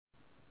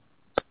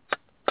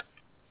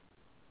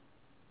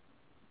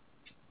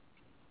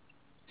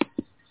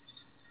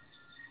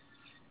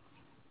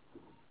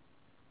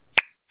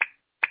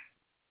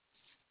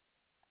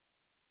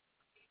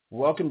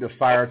Welcome to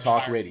Fire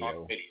Talk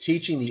Radio,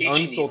 teaching the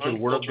unfiltered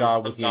Word of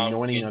God with the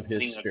anointing of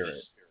His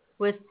Spirit.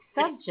 With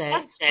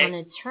subjects on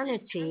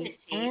eternity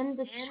and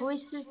the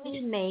choices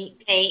we make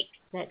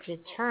that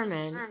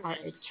determine our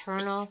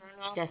eternal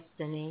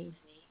destiny.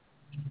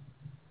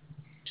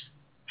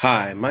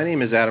 Hi, my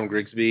name is Adam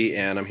Grigsby,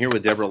 and I'm here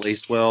with Deborah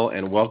Lacewell,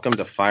 and welcome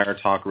to Fire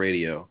Talk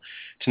Radio.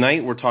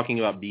 Tonight we're talking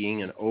about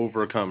being an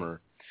overcomer.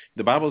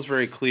 The Bible is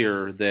very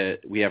clear that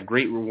we have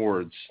great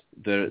rewards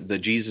that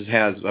Jesus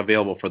has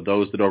available for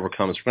those that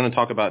overcome. So we're going to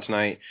talk about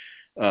tonight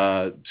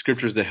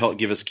scriptures that help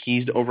give us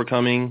keys to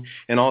overcoming,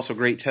 and also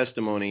great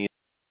testimony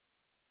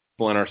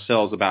in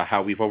ourselves about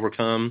how we've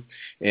overcome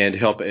and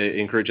help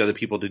encourage other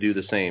people to do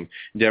the same.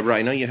 Deborah,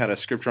 I know you had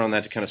a scripture on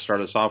that to kind of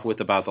start us off with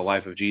about the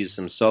life of Jesus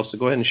himself, so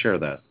go ahead and share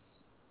that.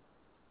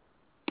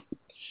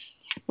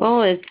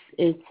 Well, it's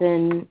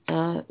in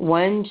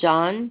 1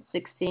 John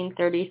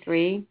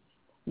 16:33.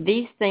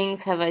 These things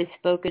have I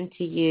spoken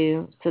to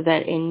you, so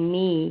that in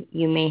me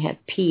you may have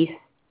peace.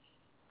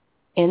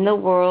 In the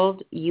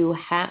world you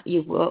have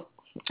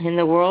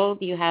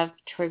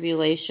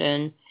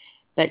tribulation,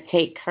 but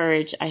take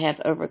courage, I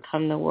have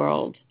overcome the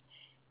world.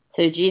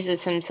 So Jesus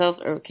himself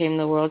overcame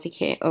the world.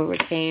 He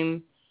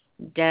overcame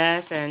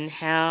death and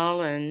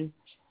hell and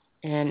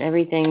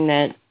everything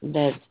that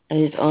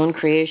his own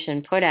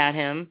creation put at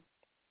him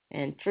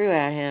and threw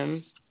at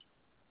him.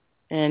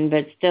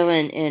 But still,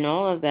 in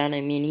all of that,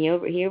 I mean, he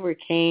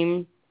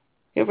overcame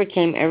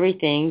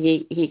everything.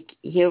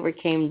 He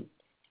overcame.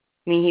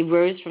 I mean, he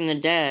rose from the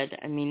dead.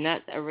 I mean,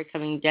 that's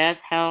overcoming death,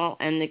 hell,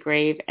 and the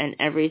grave, and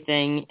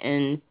everything.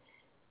 And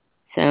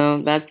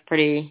so that's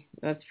pretty.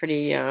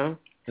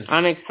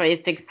 I'm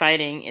excited. It's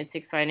exciting. It's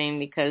exciting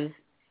because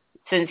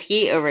since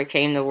he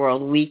overcame the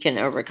world, we can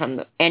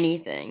overcome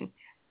anything.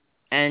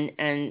 And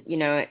you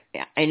know,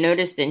 I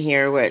noticed in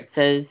here where it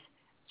says,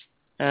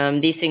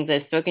 these things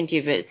I've spoken to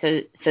you, but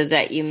so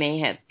that you may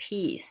have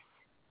peace.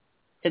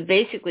 So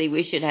basically,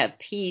 we should have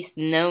peace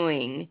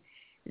knowing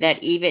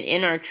that even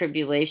in our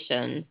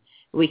tribulation,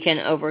 we can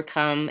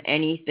overcome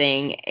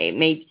anything. It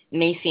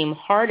may seem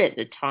hard at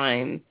the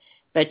time,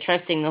 but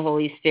trusting the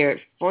Holy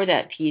Spirit for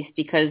that peace,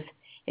 because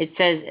it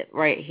says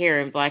right here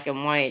in black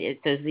and white,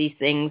 it says these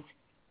things,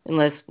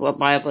 unless what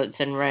Bible it's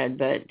in red,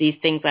 but these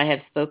things I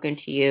have spoken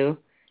to you,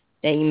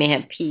 that you may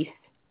have peace.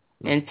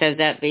 And so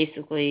that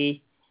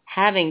basically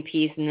having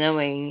peace,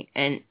 knowing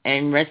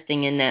and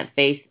resting in that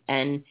faith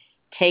and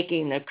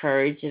taking the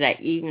courage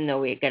that even though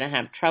we're going to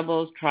have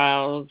troubles,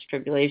 trials,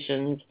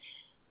 tribulations,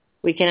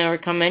 we can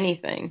overcome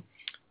anything.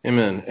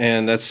 Amen.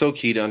 And that's so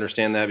key to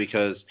understand that,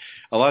 because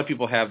a lot of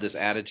people have this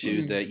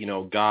attitude that, you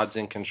know, God's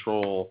in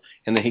control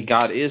and that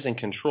God is in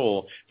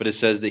control, but it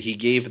says that he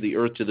gave the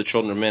earth to the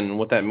children of men. And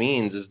what that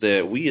means is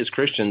that we as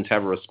Christians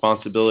have a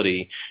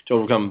responsibility to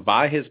overcome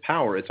by his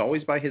power. It's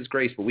always by his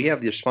grace, but we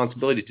have the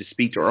responsibility to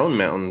speak to our own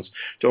mountains,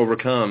 to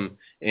overcome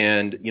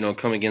and, you know,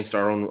 come against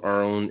our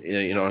own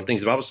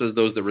things. The Bible says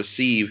those that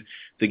receive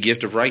the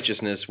gift of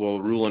righteousness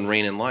will rule and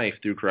reign in life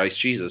through Christ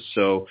Jesus.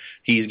 So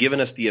he's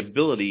given us the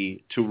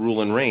ability to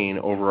rule and reign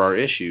over our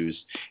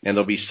issues, and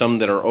there'll be some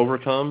that are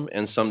overcome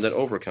and some that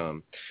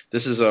overcome.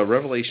 This is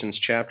Revelations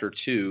chapter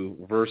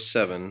 2, verse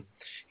 7.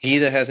 He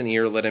that has an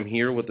ear, let him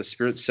hear what the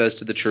Spirit says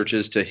to the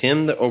churches. To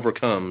him that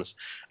overcomes,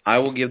 I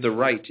will give the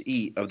right to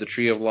eat of the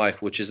tree of life,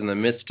 which is in the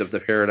midst of the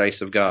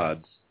paradise of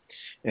God.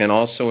 And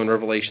also in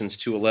Revelations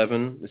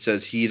 2:11, it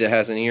says, he that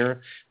has an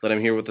ear, let him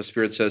hear what the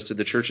Spirit says to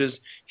the churches.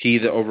 He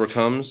that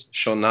overcomes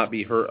shall not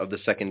be hurt of the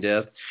second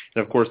death.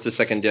 And of course, the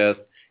second death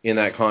in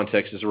that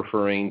context is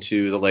referring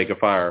to the lake of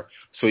fire.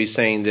 So he's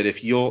saying that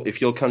if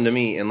you'll come to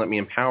me and let me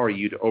empower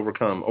you to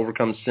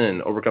overcome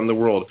sin, overcome the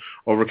world,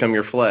 overcome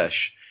your flesh,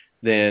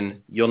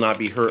 then you'll not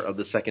be hurt of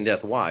the second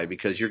death. Why?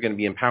 Because you're going to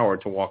be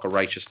empowered to walk a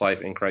righteous life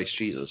in Christ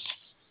Jesus.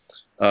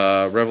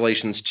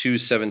 Revelations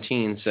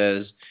 2:17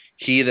 says,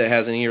 he that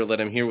has an ear, let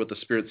him hear what the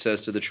Spirit says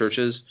to the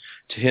churches.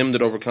 To him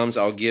that overcomes,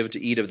 I'll give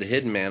to eat of the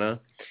hidden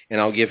manna,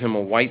 and I'll give him a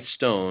white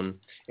stone,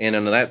 and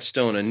on that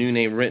stone a new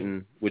name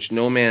written, which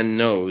no man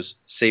knows,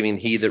 saving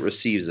he that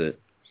receives it.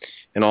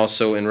 And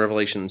also in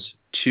Revelations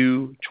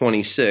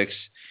 2:26,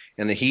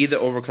 and the he that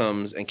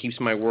overcomes and keeps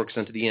my works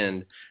unto the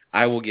end,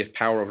 I will give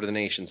power over the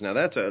nations. Now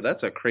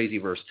that's a crazy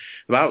verse.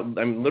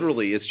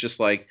 Literally, it's just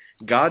like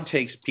God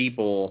takes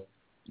people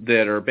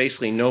that are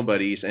basically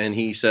nobodies, and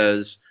he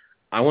says,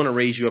 I want to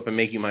raise you up and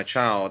make you my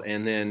child,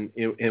 and then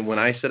when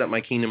I set up my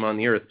kingdom on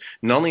the earth,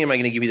 not only am I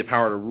going to give you the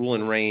power to rule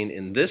and reign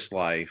in this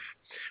life,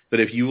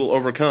 but if you will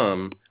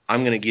overcome,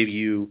 I'm going to give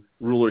you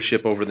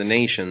rulership over the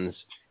nations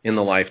in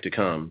the life to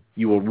come.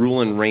 You will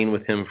rule and reign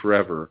with him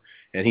forever,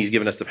 and he's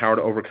given us the power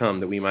to overcome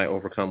that we might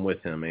overcome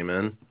with him.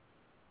 Amen?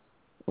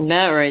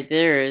 That right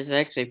there is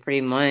actually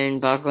pretty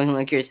mind-boggling,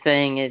 like you're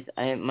saying.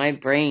 My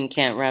brain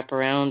can't wrap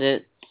around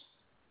it.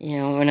 You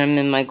know, when I'm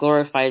in my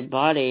glorified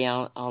body,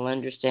 I'll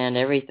understand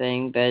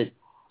everything, but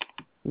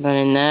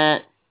in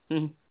that,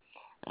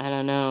 I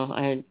don't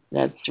know.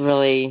 That's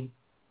really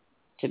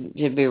to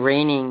be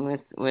reigning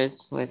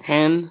with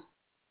him,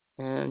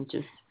 and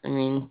just, I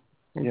mean,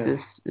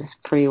 it's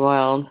pretty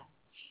wild.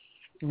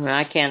 Well,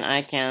 I can't,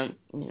 I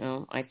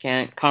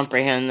can't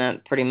comprehend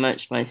that pretty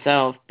much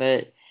myself,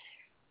 but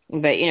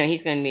he's going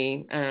to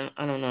be, I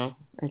don't know.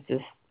 It's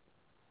just.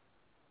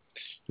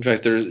 In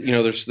fact,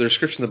 there's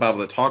scriptures in the Bible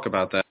that talk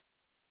about that.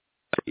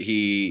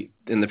 He,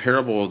 in the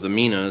parable of the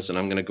minas, and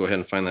I'm going to go ahead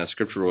and find that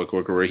scripture real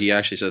quick, where he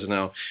actually says,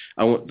 now,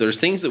 there's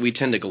things that we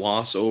tend to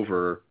gloss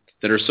over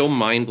that are so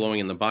mind-blowing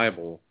in the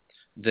Bible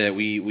that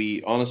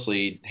we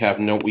honestly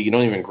we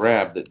don't even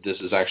grab that this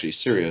is actually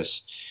serious.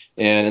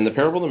 And in the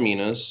parable of the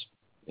minas,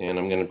 and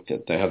I'm going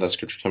to have that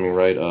scripture coming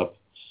right up.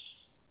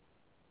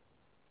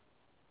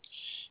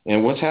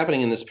 And what's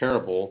happening in this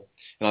parable,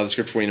 and I'll have the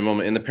scripture for you in a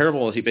moment. In the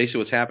parable, basically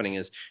what's happening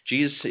is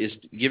Jesus is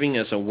giving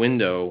us a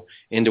window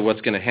into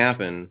what's going to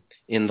happen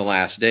in the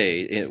last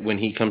day when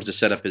he comes to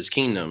set up his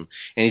kingdom.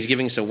 And he's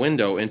giving us a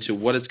window into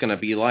what it's going to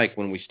be like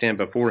when we stand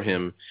before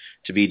him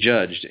to be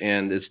judged.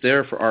 And it's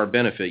there for our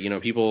benefit.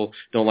 People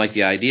don't like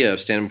the idea of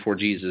standing before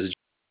Jesus,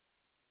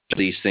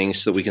 these things,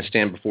 so we can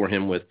stand before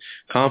him with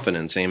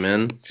confidence.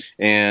 Amen.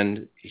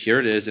 And here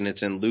it is, and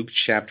it's in Luke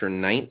chapter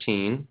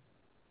 19.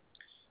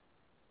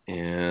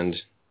 And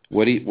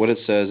what it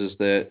says is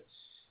that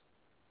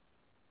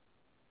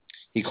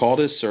he called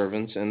his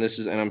servants, and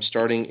I'm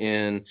starting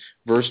in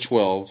verse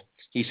 12.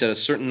 He said,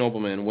 a certain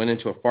nobleman went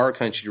into a far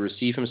country to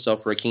receive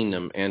himself for a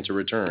kingdom and to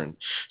return.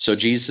 So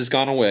Jesus has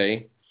gone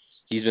away.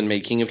 He's been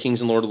made King of Kings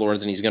and Lord of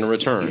Lords, and he's going to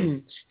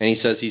return. And he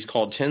says he's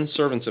called 10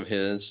 servants of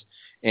his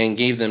and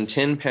gave them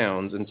 10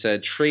 pounds and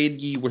said,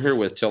 trade ye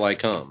herewith till I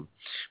come.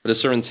 But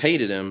his servants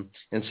hated him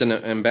and sent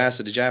an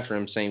ambassador after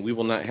him, saying, we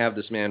will not have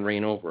this man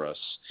reign over us.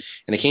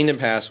 And it came to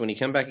pass, when he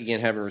came back again,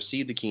 having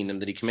received the kingdom,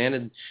 that he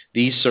commanded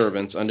these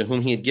servants, unto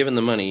whom he had given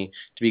the money,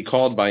 to be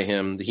called by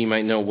him, that he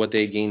might know what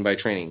they had gained by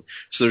training.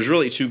 So there's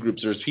really two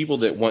groups. There's people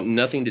that want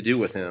nothing to do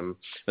with him,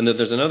 and then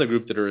there's another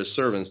group that are his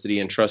servants that he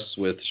entrusts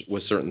with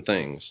certain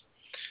things.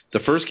 The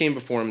first came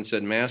before him and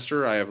said,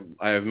 Master,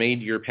 I have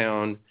made your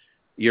pound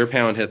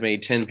hath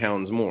made 10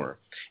 pounds more.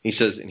 He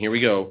says, and here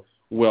we go,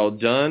 well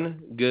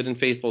done, good and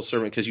faithful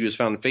servant, because you was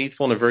found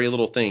faithful in a very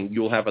little thing,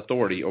 you will have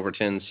authority over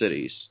 10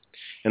 cities.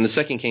 And the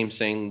second came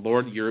saying,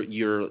 Lord,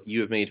 you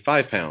have made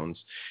 5 pounds.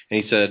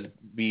 And he said,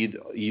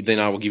 then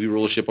I will give you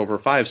rulership over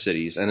 5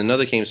 cities. And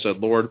another came and said,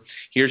 Lord,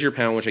 here's your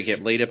pound, which I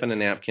kept laid up in a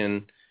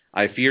napkin.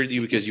 I feared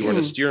you because you are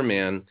an austere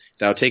man.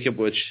 Thou takest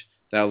which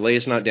thou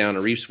layest not down,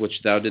 and reapest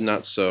which thou did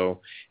not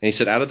sow. And he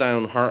said, out of thine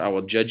own heart I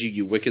will judge you,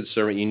 you wicked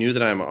servant. You knew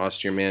that I am an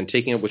austere man,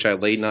 taking up which I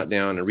laid not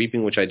down, and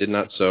reaping which I did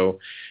not sow.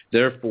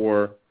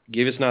 Therefore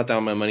givest not thou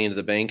my money into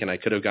the bank, and I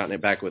could have gotten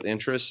it back with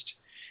interest.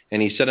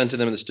 And he said unto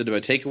them that stood by,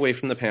 take away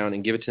from the pound,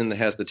 and give it to him that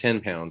has the 10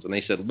 pounds. And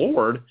they said,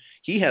 Lord,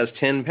 he has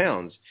 10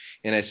 pounds.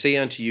 And I say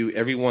unto you,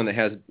 every one that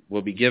has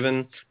will be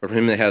given, but from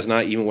him that has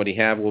not, even what he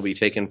have will be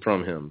taken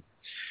from him.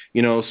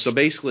 So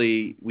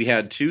basically we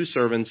had 2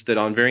 servants that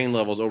on varying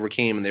levels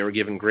overcame, and they were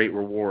given great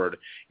reward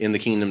in the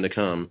kingdom to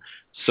come.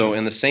 So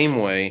in the same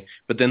way,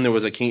 but then there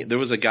was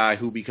a guy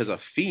who, because of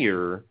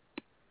fear,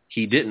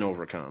 he didn't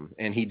overcome,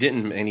 and he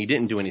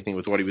didn't do anything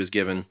with what he was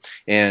given,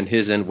 and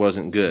his end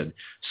wasn't good.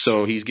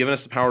 So he's given us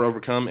the power to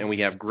overcome, and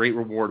we have great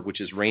reward,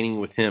 which is reigning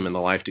with him in the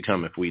life to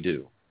come if we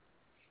do.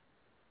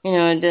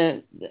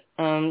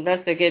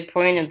 That's a good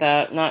point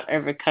about not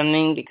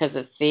overcoming because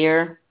of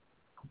fear.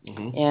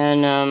 Mm-hmm.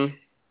 And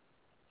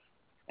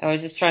I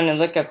was just trying to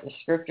look up the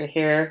scripture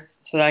here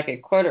so that I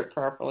could quote it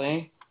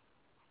properly.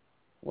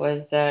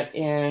 Was that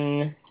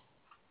in...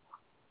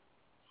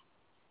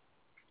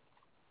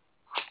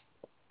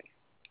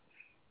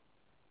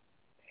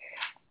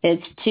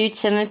 It's 2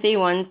 Timothy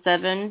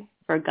 1:7,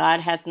 for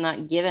God hath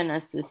not given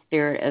us the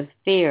spirit of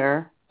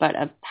fear, but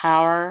of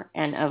power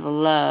and of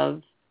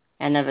love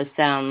and of a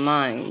sound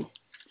mind.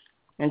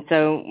 And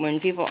so when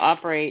people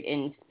operate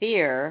in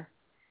fear,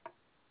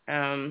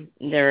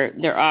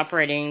 they're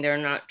operating, they're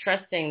not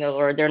trusting the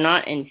Lord, they're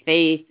not in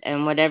faith,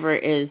 and whatever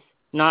is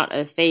not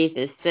of faith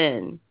is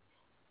sin.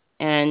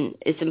 And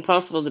it's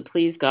impossible to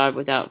please God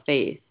without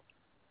faith.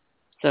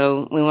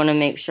 So we want to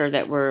make sure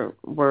that we're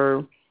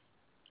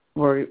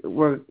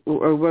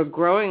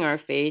growing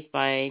our faith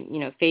by,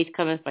 faith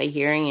cometh by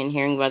hearing, and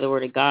hearing by the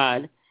word of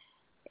God.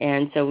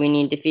 And so we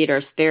need to feed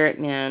our spirit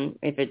man,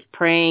 if it's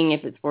praying,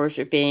 if it's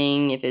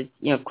worshiping, if it's,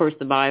 of course,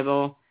 the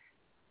Bible.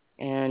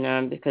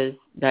 And because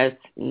that's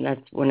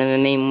one of the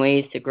main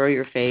ways to grow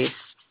your faith.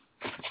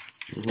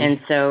 Mm-hmm. And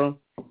so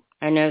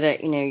I know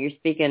that, you're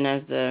speaking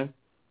of the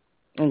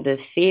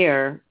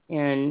fear,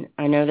 and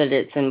I know that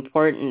it's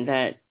important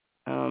that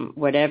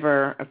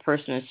whatever a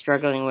person is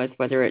struggling with,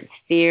 whether it's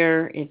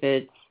fear, if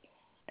it's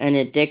an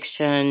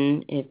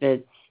addiction, if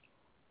it's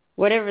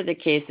whatever the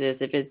case is,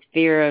 if it's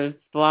fear of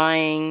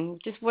flying,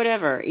 just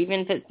whatever, even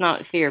if it's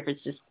not fear, if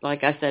it's just,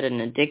 like I said, an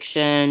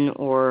addiction,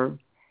 or,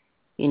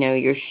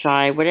 you're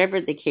shy, whatever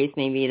the case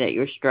may be that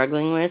you're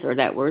struggling with or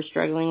that we're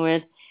struggling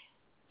with,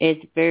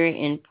 it's very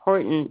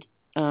important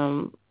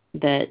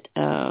that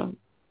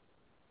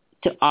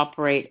to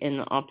operate in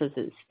the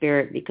opposite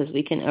spirit, because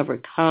we can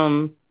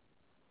overcome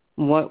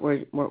what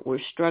we're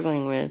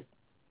struggling with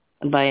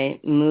by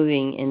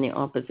moving in the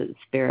opposite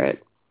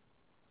spirit.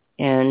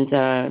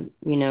 And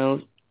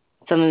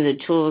some of the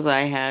tools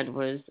I had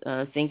was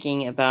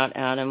thinking about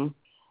Adam,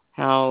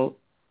 how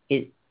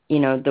it,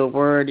 the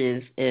word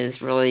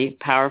is really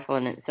powerful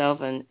in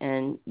itself.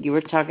 And you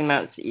were telling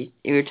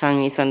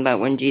me something about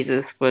when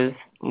Jesus was,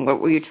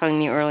 what were you telling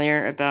me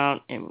earlier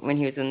about when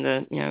he was in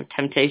the,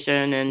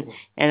 temptation, and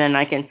then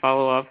I can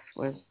follow up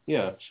with.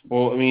 Yeah.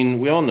 Well, I mean,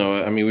 we all know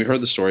it. I mean, we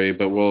heard the story,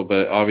 but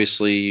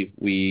obviously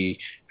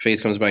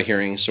faith comes by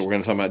hearing, so we're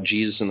going to talk about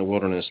Jesus in the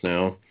wilderness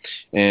now.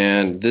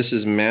 And this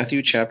is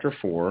Matthew chapter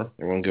 4.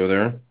 Everyone go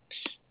there,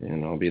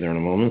 and I'll be there in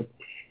a moment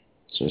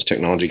as soon as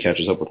technology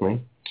catches up with me.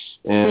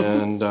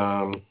 And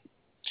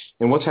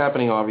and what's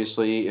happening,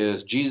 obviously,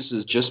 is Jesus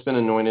has just been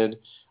anointed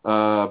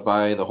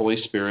by the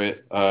Holy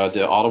Spirit.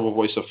 The audible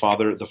voice of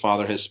the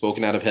Father has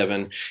spoken out of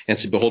heaven and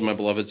said, "Behold, my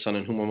beloved Son,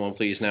 in whom I'm well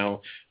pleased."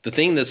 Now, the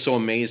thing that's so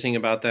amazing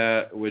about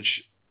that,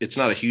 which it's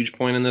not a huge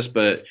point in this,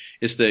 but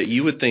it's that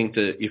you would think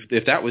that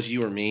if that was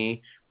you or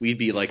me, we'd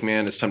be like,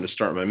 man, it's time to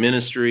start my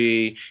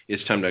ministry.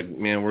 It's time to,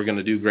 man, we're going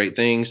to do great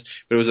things.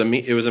 But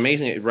it was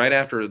amazing. Right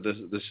after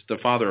the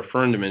Father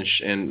affirmed him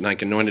and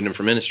like anointed him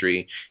for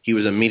ministry, he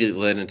was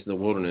immediately led into the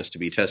wilderness to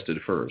be tested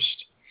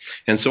first.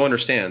 And so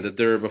understand that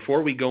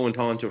before we go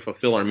on to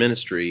fulfill our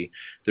ministry,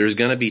 there's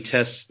going to be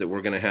tests that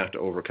we're going to have to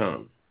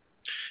overcome.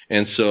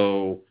 And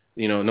so,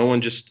 no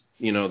one just,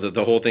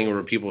 the whole thing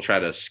where people try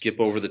to skip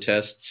over the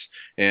tests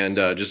and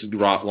just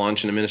launch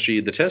into ministry.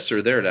 The tests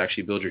are there to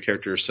actually build your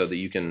character so that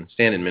you can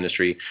stand in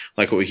ministry.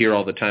 Like what we hear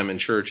all the time in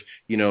church,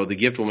 the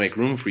gift will make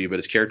room for you, but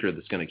it's character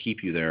that's going to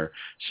keep you there.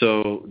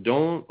 So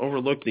don't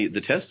overlook the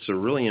tests are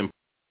really important.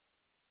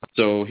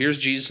 So here's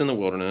Jesus in the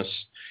wilderness,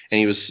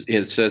 and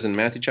it says in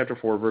Matthew chapter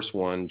 4, verse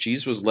 1,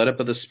 Jesus was led up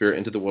of the Spirit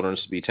into the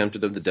wilderness to be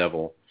tempted of the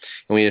devil.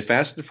 And when he had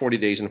fasted 40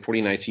 days and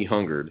 40 nights, he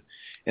hungered.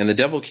 And the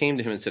devil came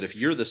to him and said, "If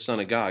you're the Son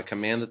of God,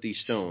 command that these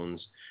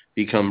stones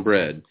become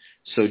bread."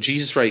 So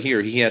Jesus right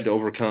here, he had to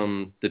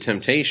overcome the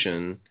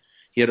temptation.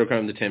 He had to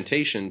overcome the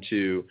temptation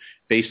to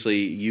basically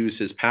use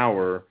his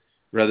power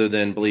rather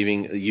than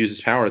use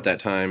his power at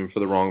that time for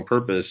the wrong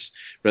purpose,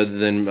 rather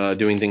than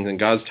doing things in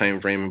God's time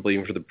frame and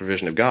believing for the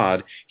provision of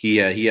God. He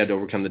had to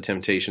overcome the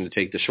temptation to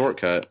take the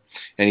shortcut.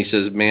 And he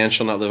says, "Man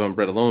shall not live on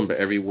bread alone, but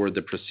every word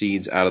that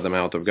proceeds out of the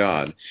mouth of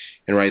God."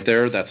 And right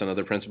there, that's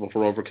another principle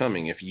for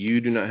overcoming. If you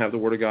do not have the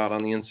word of God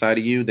on the inside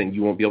of you, then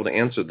you won't be able to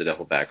answer the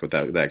devil back with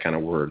that kind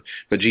of word.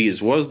 But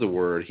Jesus was the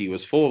word. He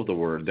was full of the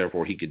word.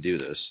 Therefore, he could do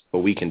this. But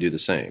we can do the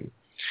same.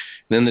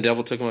 Then the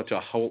devil took him up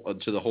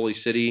to the holy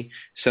city,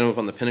 set him up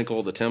on the pinnacle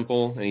of the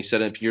temple, and he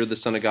said, "If you're the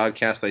Son of God,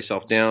 cast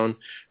thyself down,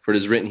 for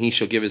it is written, He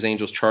shall give his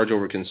angels charge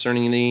over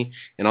concerning thee,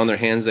 and on their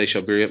hands they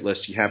shall bear you up,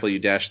 lest haply you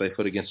dash thy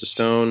foot against a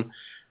stone."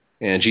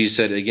 And Jesus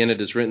said, "Again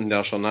it is written,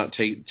 Thou shalt not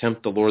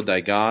tempt the Lord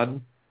thy God."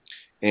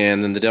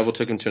 And then the devil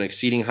took him to an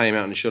exceeding high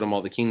mountain and showed him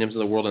all the kingdoms of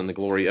the world and the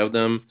glory of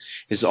them.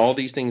 He said, "All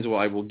these things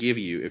I will give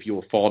you if you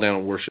will fall down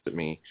and worship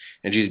me."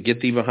 And Jesus,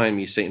 "Get thee behind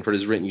me, Satan, for it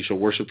is written, You shall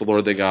worship the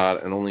Lord thy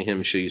God, and only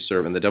him shall you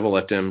serve." And the devil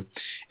left him,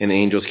 and the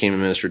angels came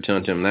and ministered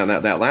unto him. Now,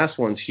 that last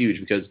one's huge,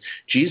 because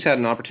Jesus had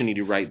an opportunity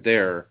right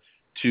there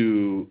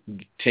to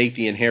take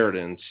the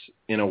inheritance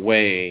in a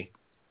way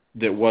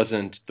that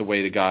wasn't the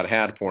way that God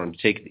had for him, to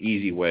take the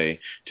easy way,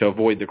 to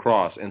avoid the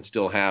cross and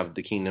still have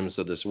the kingdoms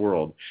of this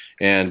world.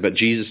 But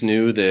Jesus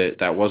knew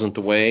that wasn't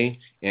the way,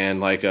 and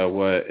like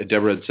what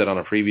Deborah had said on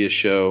a previous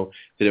show,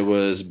 that it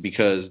was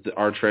because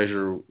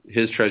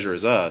his treasure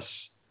is us,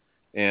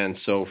 and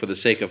so for the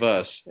sake of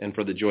us and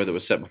for the joy that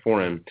was set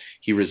before him,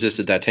 he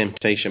resisted that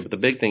temptation. But the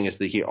big thing is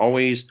that he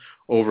always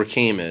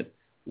overcame it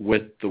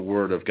with the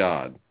Word of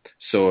God.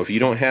 So if you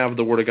don't have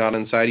the Word of God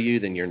inside of you,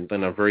 then you're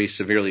going to very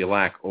severely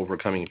lack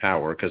overcoming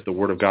power, because the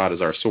Word of God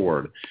is our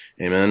sword.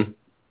 Amen?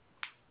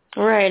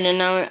 Right,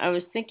 and I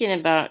was thinking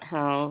about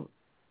how,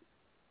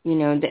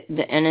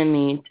 the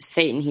enemy,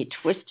 Satan, he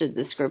twisted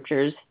the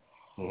Scriptures,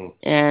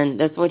 and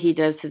that's what he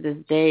does to this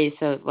day.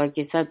 So like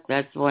you said,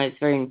 that's why it's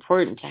very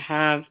important to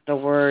have the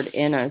Word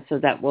in us, so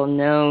that we'll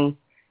know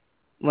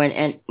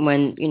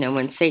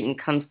when Satan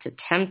comes to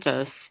tempt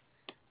us,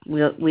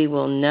 we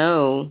will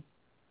know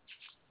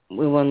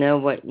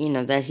what,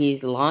 that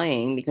he's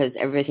lying, because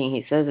everything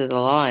he says is a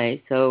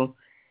lie. So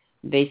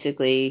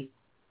basically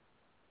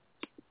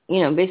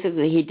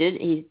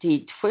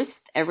he twists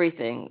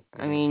everything.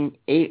 I mean,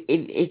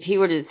 if he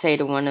were to say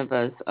to one of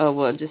us, "Oh,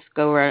 well, just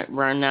go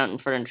run out in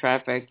front of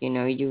traffic,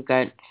 you've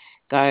got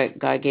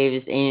God gave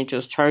his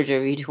angels charge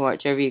over you to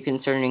watch over you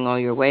concerning all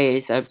your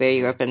ways. I bear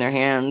you up in their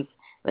hands,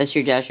 lest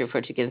you dash your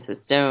foot against a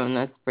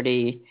stone."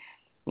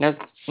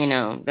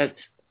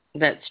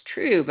 That's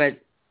true,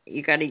 but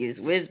you got to use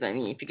wisdom. I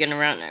mean, if you're going to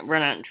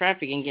run out in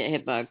traffic and get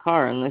hit by a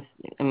car,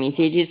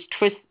 he just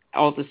twists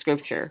all the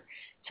Scripture.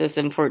 So it's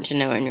important to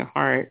know in your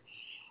heart.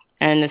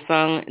 And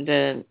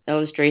the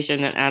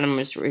illustration that Adam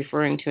was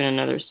referring to in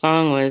another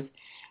song was,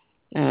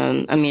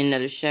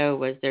 another show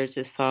was, there's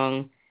this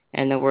song,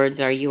 and the words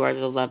are, "You are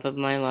the love of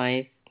my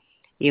life.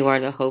 You are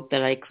the hope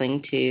that I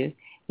cling to.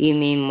 You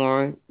mean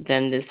more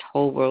than this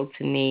whole world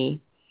to me.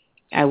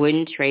 I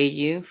wouldn't trade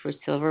you for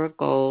silver or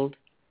gold.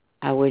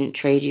 I wouldn't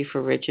trade you for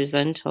riches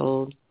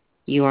untold.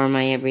 You are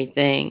my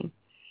everything."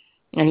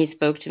 And he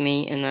spoke to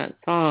me in that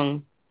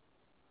song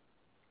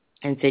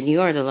and said,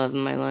 "You are the love of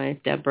my life,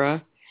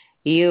 Deborah.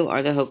 You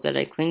are the hope that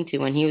I cling to."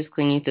 When he was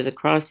clinging to the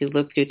cross, he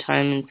looked through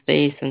time and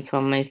space and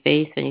saw my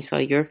face, and he saw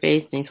your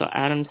face, and he saw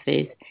Adam's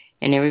face,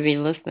 and everybody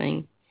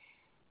listening.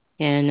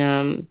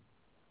 And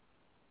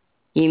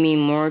you mean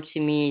more to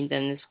me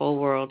than this whole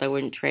world. I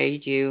wouldn't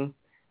trade you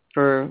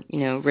for,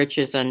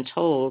 riches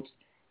untold.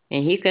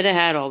 And he could have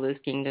had all those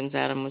kingdoms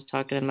Adam was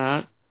talking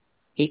about.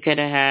 He could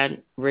have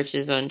had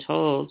riches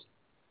untold.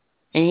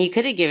 And he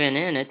could have given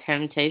in. A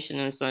temptation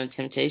is not a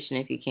temptation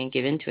if you can't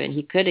give into it.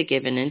 He could have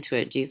given into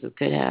it. Jesus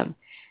could have.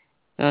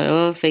 But,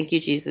 oh, thank you,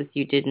 Jesus.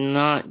 You did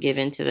not give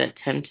into that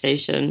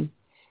temptation,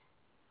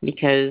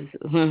 because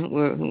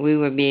we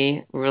would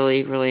be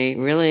really, really,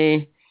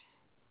 really,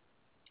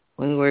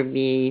 we would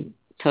be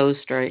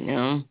toast right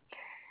now.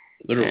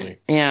 Literally.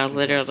 Yeah,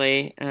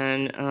 literally.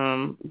 And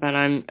but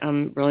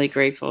I'm really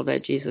grateful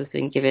that Jesus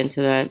didn't give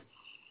into that.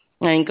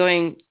 And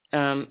going,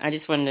 I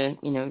just wanted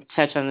to,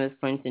 touch on those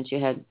points since you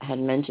had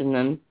mentioned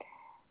them.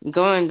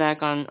 Going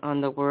back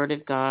on the Word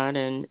of God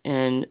and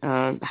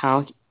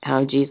how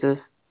Jesus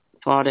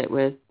fought it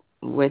with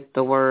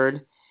the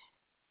Word.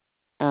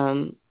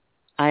 Something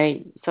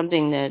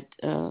that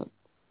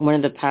one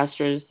of the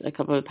pastors, a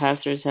couple of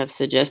pastors have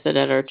suggested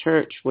at our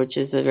church, which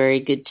is a very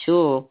good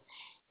tool,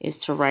 is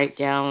to write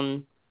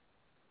down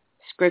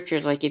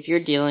scriptures. Like if you're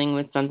dealing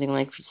with something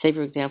like, say,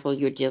 for example,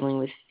 you're dealing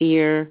with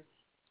fear,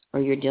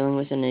 or you're dealing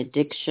with an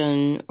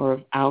addiction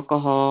or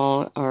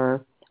alcohol,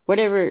 or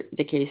whatever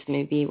the case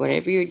may be,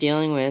 whatever you're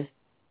dealing with,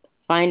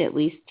 find at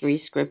least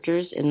 3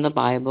 scriptures in the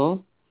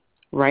Bible,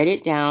 write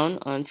it down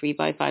on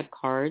 3x5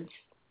 cards,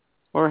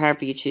 or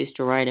however you choose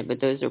to write it, but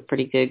those are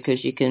pretty good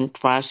because you can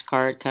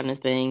flashcard kind of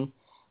thing,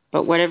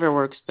 but whatever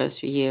works best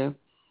for you.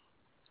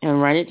 And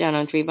write it down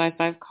on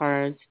 3x5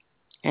 cards,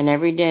 and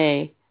every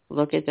day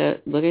look at those,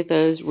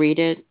 read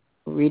it,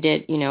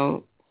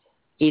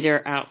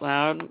 either out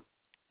loud,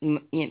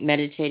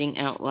 meditating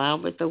out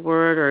loud with the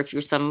Word, or if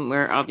you're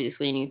somewhere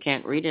obviously and you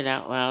can't read it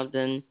out loud,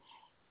 then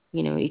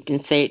you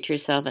can say it to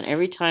yourself. And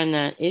every time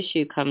that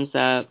issue comes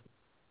up,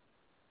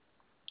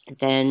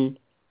 then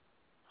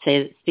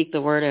speak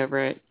the Word over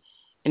it.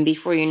 And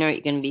before you know it,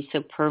 you're going to be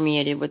so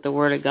permeated with the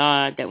Word of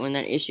God that when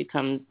that issue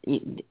comes,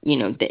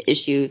 the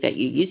issue that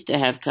you used to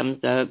have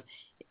comes up,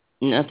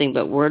 nothing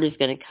but Word is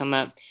going to come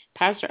up.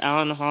 Pastor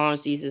Alan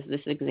Hollis uses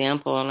this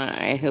example, and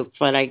I hope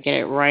that I get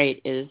it right,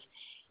 is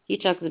he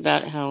talks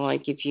about how,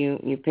 like, if you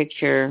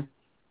picture,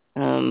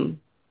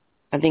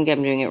 I think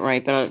I'm doing it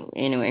right, but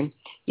anyway,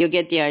 you'll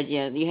get the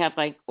idea. You have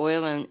like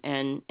oil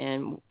and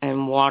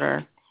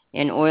water,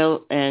 and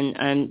oil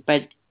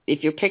but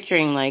if you're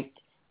picturing like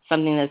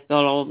something that's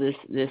got all this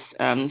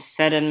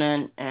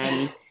sediment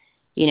and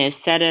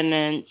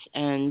sediments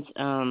and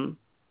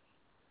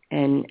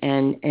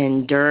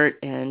dirt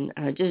and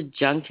just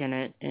junk in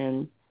it,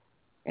 and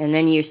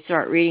then you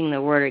start reading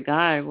the Word of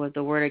God. Well,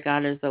 the Word of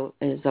God is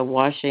a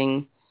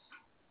washing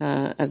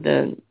of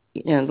the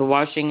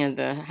washing of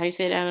the, how do you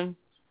say it, Adam?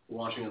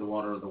 Washing of the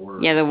water of the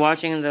Word. Yeah, the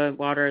washing of the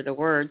water of the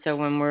Word. So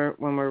when we're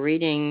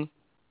reading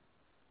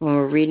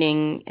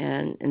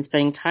and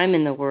spending time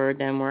in the Word,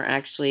 then we're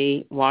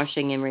actually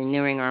washing and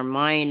renewing our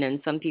mind.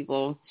 And some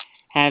people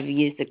have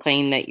used the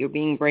claim that you're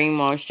being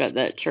brainwashed at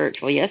that church.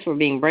 Well, yes, we're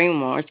being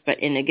brainwashed, but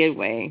in a good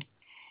way,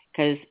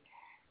 because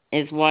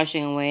it's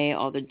washing away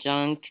all the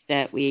junk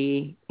that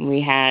we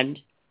had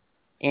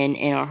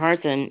in our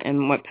hearts.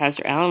 And what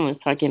Pastor Allen was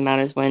talking about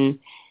is when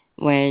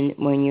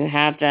you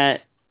have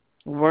that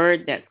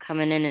Word that's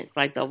coming in, it's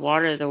like the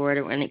water of the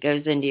Word. When it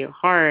goes into your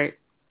heart,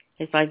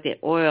 it's like the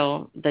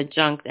oil, the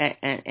junk,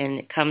 and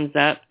it comes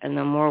up. And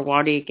the more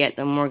water you get,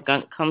 the more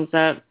gunk comes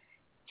up.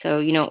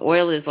 So,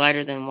 oil is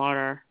lighter than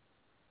water,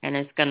 and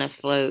it's going to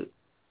float.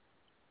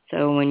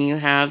 So when you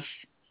have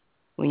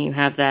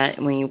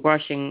that, when you're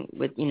washing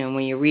with,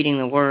 when you're reading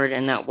the Word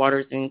and that water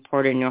is being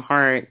poured in your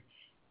heart,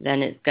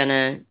 then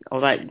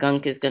all that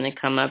gunk is going to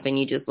come up, and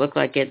you just look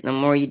like it. And the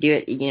more you do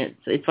it,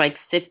 it's like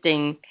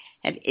sifting.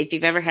 If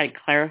you've ever had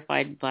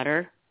clarified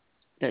butter,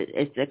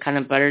 it's the kind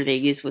of butter they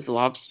use with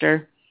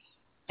lobster.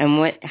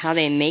 And how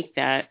they make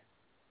that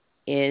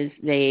is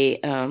they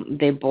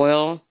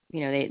boil,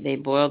 they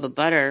boil the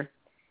butter,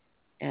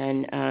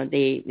 and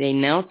they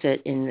melt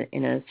it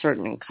in a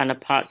certain kind of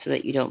pot so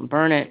that you don't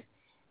burn it.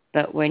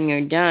 But when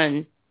you're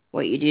done,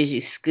 what you do is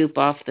you scoop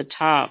off the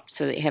top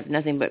so that you have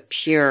nothing but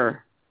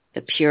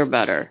the pure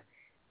butter.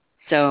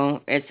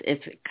 So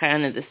it's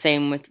kind of the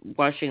same with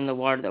washing the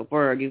water of the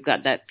Word. You've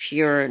got that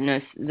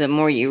pureness. The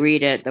more you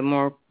read it,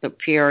 the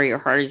purer your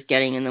heart is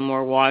getting, and the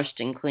more washed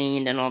and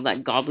cleaned, and all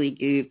that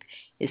gobbledygook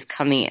is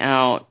coming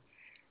out.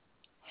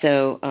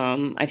 So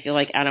I feel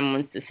like Adam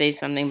wants to say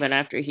something, but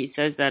after he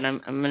says that, I'm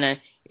gonna,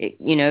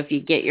 if you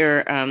get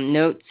your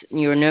notes,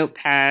 your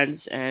notepads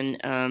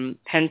and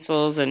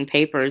pencils and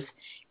papers,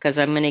 because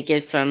I'm gonna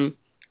give some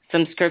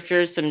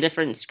scriptures, some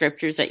different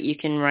scriptures that you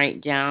can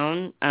write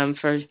down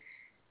for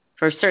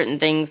certain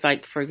things,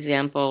 like, for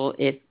example,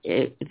 if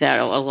that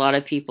a lot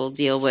of people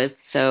deal with.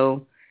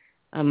 So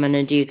I'm going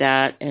to do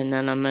that, and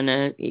then I'm going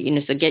to,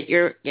 so get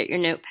your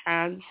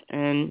notepads,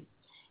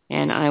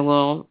 and I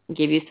will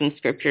give you some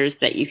scriptures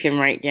that you can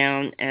write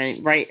down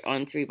and write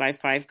on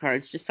 3x5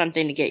 cards, just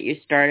something to get you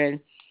started.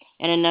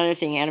 And another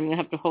thing, Adam, you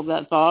have to hold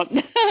that thought.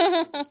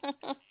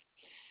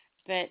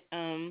 But,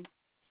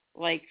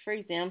 like, for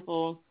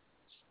example,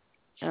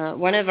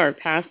 one of our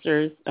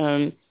pastors,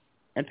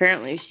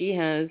 apparently she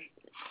has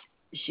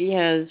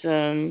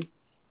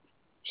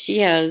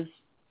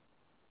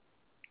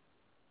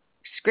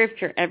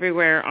scripture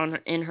everywhere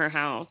in her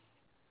house.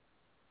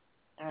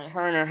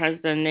 Her and her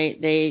husband,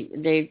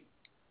 they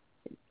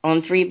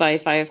on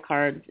 3x5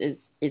 cards,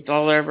 it's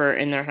all over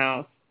in their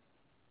house.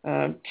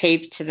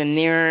 Taped to the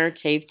mirror,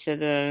 taped to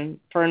the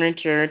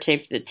furniture,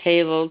 taped to the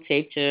table,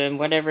 taped to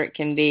whatever it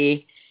can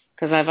be.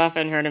 Because I've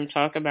often heard him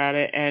talk about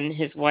it, and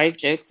his wife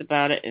jokes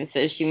about it and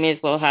says she may as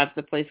well have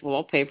the place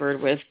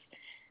wallpapered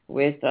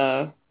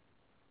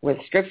with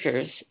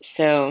scriptures.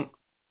 So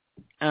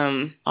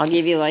I'll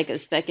give you like a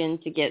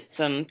second to get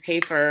some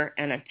paper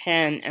and a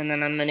pen, and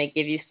then I'm going to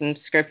give you some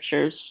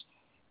scriptures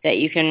that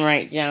you can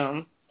write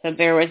down. So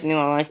bear with me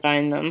while I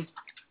find them.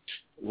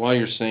 While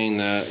you're saying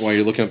that, while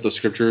you're looking up the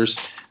scriptures,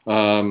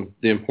 the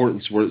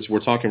importance, we're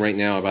talking right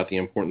now about the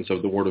importance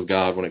of the Word of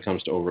God when it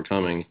comes to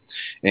overcoming.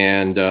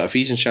 And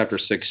Ephesians chapter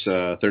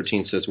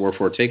 6:13 says,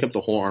 "Wherefore take up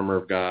the whole armor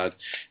of God,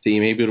 that you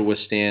may be able to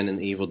withstand in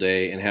the evil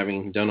day, and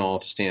having done all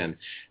to stand."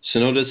 So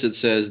notice it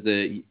says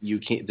that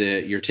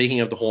you're taking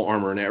up the whole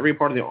armor, and every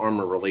part of the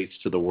armor relates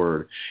to the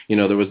Word.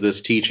 There was this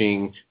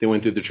teaching that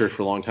went through the church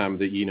for a long time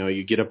that,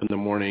 you get up in the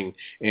morning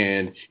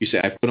and you say,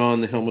 "I put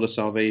on the helmet of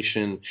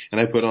salvation, and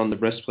I put on the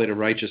breastplate of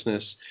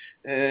righteousness."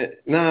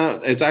 No,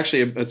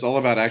 it's all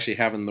about actually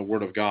having the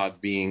Word of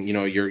God being,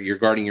 you're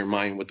guarding your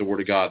mind with the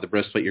Word of God. The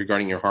breastplate, you're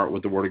guarding your heart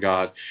with the Word of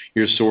God.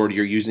 Your sword,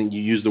 you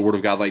use the Word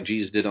of God like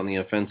Jesus did on the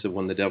offensive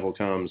when the devil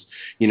comes.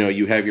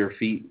 You have your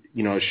feet,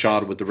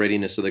 shod with the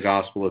readiness of the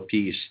gospel of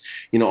peace.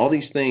 All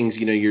these things,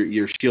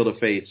 your shield of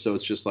faith. So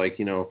it's just like,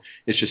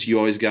 it's just you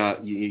always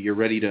you're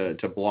ready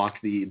to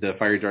block the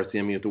fiery darts of the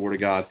enemy with the Word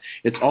of God.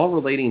 It's all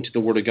relating to the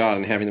Word of God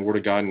and having the Word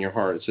of God in your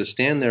heart. It says,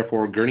 "Stand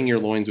therefore, girding your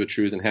loins with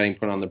truth, and having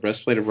put on the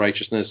breastplate of righteousness,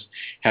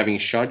 having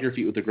shod your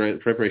feet with the great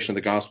preparation of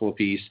the gospel of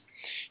peace,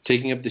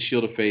 taking up the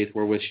shield of faith,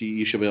 wherewith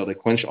you shall be able to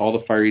quench all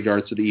the fiery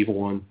darts of the evil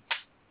one,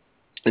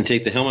 and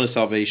take the helmet of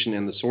salvation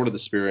and the sword of the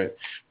Spirit,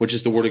 which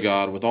is the Word of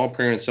God, with all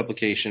prayer and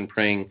supplication,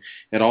 praying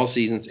at all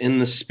seasons in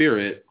the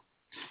Spirit."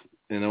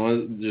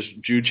 And just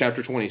Jude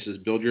chapter 20 says,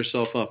 "Build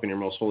yourself up in your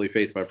most holy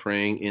faith by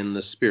praying in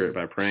the Spirit,"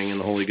 by praying in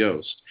the Holy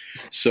Ghost.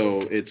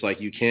 So it's like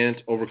you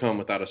can't overcome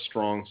without a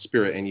strong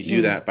spirit, and you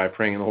do that by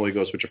praying in the Holy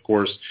Ghost, which, of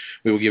course,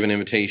 we will give an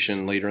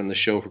invitation later in the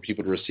show for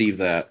people to receive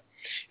that.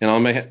 "And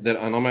on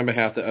my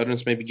behalf, the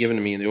utterance may be given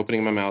to me, in the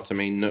opening of my mouth I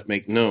may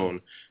make known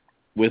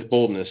with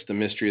boldness the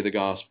mystery of the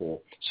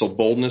gospel." So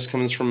boldness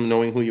comes from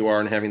knowing who you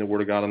are and having the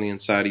Word of God on the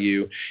inside of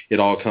you.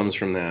 It all comes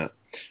from that.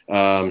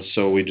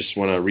 So we just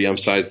want to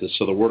reemphasize this.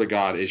 So the Word of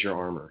God is your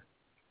armor.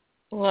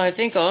 Well, I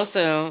think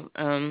also,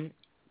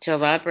 to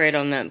elaborate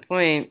on that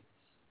point,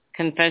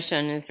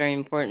 confession is very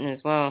important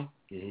as well.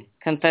 Mm-hmm.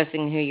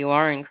 Confessing who you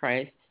are in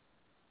Christ.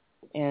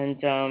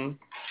 And,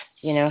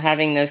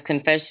 having those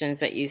confessions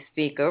that you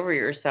speak over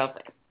yourself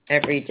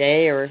every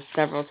day or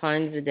several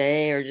times a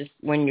day or just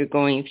when you're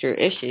going through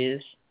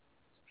issues.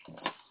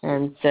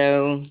 And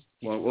so...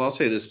 Well, I'll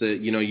say this,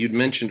 that, you'd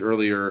mentioned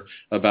earlier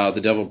about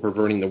the devil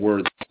perverting the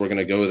word. We're going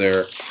to go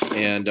there.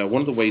 And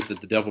one of the ways that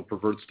the devil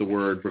perverts the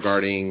word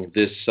regarding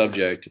this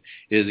subject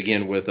is,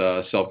 again, with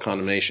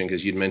self-condemnation,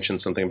 because you'd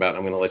mentioned something about,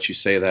 I'm going to let you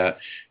say that,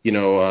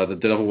 the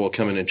devil will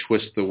come in and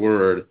twist the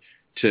word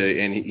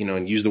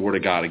and use the Word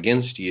of God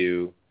against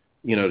you,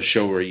 to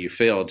show where you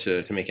failed,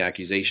 to make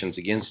accusations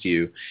against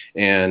you.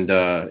 And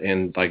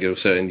like it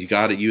said, and you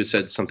had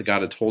said something,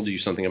 God had told you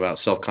something about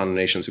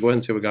self-condemnation. So go ahead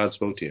and say what God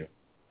spoke to you.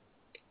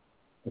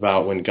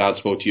 About when God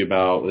spoke to you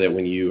about that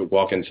when you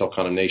walk in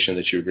self-condemnation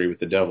that you agree with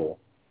the devil.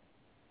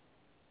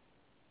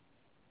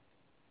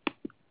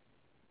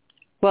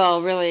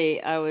 Well,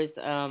 really, I was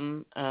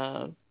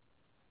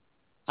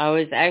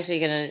actually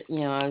going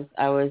to,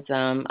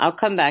 I'll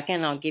come back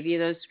and I'll give you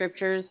those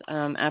scriptures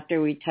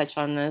after we touch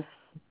on this.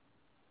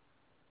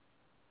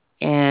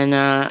 And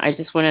I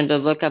just wanted to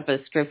look up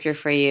a scripture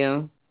for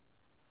you.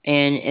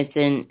 And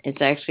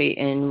it's actually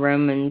in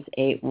Romans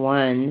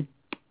 8:1.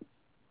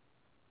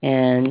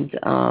 And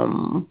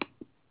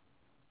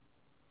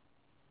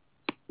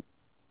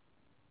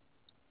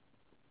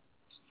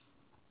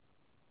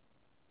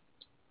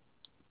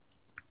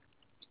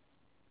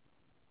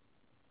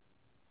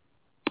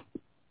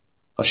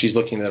she's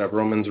looking that up.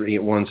 Romans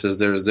 8:1 says,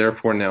 "There is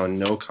therefore now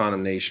no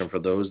condemnation for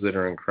those that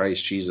are in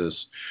Christ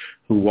Jesus,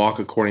 who walk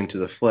according to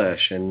the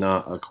flesh and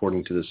not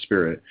according to the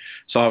Spirit."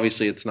 So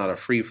obviously it's not a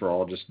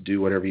free-for-all, just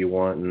do whatever you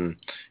want and,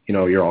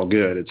 you're all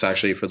good. It's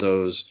actually for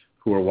those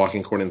who are walking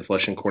according to the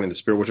flesh and according to the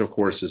Spirit, which of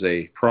course is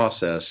a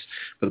process.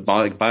 But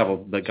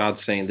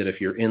God's saying that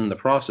if you're in the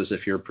process,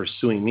 if you're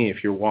pursuing me,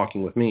 if you're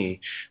walking with me,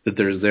 that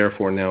there's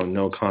therefore now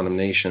no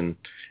condemnation.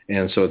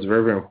 And so it's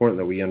very, very important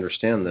that we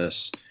understand this.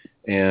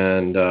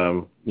 And,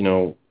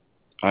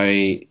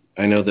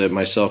 I know that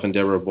myself and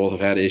Deborah both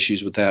have had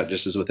issues with that,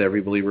 just as with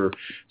every believer.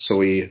 So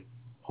we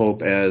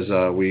hope as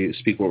we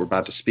speak what we're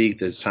about to speak,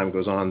 that as time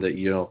goes on, that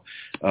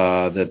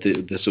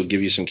this will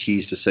give you some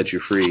keys to set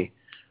you free.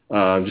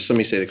 Just let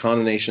me say, the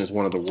condemnation is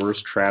one of the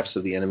worst traps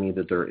of the enemy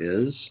that there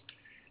is.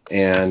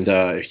 And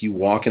if you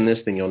walk in this,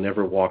 then you'll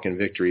never walk in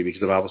victory,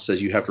 because the Bible says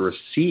you have to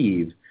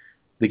receive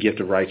the gift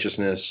of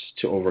righteousness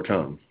to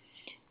overcome.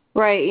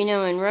 Right. In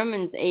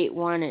Romans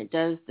 8:1, it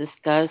does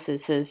discuss,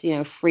 it says,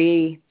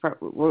 free,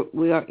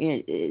 we are,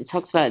 it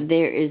talks about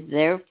there is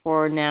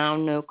therefore now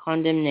no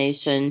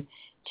condemnation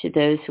to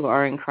those who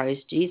are in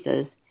Christ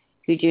Jesus,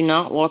 who do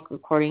not walk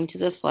according to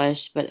the flesh,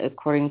 but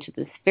according to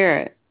the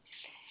Spirit.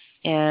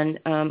 And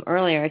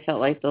earlier I felt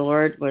like the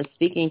Lord was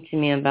speaking to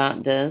me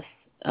about this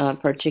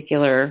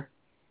particular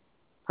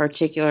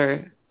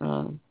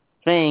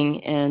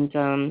thing.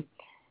 And,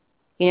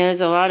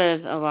 there's a lot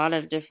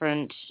of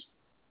different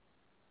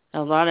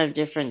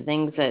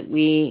things that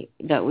we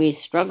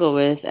struggle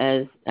with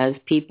as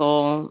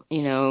people,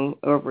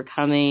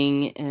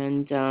 overcoming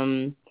and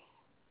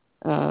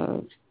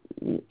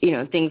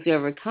things we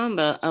overcome,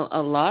 but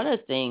a lot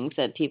of things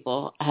that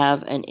people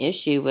have an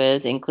issue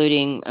with,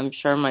 including, I'm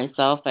sure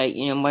myself.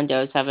 One day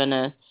I was having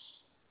I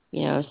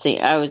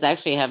was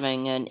actually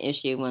having an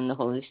issue when the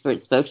Holy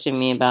Spirit spoke to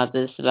me about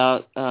this,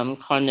 about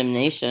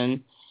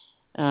condemnation,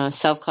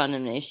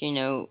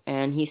 self-condemnation,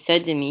 and he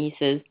said to me, he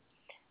says,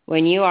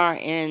 when you are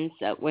in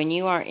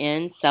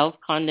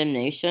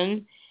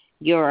self-condemnation,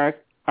 you are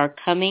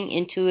coming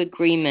into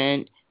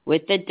agreement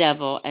with the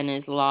devil and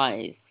his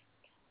lies.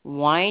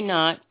 Why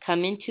not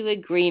come into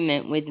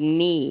agreement with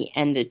me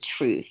and the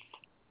truth?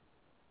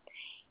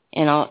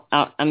 And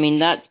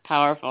that's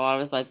powerful. I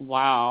was like,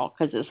 wow,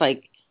 because it's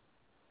like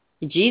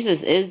Jesus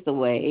is the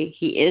way,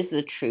 he is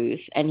the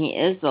truth, and he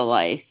is the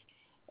life.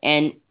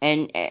 And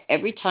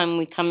every time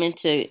we come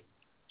into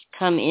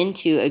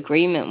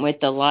agreement with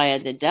the lie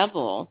of the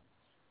devil,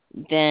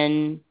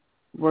 then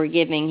we're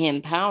giving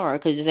him power,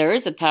 because there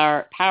is a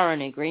power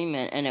in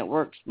agreement, and it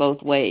works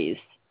both ways.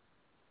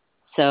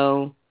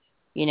 So,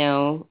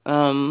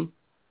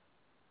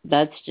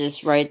 that's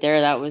just right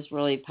there. That was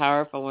really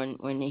powerful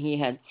when he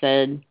had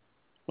said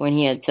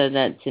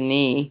that to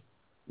me.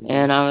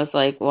 And I was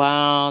like,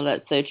 wow,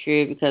 that's so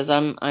true, because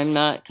I'm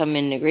not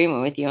coming into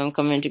agreement with you. I'm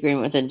coming into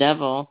agreement with the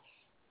devil.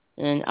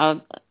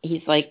 And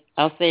he's like,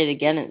 I'll say it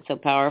again, it's so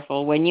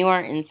powerful. When you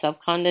are in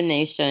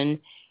self-condemnation,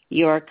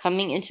 you are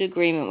coming into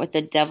agreement with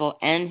the devil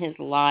and his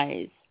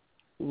lies.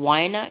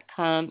 Why not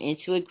come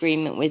into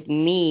agreement with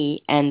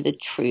me and the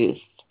truth?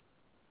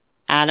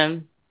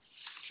 Adam?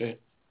 Okay.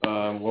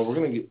 Well, we're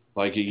going to get,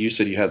 like you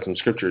said, you had some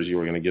scriptures you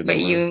were going to give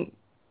them.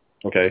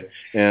 Okay.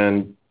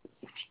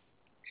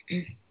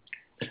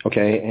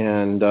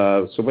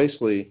 So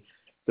basically,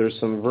 there's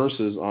some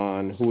verses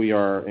on who we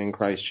are in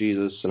Christ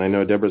Jesus, and I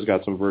know Deborah's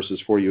got some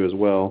verses for you as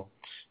well.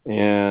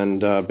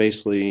 And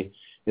basically,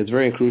 it's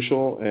very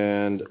crucial.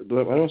 And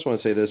I just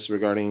want to say this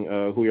regarding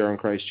who we are in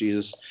Christ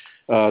Jesus.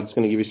 It's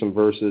going to give you some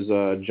verses.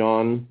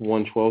 John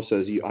 1:12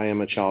 says, I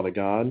am a child of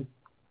God.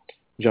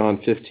 John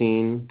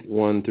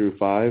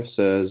 15:1-5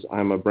 says,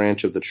 I'm a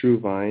branch of the true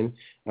vine,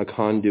 a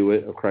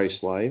conduit of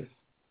Christ's life.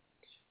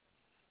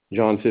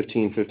 John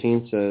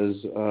 15:15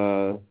 says,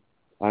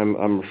 I'm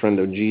a friend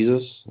of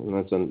Jesus, and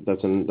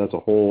that's a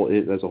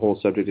whole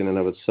subject in and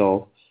of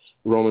itself.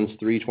 Romans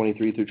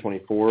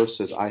 3:23-24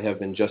 says, I have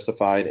been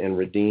justified and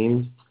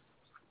redeemed.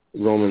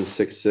 Romans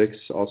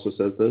 6:6 also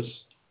says this.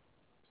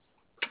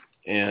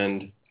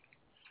 And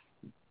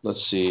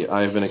let's see,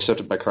 I have been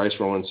accepted by Christ.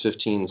 Romans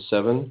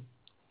 15:7.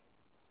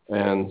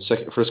 And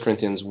 1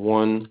 Corinthians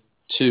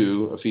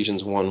 1:2,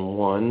 Ephesians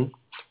 1:1,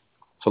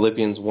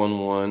 Philippians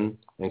 1:1,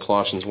 and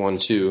Colossians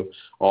 1:2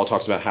 all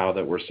talks about how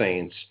that we're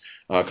saints,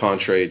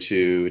 contrary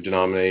to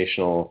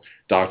denominational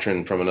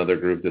doctrine from another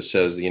group that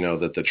says,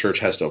 that the church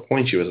has to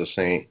appoint you as a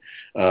saint.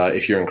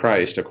 If you're in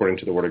Christ, according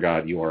to the Word of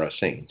God, you are a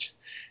saint.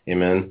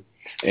 Amen.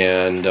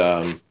 And,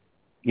 I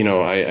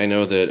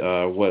know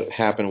that what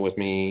happened with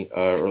me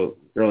early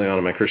on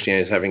in my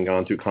Christianity, having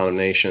gone through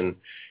condemnation,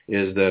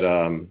 is that,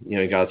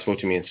 God spoke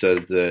to me and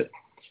said that,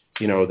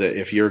 that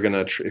if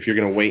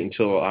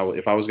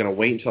I was going to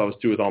wait until I was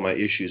through with all my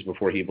issues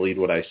before he believed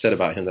what I said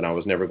about him, then I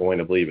was never going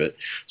to believe it.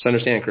 So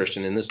understand,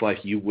 Christian, in this life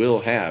you will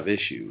have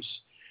issues.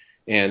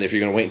 And if you're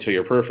going to wait until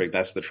you're perfect,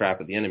 that's the trap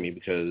of the enemy,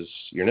 because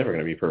you're never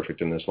going to be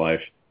perfect in this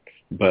life.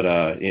 But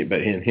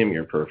in him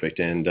you're perfect.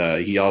 And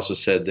he also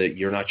said that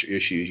you're not your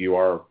issues. You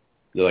are,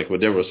 like what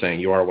Deborah was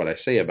saying, you are what I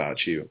say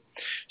about you.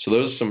 So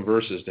those are some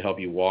verses to help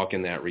you walk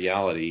in that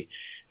reality.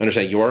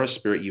 Understand, you are a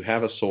spirit, you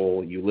have a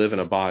soul, you live in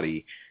a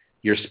body.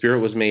 Your spirit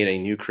was made a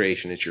new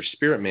creation. It's your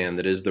spirit man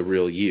that is the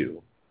real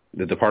you.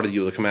 The part of you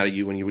that will come out of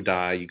you when you would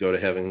die, you go to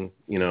heaven,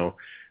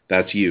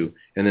 That's you.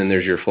 And then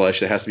there's your flesh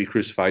that has to be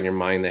crucified, and your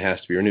mind that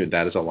has to be renewed.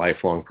 That is a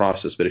lifelong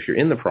process. But if you're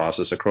in the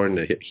process, according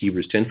to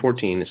Hebrews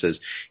 10:14, it says,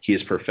 he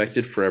is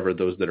perfected forever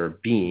those that are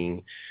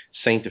being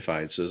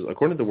sanctified. So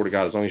according to the Word of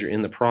God, as long as you're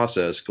in the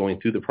process,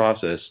 going through the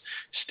process,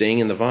 staying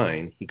in the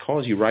vine, he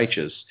calls you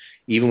righteous,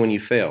 even when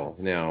you fail.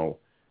 Now,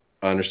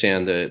 I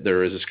understand that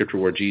there is a scripture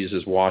where Jesus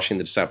is washing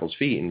the disciples'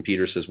 feet, and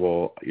Peter says,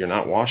 well, you're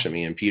not washing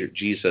me. And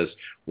Jesus says,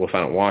 well, if I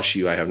don't wash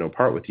you, I have no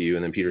part with you.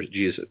 And then Peter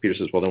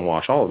says, well, then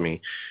wash all of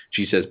me.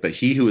 Jesus says, but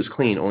he who is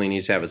clean only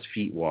needs to have his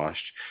feet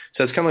washed.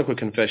 So it's kind of like what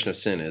confession of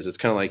sin is. It's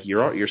kind of like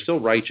you're still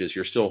righteous,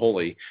 you're still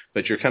holy,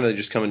 but you're kind of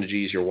just coming to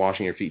Jesus, you're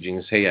washing your feet.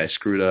 Jesus says, hey, I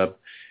screwed up.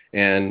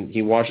 And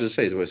he washes his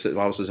face. The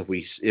Bible says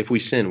if we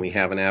sin, we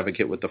have an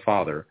advocate with the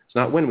Father. It's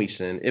not when we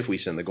sin, if we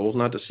sin. The goal is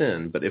not to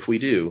sin, but if we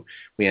do,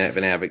 we have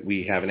an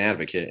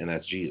advocate, and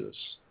that's Jesus.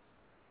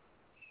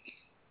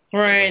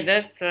 Right.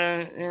 That's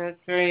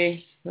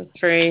very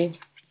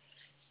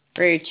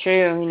very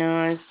true. You know,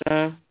 I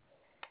was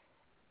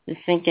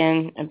just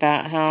thinking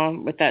about how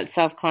with that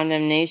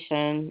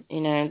self-condemnation,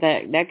 you know,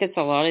 that gets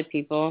a lot of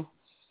people.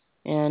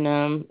 And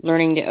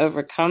learning to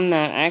overcome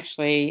that,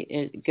 actually,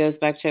 it goes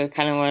back to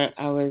kind of what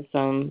I was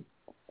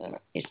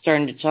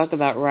starting to talk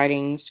about,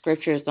 writing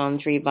scriptures on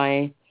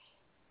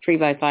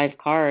 3x5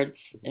 cards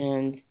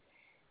and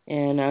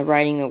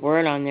writing a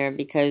word on there,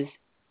 because,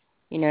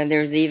 you know,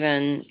 there's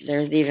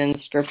even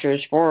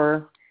scriptures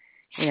for,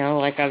 you know,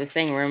 like I was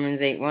saying,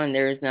 Romans 8:1,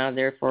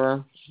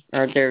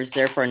 there's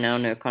therefore now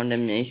no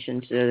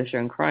condemnation to those who are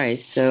in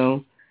Christ.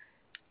 So,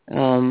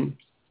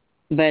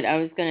 but I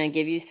was going to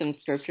give you some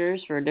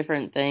scriptures for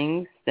different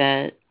things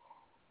that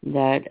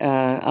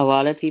a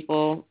lot of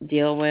people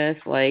deal with.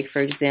 Like,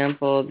 for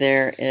example,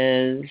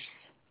 there's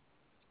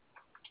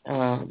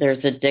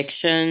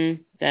addiction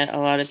that a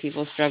lot of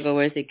people struggle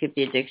with. It could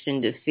be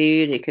addiction to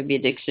food. It could be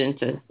addiction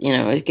to, you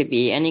know, it could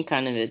be any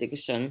kind of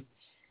addiction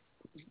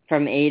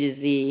from A to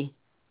Z.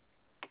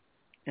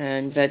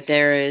 But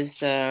there is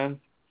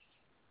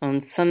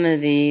on some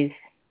of these,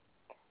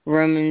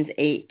 Romans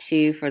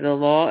 8:2, for the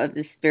law of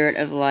the Spirit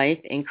of life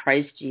in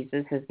Christ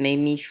Jesus has made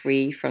me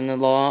free from the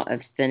law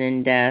of sin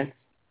and death.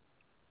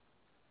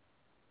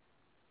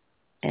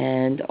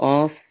 And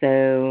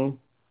also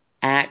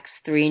Acts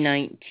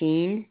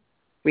 3:19,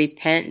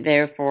 repent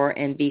therefore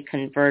and be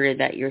converted,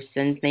 that your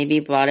sins may be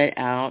blotted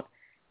out,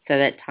 so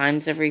that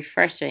times of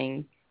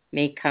refreshing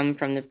may come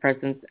from the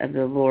presence of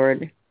the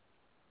Lord.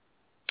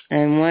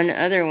 And one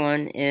other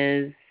one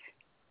is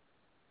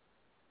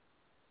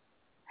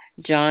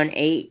John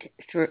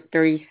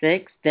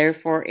 8:36,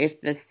 therefore if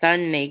the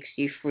Son makes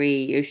you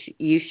free,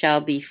 you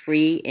shall be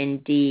free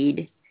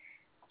indeed.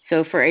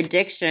 So for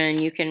addiction,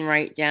 you can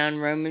write down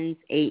Romans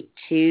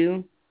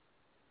 8:2,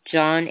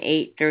 John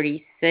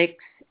 8:36,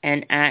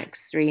 and Acts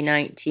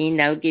 3:19.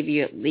 That will give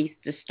you at least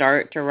a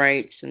start to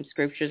write some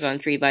scriptures on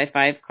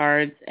 3x5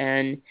 cards,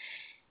 and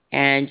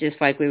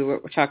just like we were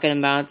talking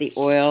about, the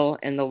oil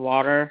and the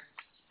water,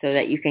 so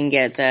that you can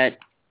get that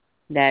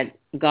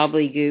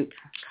gobbledygook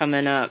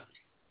coming up.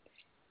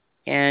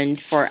 And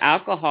for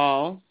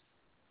alcohol,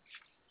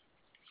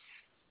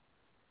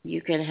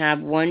 you can have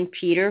 1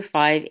 Peter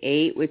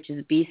 5:8, which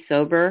is be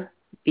sober,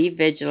 be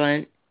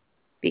vigilant,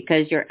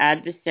 because your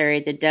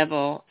adversary, the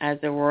devil, as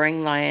a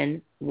roaring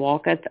lion,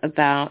 walketh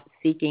about,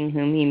 seeking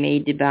whom he may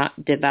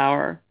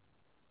devour.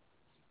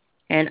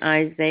 And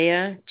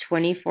Isaiah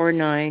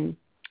 24:9,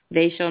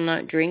 they shall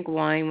not drink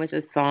wine with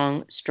a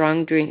song,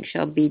 strong drink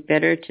shall be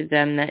bitter to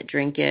them that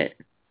drink it.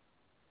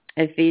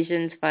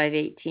 Ephesians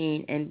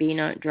 5:18, and be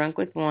not drunk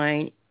with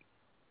wine,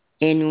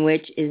 in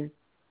which is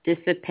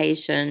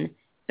dissipation,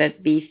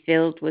 but be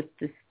filled with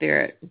the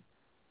Spirit.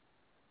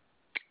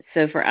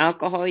 So for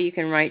alcohol, you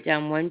can write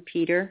down 1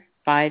 Peter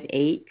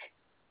 5:8,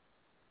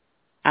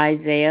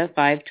 Isaiah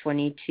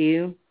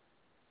 5:22,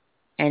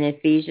 and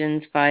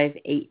Ephesians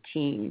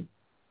 5:18.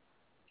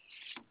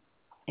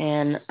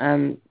 And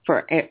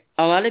for a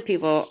lot of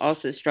people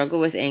also struggle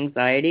with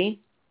anxiety.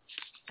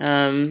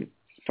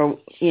 For,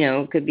 you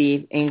know, it could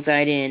be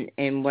anxiety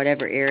in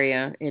whatever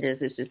area it is.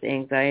 It's just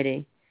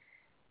anxiety.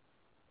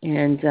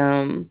 And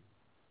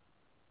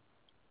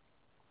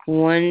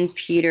 1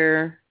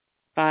 Peter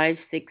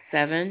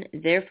 5:6-7,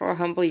 therefore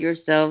humble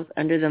yourselves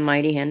under the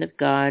mighty hand of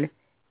God,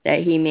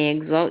 that he may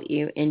exalt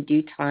you in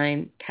due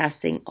time,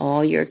 casting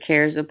all your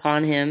cares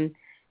upon him,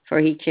 for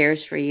he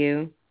cares for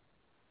you.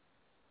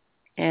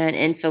 And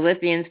in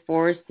Philippians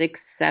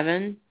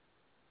 4:6-7,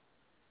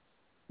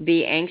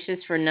 be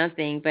anxious for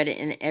nothing, but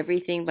in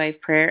everything by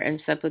prayer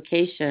and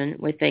supplication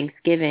with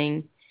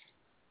thanksgiving,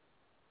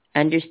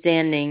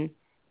 understanding,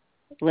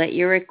 let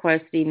your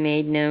requests be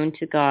made known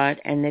to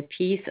God, and the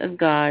peace of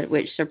God,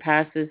 which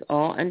surpasses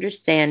all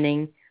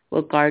understanding,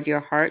 will guard your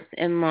hearts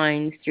and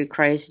minds through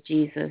Christ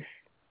Jesus.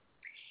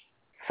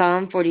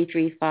 Psalm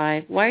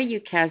 43:5, why are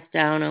you cast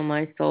down, O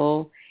my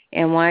soul,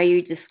 and why are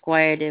you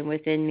disquieted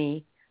within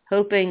me?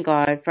 Hope in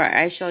God, for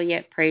I shall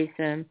yet praise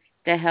him,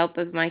 the help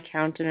of my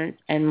countenance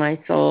and my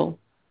soul.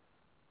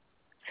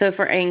 So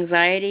for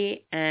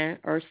anxiety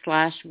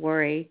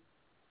or/worry,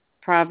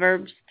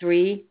 Proverbs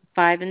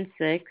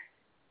 3:5-6,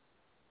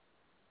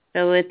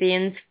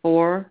 Philippians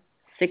 4,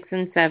 6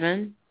 and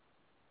 7,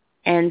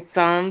 and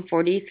Psalm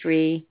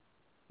 43,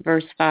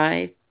 verse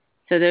 5.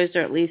 So those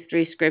are at least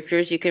 3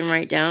 scriptures you can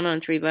write down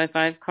on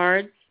 3x5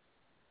 cards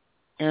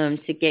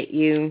to get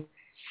you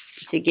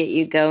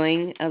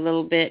going a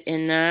little bit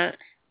in that.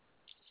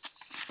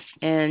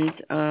 And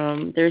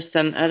there's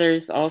some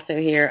others also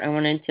here I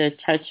wanted to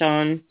touch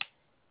on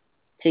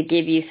to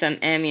give you some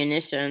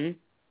ammunition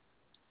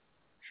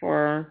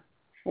for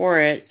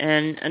it.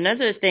 And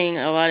another thing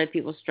a lot of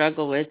people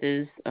struggle with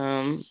is,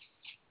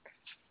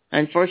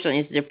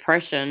 unfortunately, is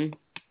depression.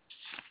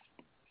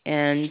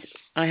 And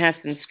I have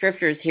some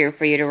scriptures here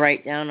for you to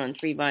write down on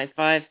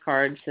 3x5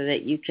 cards so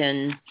that you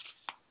can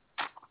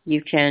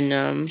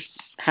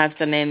have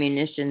some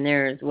ammunition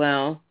there as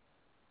well.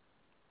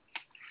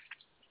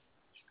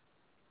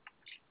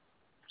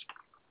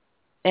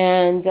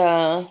 And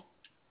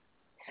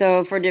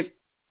so for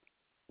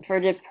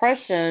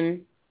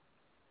depression,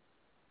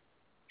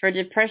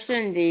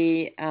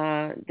 the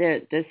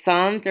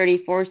Psalm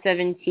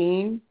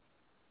 34:17,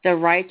 the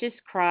righteous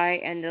cry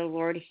and the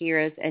Lord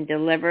heareth and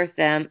delivereth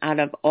them out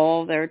of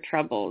all their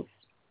troubles.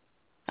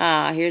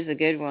 Here's a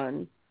good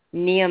one.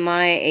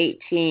 Nehemiah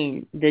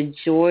 18, the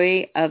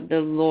joy of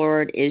the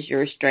Lord is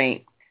your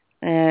strength.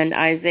 And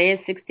Isaiah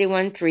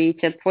 61:3,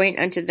 to point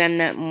unto them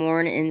that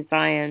mourn in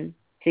Zion,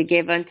 to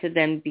give unto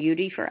them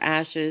beauty for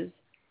ashes,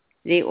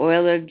 the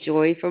oil of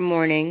joy for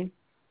mourning,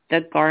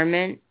 the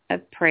garment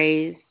of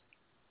praise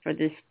for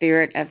the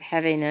spirit of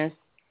heaviness,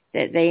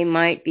 that they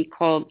might be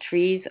called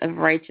trees of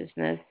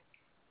righteousness,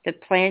 the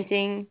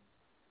planting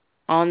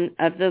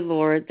of the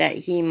Lord, that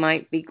he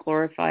might be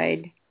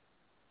glorified.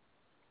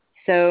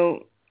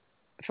 So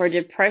for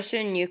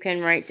depression, you can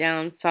write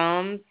down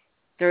Psalms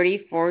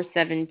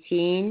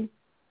 34:17,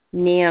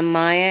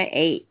 Nehemiah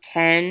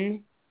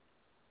 8:10,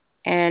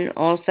 and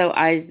also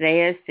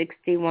Isaiah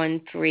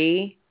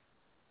 61:3.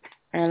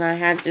 And I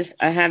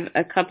have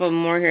a couple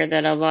more here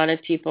that a lot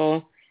of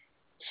people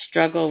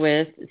struggle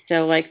with.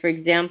 So, like, for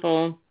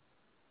example,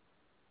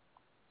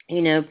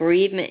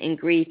 bereavement and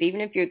grief.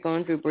 Even if you're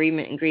going through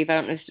bereavement and grief, I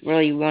don't know if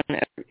really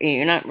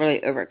you're not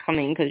really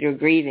overcoming because you're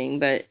grieving,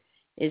 but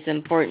it's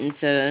important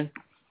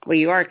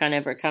you are kind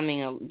of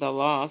overcoming the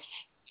loss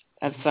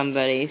of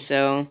somebody.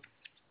 So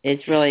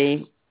it's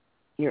really,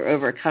 you're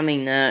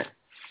overcoming that.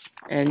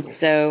 And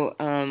so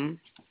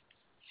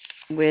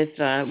with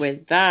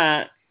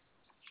that,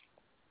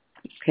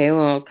 okay,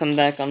 well, I'll come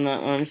back on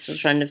that one. I'm still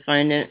trying to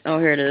find it. Oh,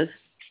 here it is.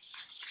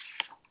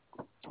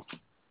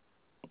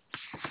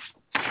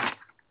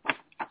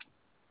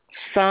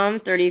 Psalm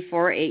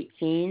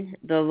 34:18,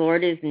 the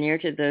Lord is near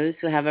to those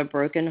who have a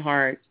broken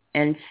heart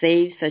and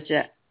saves such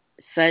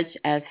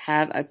as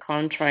have a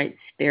contrite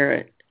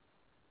spirit.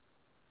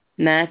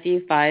 Matthew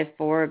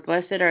 5:4,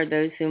 blessed are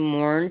those who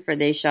mourn, for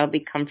they shall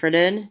be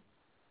comforted.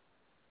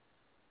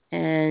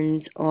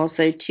 And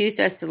also 2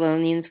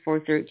 Thessalonians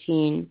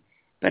 4:13,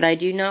 but I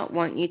do not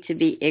want you to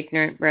be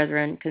ignorant,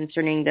 brethren,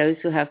 concerning those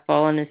who have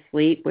fallen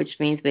asleep, which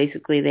means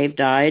basically they've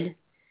died,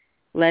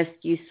 lest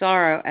you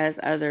sorrow as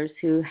others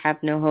who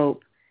have no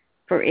hope.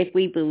 For if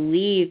we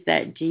believe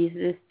that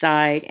Jesus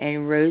died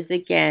and rose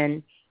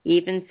again,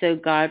 even so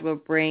God will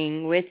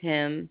bring with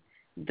him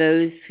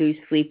those who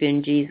sleep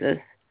in Jesus.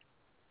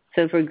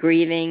 So for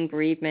grieving,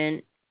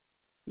 bereavement,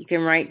 you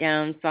can write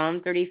down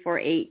Psalm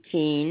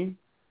 34:18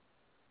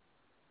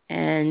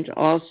 and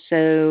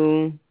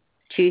also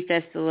 2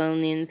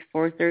 Thessalonians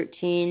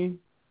 4:13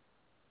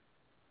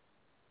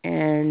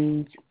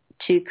 and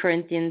 2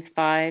 Corinthians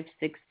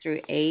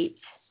 5:6-8.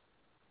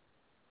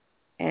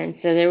 And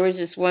so there was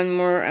just one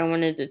more I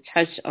wanted to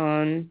touch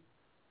on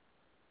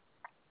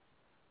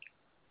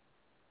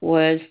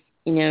was,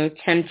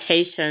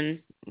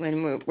 temptation,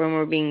 when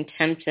we're being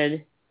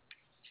tempted.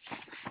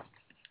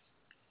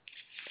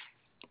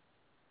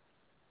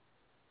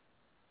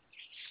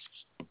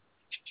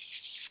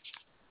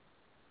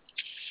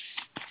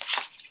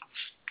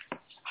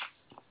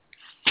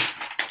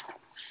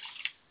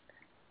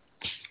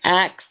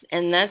 Acts,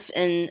 and that's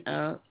in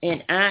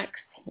Acts,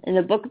 in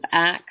the book of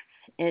Acts,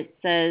 it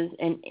says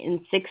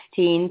in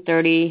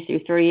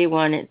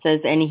 16:30-31, it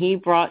says, and he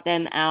brought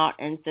them out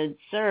and said,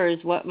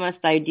 sirs, what must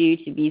I do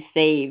to be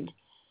saved?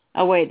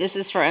 Oh, wait, this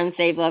is for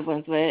unsaved loved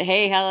ones, but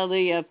hey,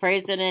 hallelujah,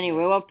 praise it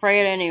anyway. We'll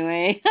pray it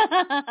anyway.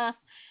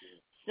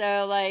 So,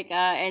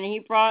 and he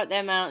brought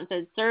them out and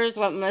said, sirs,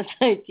 what must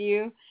I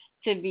do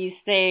to be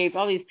saved?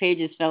 All these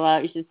pages fell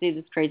out. You should see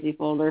this crazy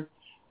folder.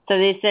 So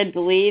they said,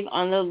 believe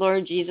on the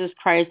Lord Jesus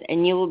Christ,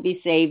 and you will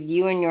be saved,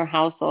 you and your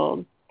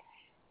household.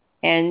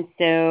 And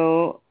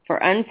so for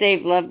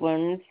unsaved loved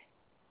ones,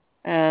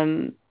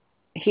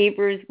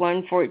 Hebrews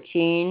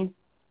 1:14,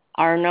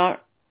 are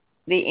not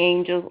the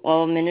angels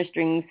all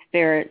ministering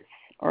spirits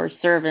or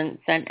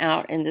servants sent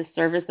out in the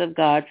service of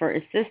God for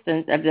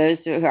assistance of those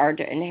who are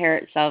to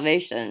inherit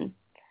salvation?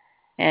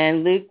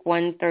 And Luke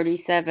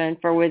 1:37,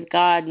 for with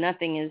God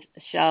nothing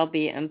shall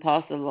be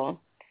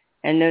impossible.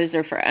 And those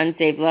are for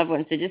unsaved loved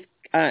ones. So just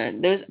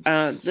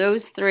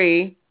those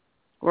 3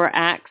 were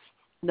Acts,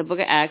 the book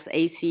of Acts,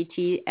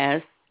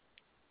 ACTS,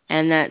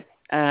 and that's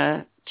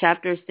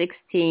chapter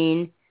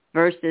 16,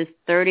 verses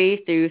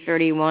 30 through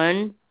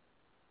 31.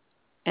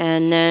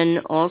 And then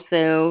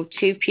also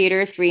 2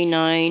 Peter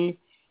 3:9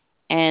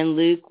 and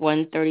Luke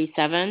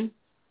 1:37.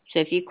 So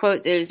if you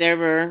quote those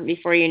over,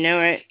 before you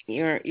know it,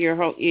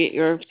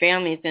 your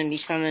family's going to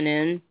be coming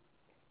in.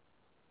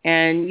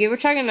 And you were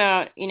talking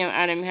about,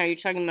 Adam, how you're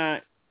talking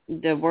about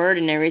the word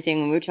and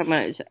everything. We were talking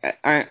about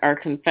our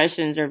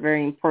confessions are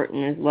very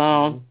important as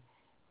well.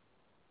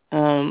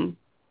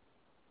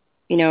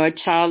 A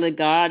child of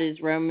God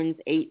is Romans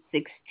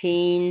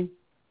 8:16.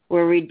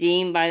 We're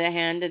redeemed by the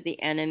hand of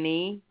the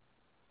enemy.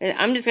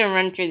 I'm just going to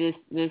run through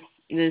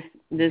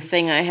this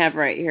thing I have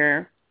right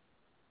here.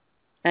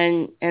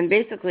 And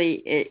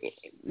basically,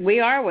 we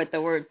are what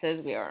the word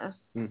says we are.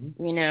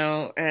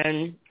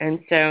 Mm-hmm. And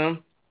so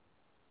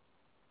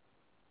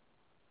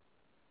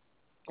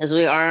as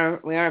we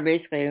are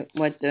basically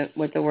what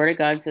the word of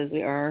God says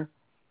we are.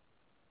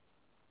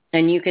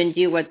 And you can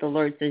do what the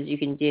Lord says you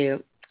can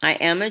do. I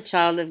am a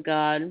child of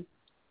God.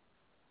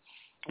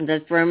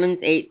 That's Romans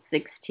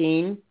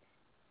 8:16.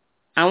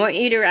 I want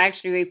you to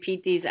actually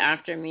repeat these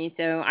after me.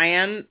 So I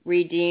am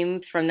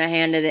redeemed from the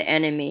hand of the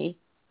enemy.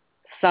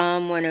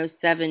 Psalm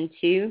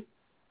 107:2.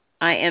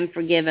 I am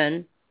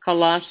forgiven.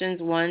 Colossians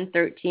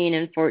 1:13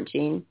 and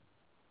 14.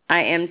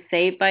 I am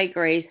saved by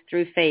grace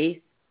through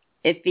faith.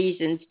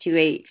 Ephesians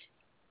 2:8.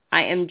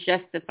 I am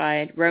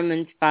justified.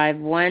 Romans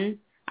 5:1.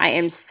 I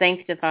am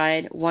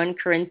sanctified. 1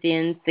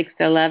 Corinthians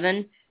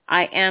 6:11.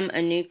 I am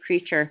a new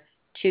creature.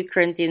 2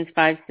 Corinthians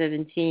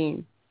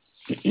 5:17.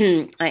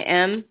 I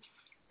am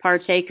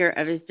partaker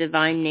of his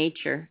divine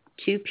nature.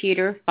 2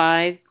 Peter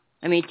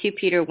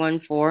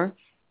 1:4.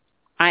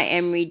 I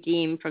am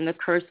redeemed from the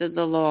curse of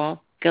the law.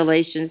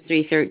 Galatians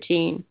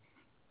 3:13.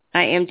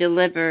 I am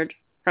delivered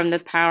from the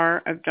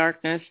power of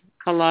darkness.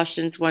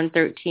 Colossians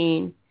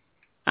 1:13.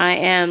 I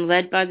am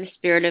led by the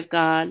Spirit of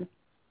God.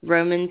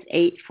 Romans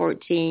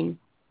 8:14.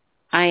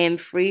 I am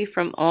free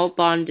from all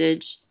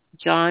bondage.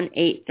 John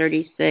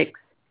 8:36.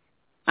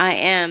 I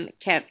am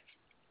kept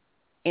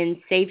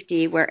in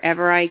safety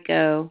wherever I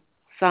go.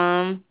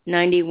 Psalm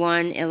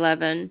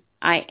 91:11.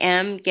 I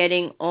am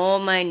getting all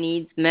my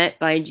needs met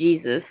by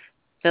Jesus.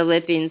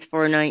 Philippians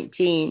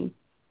 4:19.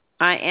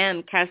 I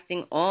am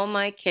casting all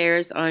my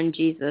cares on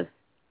Jesus.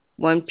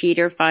 1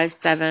 Peter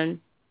 5:7.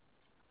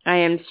 I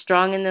am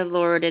strong in the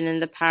Lord and in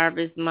the power of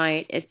his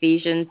might.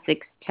 Ephesians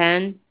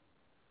 6:10.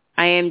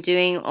 I am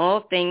doing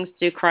all things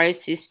through Christ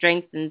who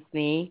strengthens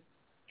me.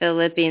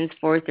 Philippians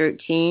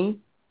 4:13.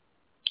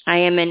 I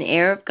am an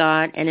heir of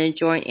God and a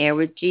joint heir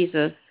with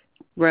Jesus.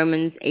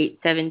 Romans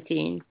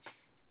 8:17.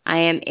 I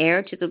am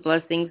heir to the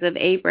blessings of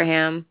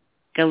Abraham.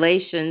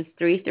 Galatians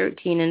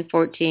 3:13 and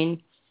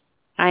 14.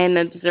 I am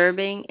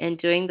observing and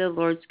doing the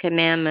Lord's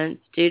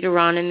commandments.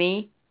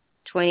 Deuteronomy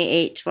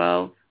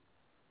 28:12.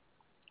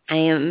 I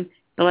am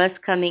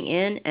blessed coming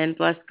in and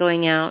blessed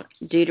going out.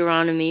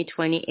 Deuteronomy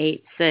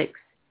 28:6.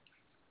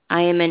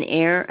 I am an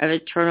heir of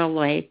eternal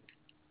life.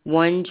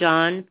 1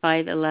 John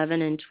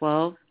 5:11 and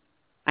 12.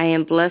 I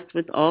am blessed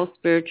with all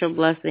spiritual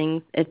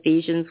blessings.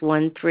 Ephesians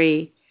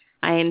 1:3.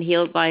 I am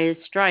healed by his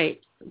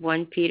stripes.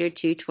 1 Peter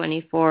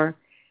 2:24.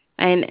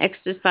 I am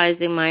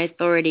exercising my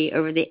authority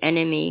over the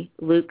enemy.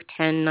 Luke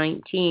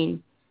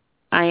 10:19.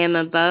 I am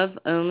above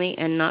only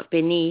and not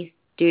beneath.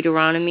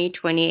 Deuteronomy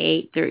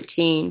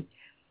 28:13.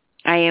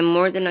 I am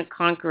more than a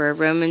conqueror.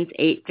 Romans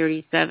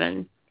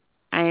 8:37.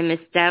 I am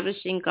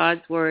establishing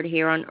God's word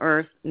here on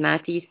earth.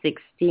 Matthew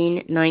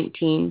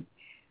 16:19.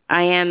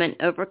 I am an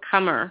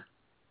overcomer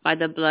by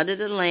the blood of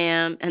the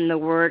Lamb and the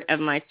word of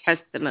my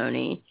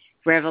testimony.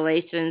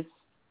 Revelations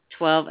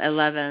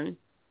 12:11.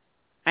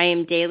 I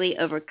am daily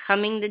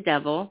overcoming the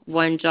devil.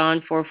 1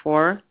 John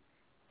 4:4.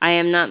 I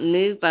am not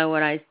moved by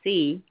what I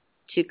see.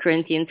 2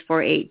 Corinthians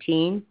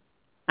 4:18.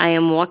 I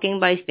am walking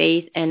by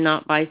faith and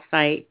not by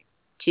sight.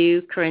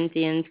 2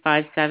 Corinthians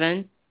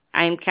 5:7.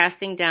 I am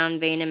casting down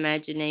vain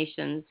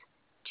imaginations.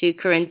 2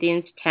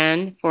 Corinthians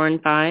 10:4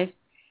 and 5.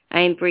 I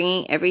am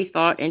bringing every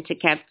thought into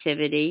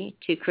captivity.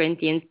 2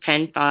 Corinthians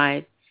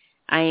 10:5.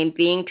 I am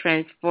being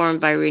transformed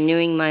by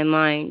renewing my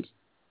mind.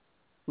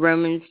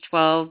 Romans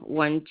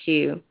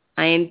 12:1-2.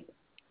 I am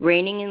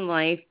reigning in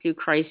life through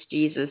Christ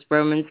Jesus.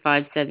 Romans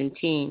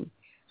 5:17.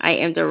 I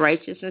am the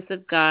righteousness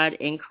of God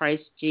in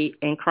Christ.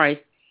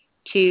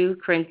 2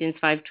 Corinthians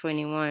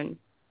 5:21.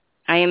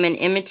 I am an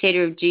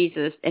imitator of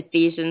Jesus.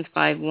 Ephesians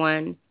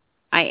 5:1.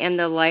 I am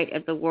the light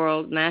of the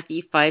world.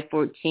 Matthew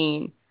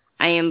 5:14.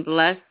 I am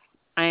blessed,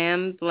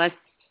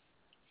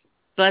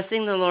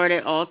 blessing the Lord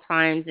at all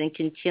times and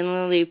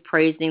continually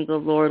praising the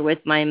Lord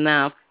with my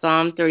mouth.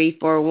 Psalm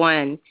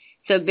 34:1.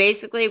 So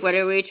basically, what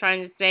are we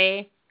trying to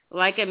say?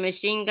 Like a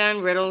machine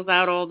gun riddles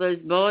out all those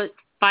bullets,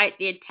 fight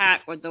the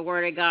attack with the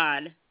word of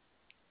God.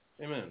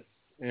 Amen.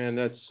 And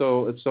it's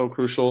so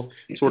crucial.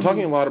 So we're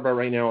talking a lot about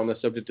right now on the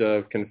subject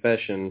of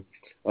confession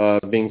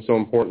being so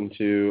important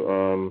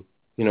to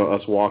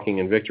us walking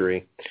in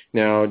victory.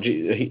 Now,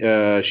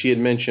 she had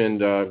mentioned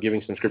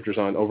giving some scriptures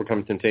on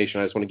overcoming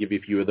temptation. I just want to give you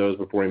a few of those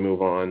before we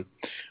move on.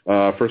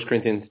 1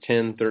 Corinthians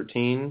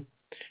 10:13.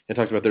 It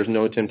talks about there's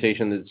no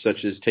temptation that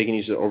such as taking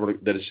you over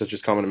that is such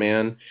as common to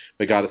man,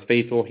 but God is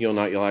faithful. He will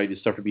not allow you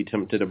to suffer to be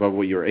tempted above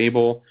what you are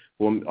able.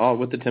 Will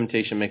with the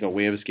temptation make a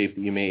way of escape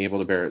that you may be able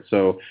to bear it.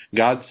 So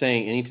God's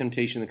saying any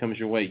temptation that comes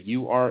your way,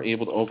 you are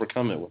able to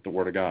overcome it with the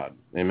Word of God.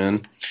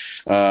 Amen.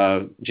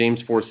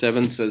 James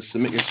 4:7 says,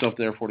 "Submit yourself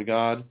therefore to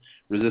God,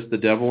 resist the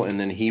devil, and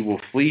then he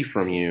will flee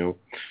from you."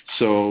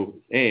 So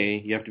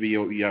you have to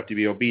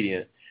be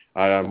obedient.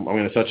 I'm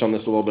going to touch on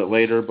this a little bit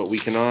later, but we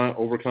cannot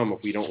overcome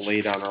if we don't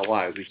lay down our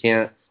lives. We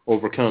can't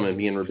overcome and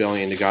be in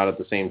rebellion to God at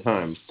the same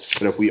time.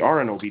 But if we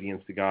are in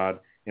obedience to God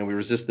and we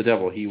resist the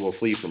devil, he will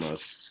flee from us.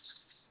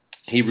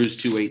 Hebrews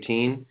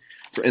 2:18,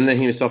 "For in that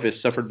he himself has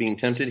suffered being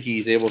tempted, he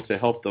is able to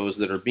help those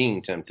that are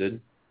being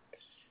tempted."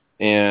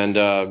 And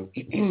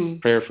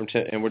prayer from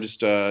and we're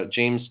just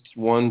James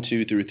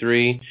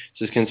 1:2-3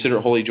 says, "Consider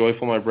it wholly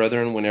joyful, my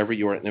brethren, whenever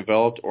you are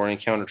enveloped or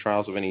encounter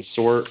trials of any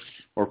sort,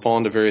 or fall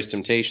into various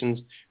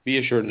temptations. Be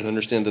assured and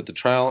understand that the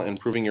trial and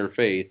proving your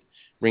faith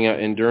bring out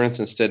endurance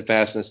and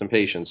steadfastness and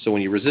patience. So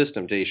when you resist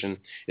temptation,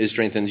 it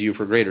strengthens you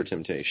for greater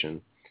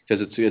temptation,"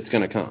 because it's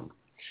going to come.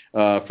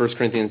 1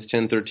 Corinthians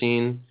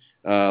 10:13,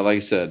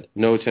 like I said,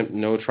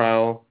 no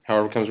trial,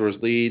 however, comes where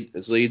it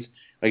leads.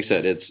 Like I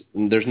said,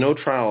 there's no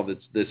trial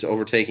that's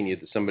overtaking you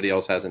that somebody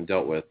else hasn't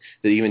dealt with,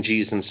 that even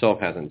Jesus himself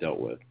hasn't dealt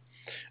with.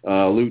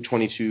 Luke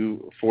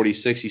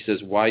 22:46, he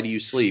says, "Why do you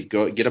sleep?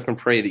 Get up and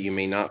pray that you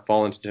may not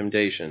fall into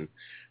temptation."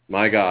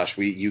 My gosh,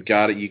 you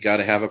got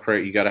to have a prayer.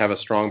 You got to have a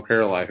strong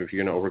prayer life if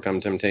you're going to overcome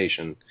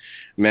temptation.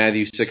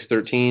 Matthew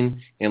 6:13,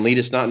 "And lead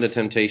us not into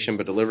temptation,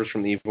 but deliver us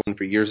from the evil one.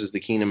 For yours is the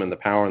kingdom and the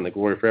power and the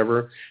glory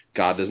forever."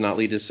 God does not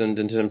lead us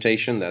into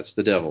temptation. That's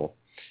the devil.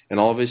 "And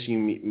all of us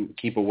you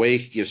keep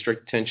awake, give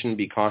strict attention,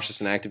 be cautious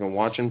and active, and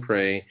watch and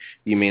pray.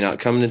 You may not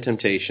come into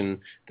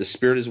temptation. The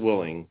spirit is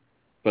willing,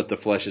 but the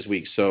flesh is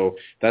weak." So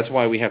that's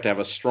why we have to have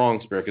a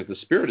strong spirit, because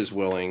the spirit is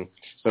willing,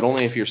 but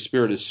only if your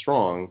spirit is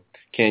strong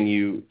can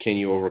you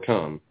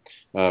overcome.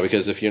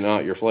 Because if you're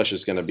not, your flesh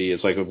is going to be,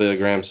 it's like what Billy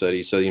Graham said.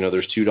 He said,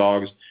 there's two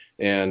dogs,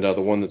 and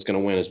the one that's going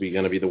to win is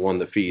going to be the one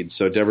that feeds.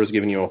 So Deborah's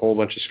giving you a whole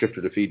bunch of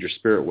scripture to feed your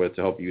spirit with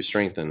to help you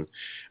strengthen.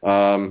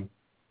 I'm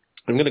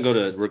going to go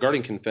to,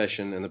 regarding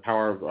confession and the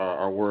power of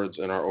our words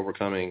and our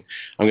overcoming,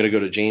 I'm going to go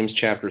to James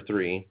chapter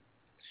 3.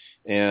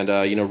 And,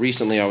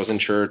 recently I was in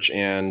church,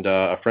 and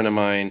a friend of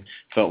mine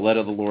felt led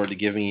of the Lord to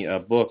give me a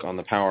book on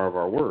the power of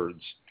our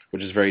words,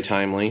 which is very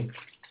timely.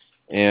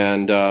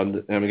 And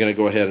I'm going to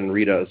go ahead and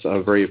read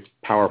a very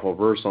powerful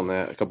verse on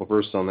that, a couple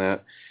verses on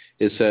that.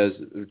 It says,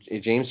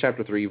 in James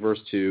chapter 3, verse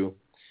 2,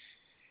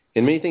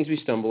 "In many things we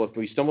stumble. If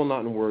we stumble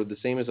not in word, the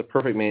same as a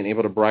perfect man,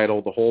 able to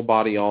bridle the whole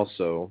body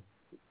also."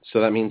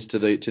 So that means to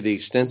the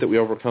extent that we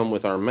overcome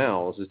with our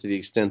mouths is to the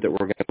extent that we're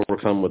going to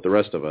overcome with the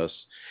rest of us.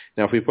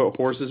 Now, if we put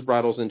horses'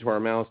 bridles into our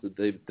mouths that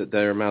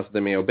they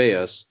may obey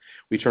us,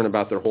 we turn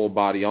about their whole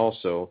body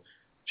also.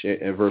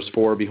 Verse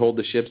 4, "Behold,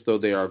 the ships, though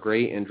they are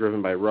great and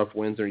driven by rough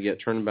winds, are yet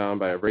turned bound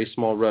by a very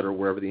small rudder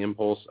wherever the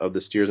impulse of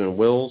the steersman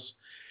wills.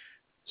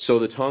 So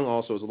the tongue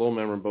also is a little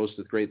member and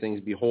boasteth great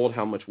things. Behold,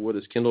 how much wood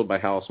is kindled by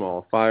how small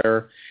a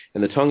fire.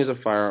 And the tongue is a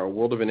fire, a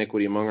world of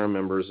iniquity among our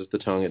members is the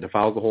tongue. It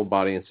defiles the whole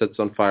body and sets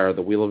on fire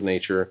the wheel of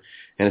nature,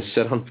 and is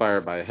set on fire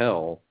by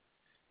hell.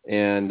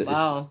 And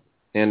wow.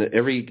 And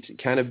every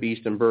kind of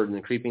beast and bird and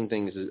the creeping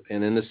things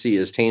and in the sea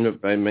is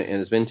tamed by and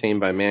has been tamed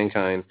by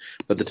mankind,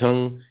 but the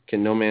tongue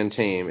can no man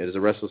tame. It is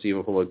a restless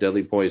evil full of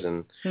deadly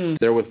poison.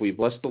 Therewith we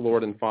bless the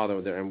Lord and Father,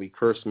 and we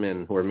curse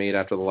men who are made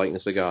after the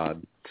likeness of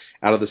God.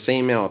 Out of the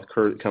same mouth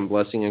come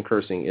blessing and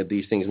cursing, if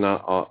these things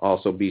not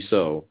also be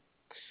so.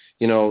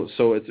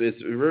 So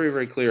it's very,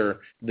 very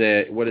clear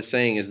that what it's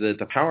saying is that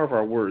the power of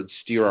our words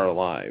steer our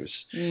lives.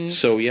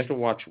 So we have to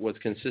watch what's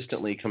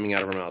consistently coming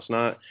out of our mouths.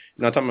 Not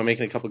talking about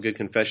making a couple of good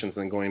confessions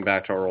and then going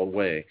back to our old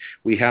way.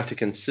 We have to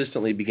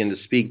consistently begin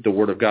to speak the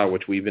word of God,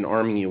 which we've been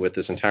arming you with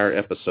this entire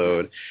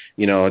episode.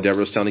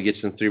 Deborah's telling to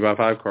get some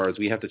 3x5 cards.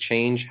 We have to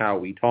change how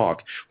we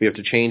talk. We have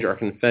to change our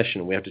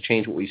confession. We have to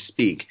change what we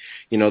speak.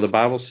 The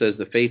Bible says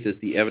the faith is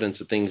the evidence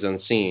of things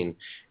unseen.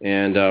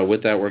 And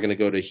with that, we're going to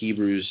go to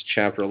Hebrews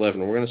chapter 11.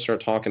 We're going to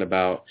start talking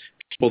about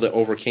people that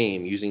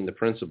overcame using the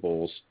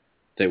principles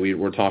that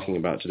we're talking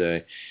about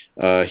today.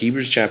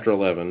 Hebrews chapter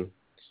 11,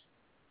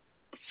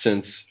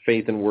 since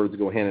faith and words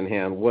go hand in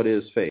hand, what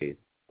is faith?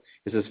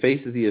 It says,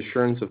 faith is the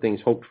assurance of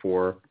things hoped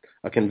for,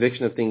 a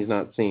conviction of things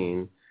not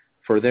seen.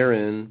 For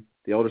therein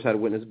the elders had a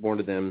witness borne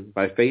to them.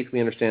 By faith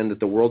we understand that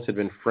the worlds had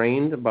been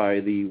framed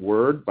by the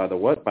word, by the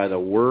what? By the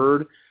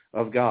word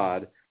of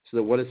God, so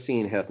that what is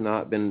seen hath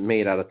not been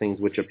made out of things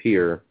which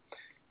appear.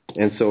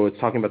 And so it's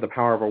talking about the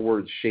power of our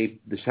words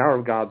the power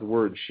of God's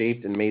words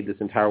shaped and made this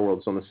entire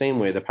world. So in the same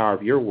way, the power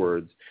of your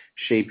words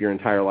shape your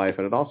entire life,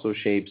 and it also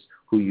shapes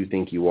who you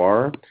think you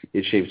are.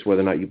 It shapes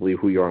whether or not you believe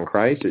who you are in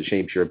Christ. It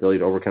shapes your ability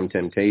to overcome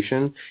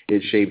temptation.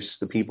 It shapes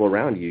the people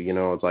around you.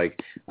 It's like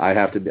I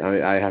have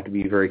to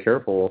be very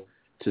careful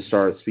to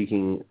start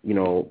speaking,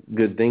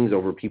 good things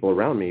over people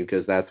around me,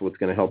 because that's what's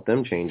going to help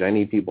them change. I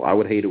need people. I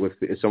would hate it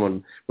if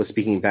someone was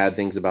speaking bad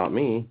things about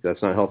me.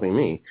 That's not helping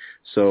me.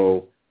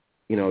 So,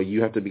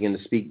 you have to begin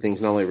to speak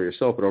things not only over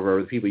yourself but over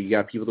other people. You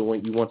got people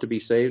that you want to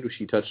be saved.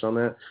 She touched on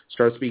that.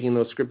 Start speaking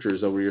those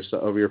scriptures over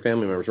your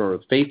family members.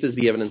 Remember, faith is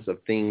the evidence of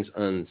things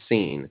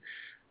unseen.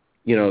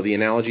 The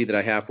analogy that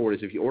I have for it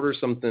is if you order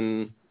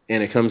something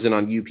and it comes in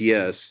on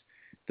UPS,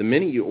 the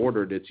minute you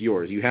ordered, it's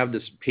yours. You have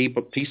this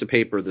piece of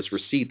paper, this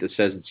receipt that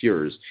says it's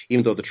yours,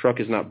 even though the truck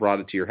has not brought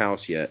it to your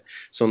house yet.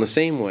 So in the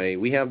same way,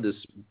 we have this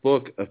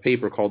book of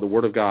paper called the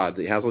Word of God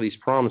that has all these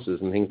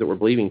promises and things that we're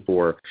believing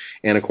for.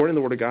 And according to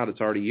the Word of God, it's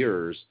already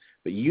yours.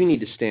 But you need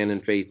to stand in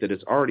faith that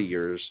it's already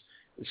yours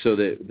so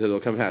that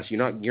it'll come to pass.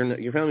 Your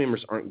family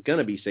members aren't going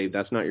to be saved.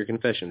 That's not your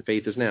confession.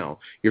 Faith is now.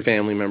 Your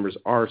family members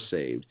are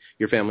saved.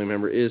 Your family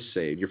member is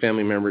saved. Your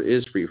family member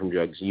is free from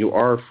drugs. You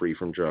are free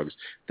from drugs.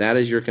 That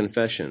is your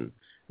confession.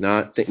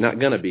 Not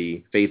going to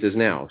be. Faith is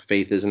now.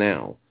 Faith is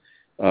now.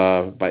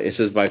 It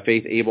says, by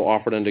faith Abel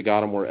offered unto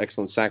God a more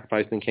excellent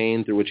sacrifice than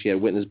Cain, through which he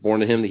had witness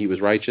borne to him that he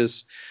was righteous,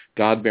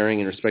 God bearing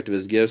in respect of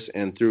his gifts,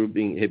 and through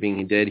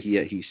being dead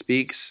he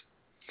speaks.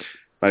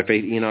 By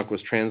faith Enoch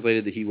was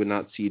translated that he would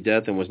not see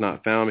death, and was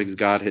not found because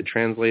God had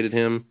translated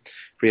him.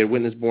 For he had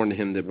witness borne to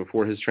him that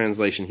before his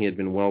translation he had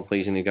been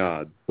well-pleasing to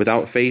God.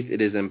 Without faith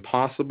it is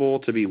impossible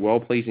to be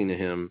well-pleasing to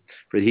him,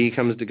 for he who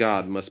comes to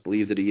God must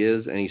believe that he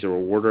is, and he's a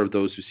rewarder of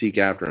those who seek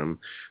after him.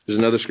 There's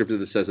another scripture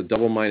that says, a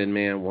double-minded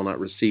man will not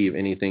receive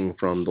anything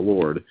from the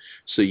Lord.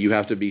 So you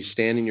have to be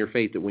standing your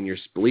faith that when you're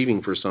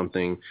believing for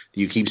something,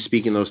 you keep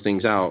speaking those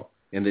things out,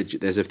 and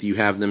that as if you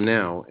have them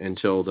now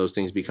until those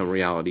things become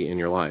reality in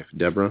your life.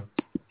 Deborah?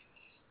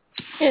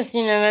 Yes,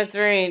 that's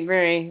very,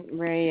 very,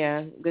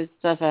 very good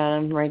stuff,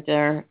 Adam, right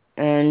there.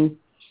 And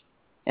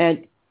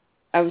I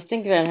was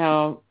thinking about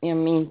how,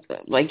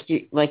 like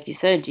you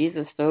said,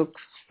 Jesus spoke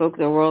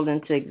the world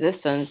into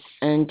existence.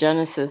 And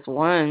Genesis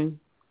 1,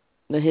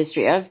 the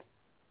history of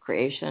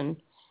creation,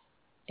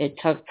 it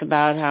talks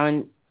about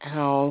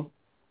how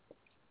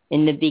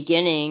in the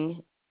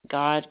beginning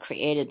God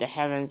created the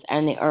heavens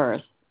and the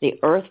earth. The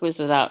earth was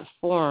without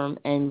form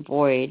and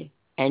void,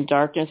 and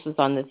darkness was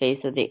on the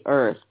face of the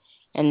earth.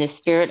 And the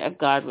Spirit of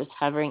God was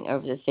hovering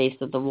over the face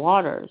of the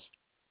waters.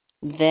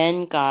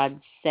 Then God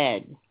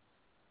said,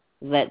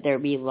 let there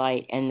be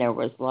light, and there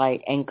was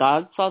light. And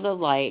God saw the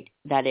light,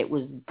 that it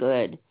was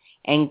good.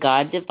 And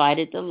God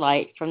divided the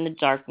light from the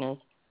darkness.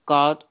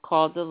 God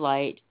called the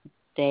light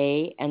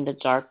day, and the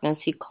darkness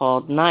he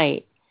called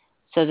night.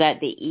 So that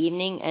the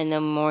evening and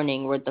the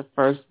morning were the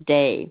first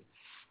day.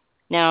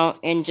 Now,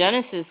 in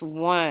Genesis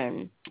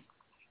 1,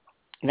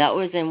 that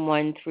was in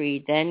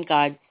 1:3, then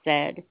God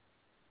said.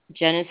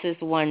 Genesis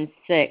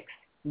 1:6,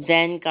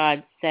 then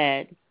God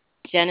said.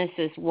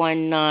 Genesis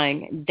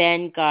 1:9,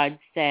 then God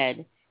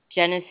said.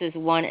 Genesis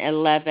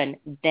 1:11,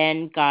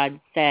 then God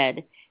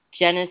said.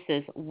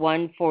 Genesis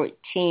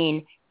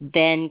 1:14,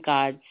 then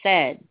God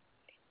said.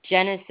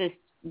 Genesis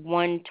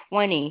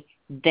 1:20,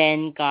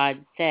 then God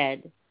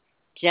said.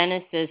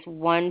 Genesis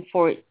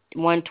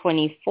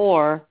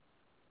 1:24,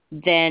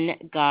 then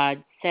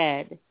God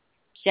said.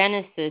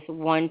 Genesis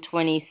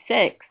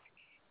 1:26,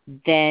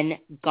 then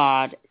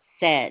God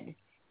said.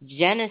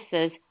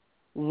 Genesis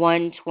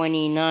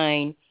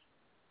 1:29,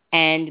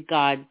 and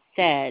God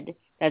said.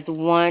 That's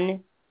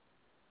 1,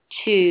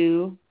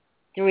 2,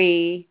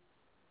 3,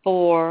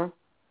 4,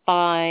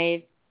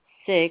 5,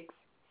 6,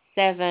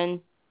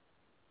 7,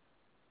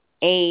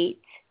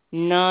 8,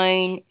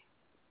 9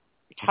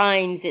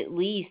 times at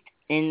least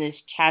in this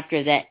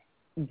chapter that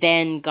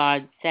then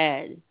God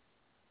said.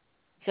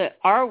 So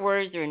our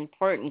words are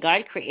important.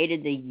 God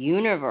created the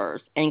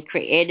universe and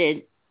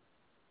created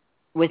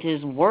with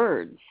his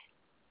words.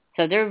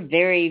 So they're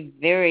very,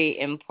 very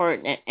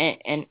important.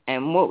 And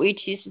what we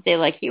choose to say,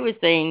 like he was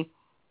saying,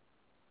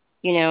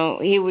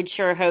 he would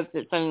sure hope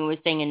that someone was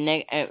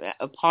saying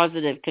a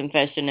positive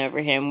confession over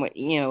him,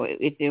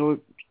 if there were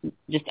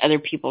just other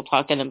people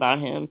talking about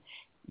him,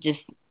 just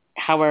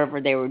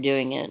however they were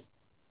doing it.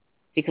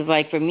 Because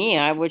like for me,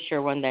 I would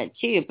sure want that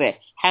too, but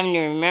having to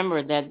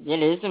remember that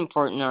it is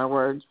important, our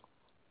words.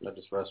 Not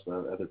just for us,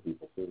 but other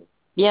people too.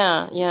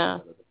 Yeah.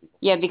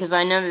 Yeah, because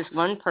I know this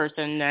one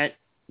person that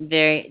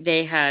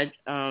they had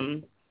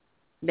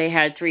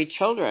 3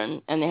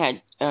 children, and they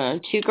had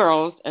 2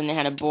 girls and they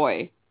had a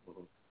boy.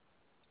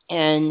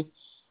 And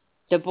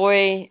the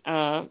boy,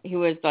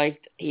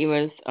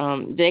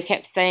 they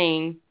kept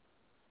saying,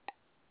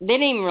 they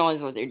didn't even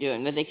realize what they're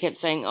doing, but they kept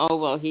saying, oh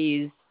well,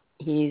 he's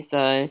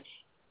going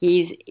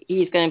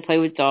to play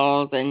with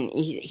dolls, and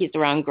he's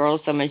around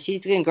girls so much,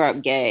 he's going to grow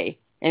up gay.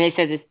 And they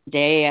said this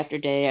day after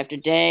day after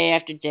day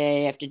after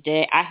day after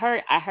day. I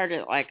heard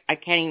it like I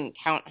can't even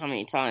count how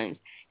many times.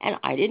 And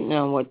I didn't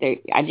know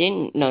I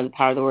didn't know the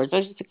power of the words. I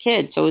was just a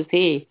kid, so was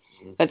he.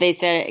 Mm-hmm. But they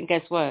said it, and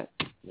guess what?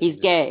 He's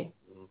gay.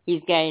 Mm-hmm.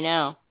 He's gay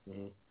now.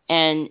 Mm-hmm.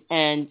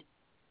 And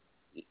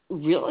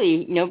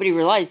really nobody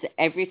realized that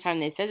every time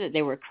they said it,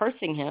 they were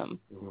cursing him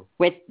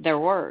with their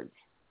words.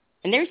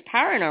 And there's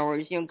power in our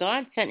words.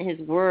 God sent his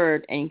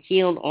word and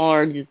healed all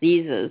our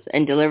diseases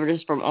and delivered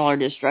us from all our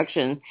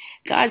destruction.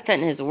 God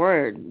sent his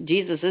word.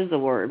 Jesus is the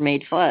word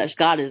made flesh.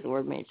 God is the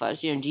word made flesh,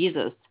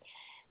 Jesus.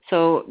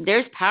 So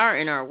there's power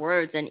in our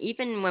words. And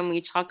even when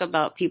we talk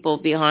about people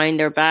behind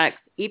their backs,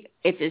 if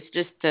it's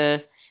just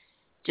to,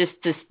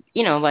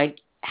 like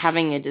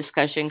having a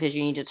discussion because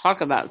you need to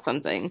talk about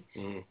something,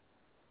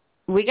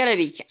 we got to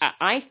be,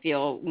 I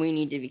feel we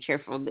need to be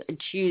careful to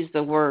choose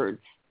the words.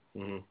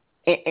 And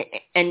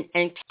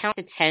count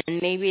to 10,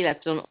 maybe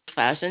that's an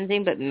old-fashioned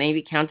thing, but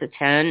maybe count to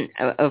 10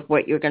 of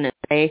what you're going to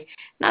say,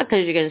 not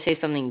because you're going to say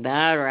something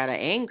bad or out of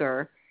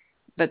anger,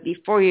 but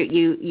before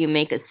you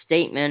make a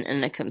statement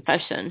and a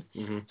confession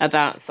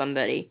about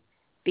somebody.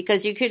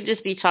 Because you could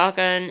just be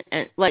talking,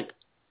 and like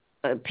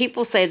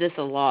people say this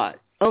a lot,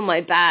 oh,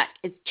 my back,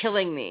 it's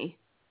killing me.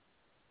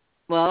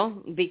 Well,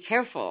 be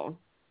careful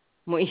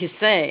what you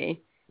say.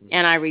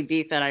 And I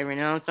rebuke that. I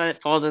renounce it.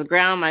 Fall to the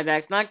ground. My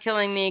back's not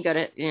killing me.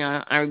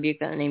 I rebuke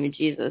that in the name of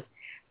Jesus.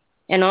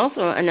 And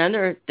also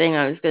another thing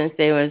I was going to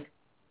say was,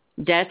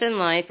 death and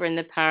life are in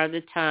the power of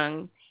the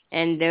tongue,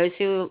 and those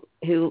who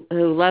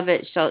love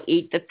it shall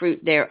eat the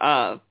fruit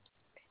thereof.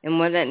 And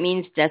what that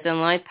means, death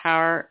and life,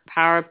 power,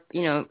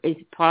 is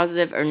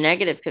positive or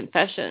negative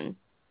confession.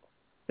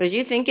 But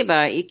you think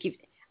about it,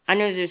 I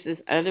know there's this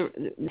other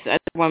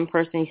one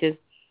person. He says,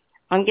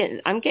 I'm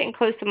getting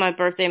close to my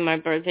birthday. My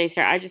birthday's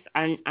here. I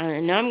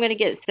know I'm going to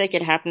get sick.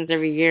 It happens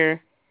every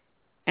year.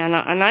 And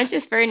I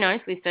just very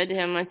nicely said to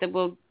him, I said,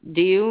 well,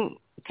 do you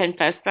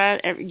confess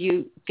that?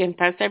 You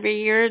confess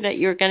every year that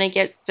you're going to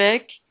get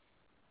sick?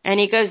 And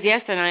he goes,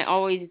 yes, and I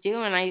always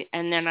do.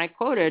 And then I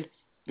quoted,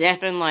 death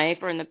and life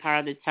are in the power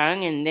of the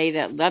tongue, and they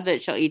that love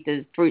it shall eat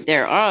the fruit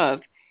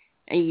thereof.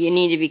 And you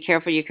need to be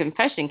careful your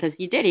confession, because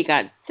he did. He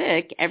got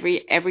sick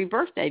every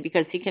birthday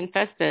because he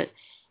confessed it.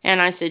 And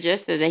I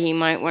suggested that he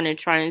might want to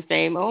try and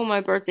say, oh,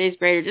 my birthday's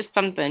great, or just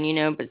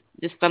something, but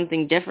just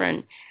something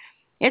different.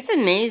 It's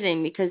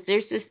amazing because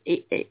there's this,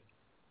 because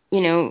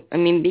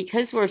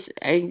we're,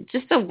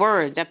 just the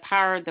word, the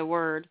power of the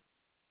word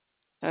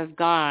of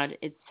God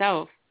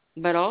itself,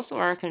 but also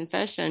our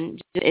confession.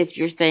 If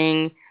you're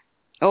saying,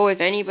 oh,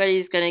 if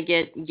anybody's going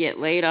to get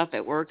laid off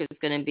at work, it's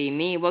going to be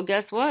me. Well,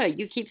 guess what?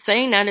 You keep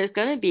saying that it's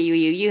going to be you.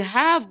 You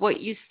have what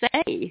you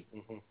say.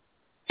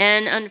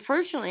 And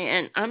unfortunately,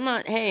 and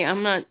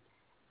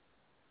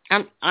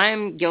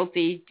I'm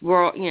guilty.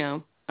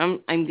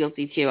 I'm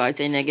guilty too. I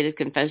say negative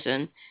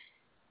confession,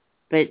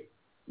 but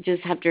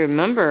just have to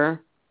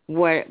remember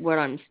what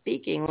I'm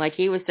speaking. Like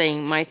he was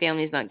saying, my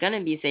family's not going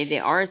to be saved. They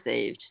are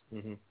saved.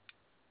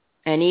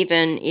 And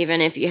even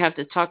if you have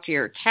to talk to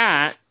your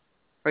cat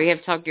or you have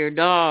to talk to your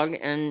dog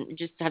and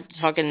just have to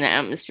talk in the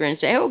atmosphere and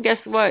say, oh, guess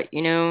what?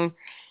 You're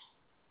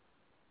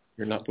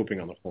not pooping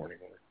on the floor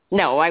anymore.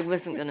 No, I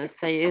wasn't going to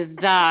say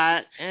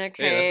that. Okay.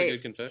 Hey, that's a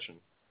good confession.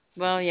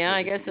 Well, yeah,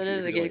 I guess it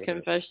is a good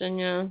confession,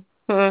 yeah.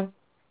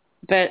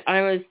 But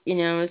I was,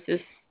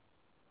 it's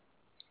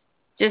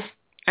just,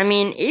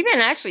 even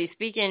actually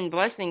speaking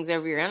blessings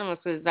over your animals,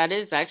 because that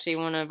is actually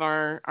one of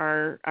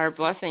our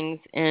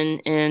blessings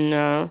in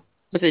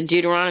was it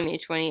Deuteronomy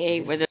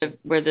 28, where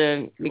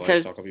the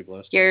because livestock will be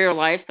blessed. Your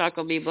livestock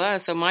will be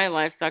blessed. So my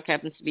livestock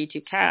happens to be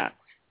 2 cats,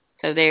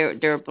 so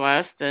they're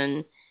blessed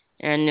and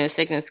no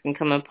sickness can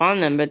come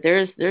upon them. But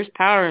there's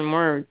power in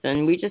words,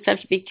 and we just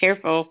have to be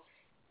careful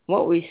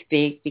what we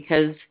speak,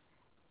 because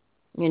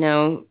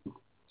and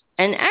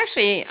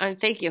actually,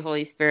 thank you,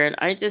 Holy Spirit.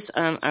 I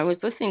was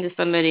listening to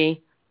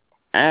somebody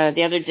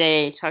the other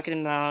day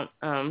talking about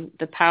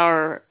the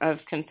power of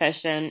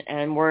confession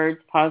and words,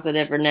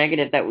 positive or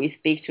negative, that we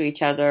speak to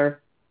each other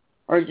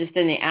or just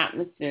in the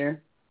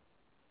atmosphere.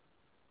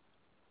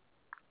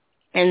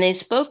 And they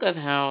spoke of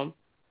how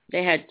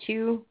they had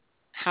 2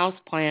 house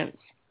plants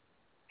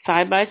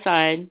side by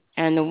side,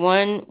 and the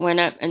one went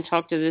up and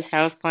talked to this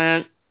house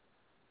plant,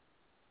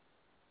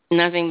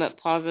 nothing but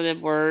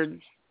positive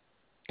words,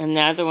 and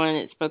the other one,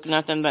 it spoke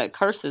nothing but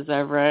curses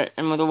over it.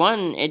 And with the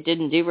one, it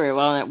didn't do very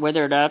well, and it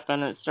withered up,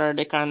 and it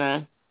started to kind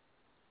of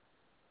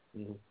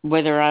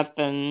wither up.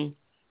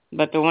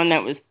 But the one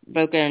that was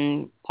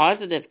spoken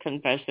positive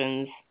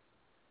confessions,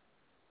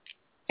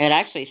 it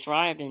actually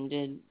thrived and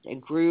it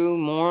grew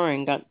more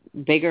and got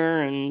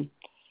bigger. And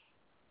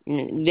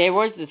there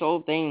was this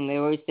old thing,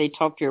 they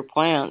talk to your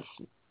plants.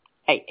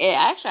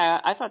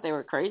 I thought they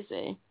were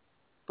crazy.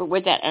 But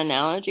with that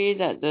analogy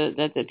that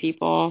the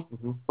people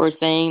were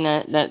saying,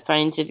 that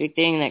scientific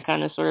thing, that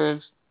kind of sort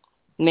of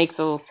makes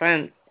a little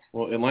sense.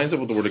 Well, it lines up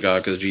with the Word of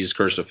God, because Jesus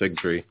cursed a fig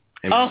tree.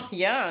 Amen. Oh,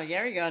 yeah,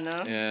 there you go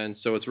now. And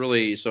so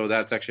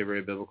that's actually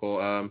very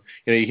biblical.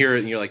 You hear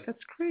it and you're like,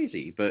 that's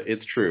crazy, but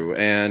it's true.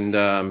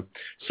 And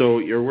so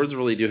your words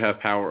really do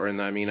have power.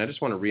 And I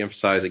just want to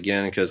reemphasize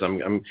again, because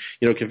I'm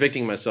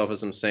convicting myself as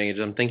I'm saying it.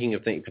 I'm thinking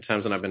of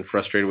times when I've been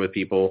frustrated with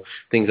people,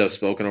 things I've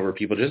spoken over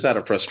people just out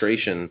of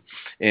frustration.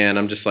 And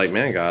I'm just like,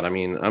 man, God,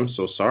 I'm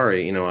so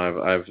sorry.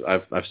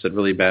 I've said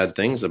really bad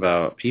things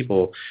about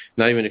people,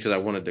 not even because I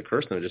wanted to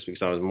curse them, just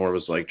because I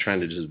was like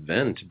trying to just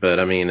vent. But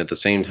at the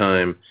same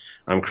time,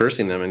 I'm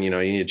cursing them, and, you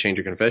need to change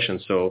your confession.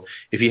 So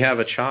if you have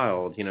a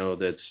child,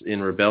 that's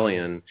in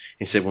rebellion, and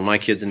you say, well, my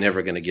kid's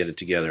never going to get it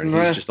together, and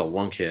he's just a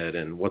lunkhead,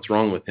 and what's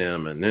wrong with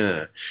him, and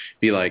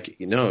be like,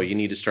 you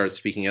need to start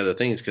speaking other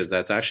things, because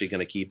that's actually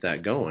going to keep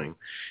that going.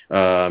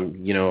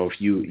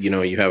 If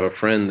you have a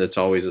friend that's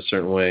always a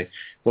certain way,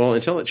 well,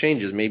 until it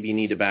changes, maybe you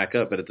need to back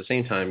up, but at the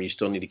same time, you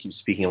still need to keep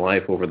speaking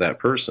life over that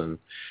person.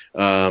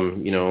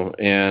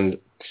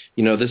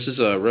 This is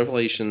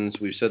Revelations.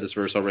 We've said this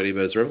verse already,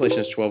 but it's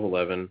Revelations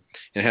 12:11, and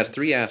it has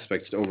three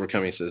aspects to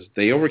overcoming. It says,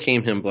 they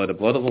overcame him by the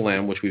blood of the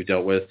Lamb, which we've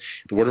dealt with,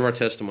 the word of our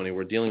testimony.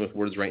 We're dealing with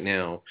words right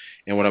now,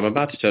 and what I'm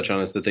about to touch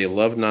on is that they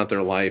loved not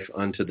their life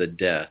unto the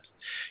death.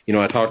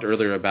 I talked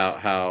earlier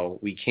about how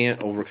we can't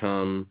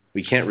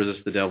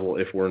resist the devil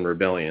if we're in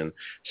rebellion.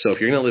 So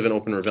if you're going to live in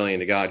open rebellion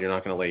to God, you're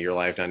not going to lay your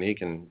life down. You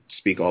can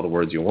speak all the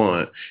words you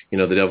want.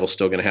 The devil's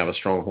still going to have a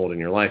stronghold in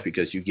your life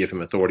because you give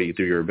him authority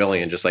through your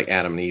rebellion, just like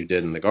Adam and Eve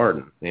did in the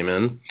garden.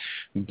 Amen.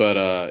 But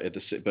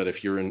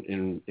if you're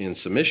in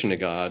submission to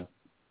God,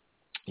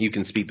 you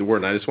can speak the word.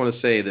 And I just want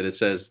to say that it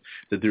says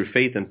that through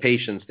faith and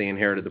patience they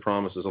inherited the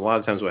promises. A lot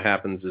of times what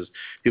happens is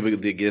people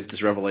get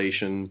this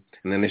revelation,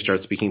 and then they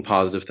start speaking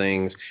positive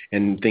things,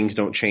 and things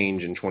don't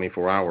change in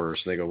 24 hours.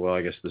 They go, well,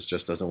 I guess this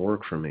just doesn't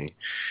work for me.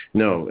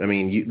 No, I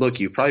mean,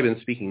 you've probably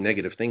been speaking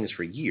negative things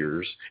for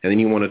years, and then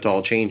you want it to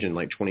all change in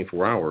like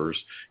 24 hours,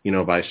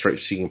 by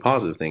speaking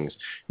positive things.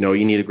 No,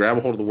 you need to grab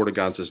a hold of the word of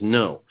God and says,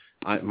 no.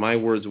 My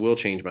words will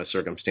change my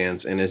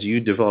circumstance, and as you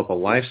develop a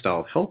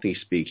lifestyle of healthy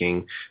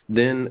speaking,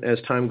 then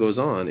as time goes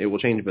on, it will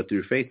change. But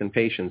through faith and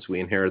patience, we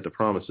inherit the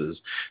promises.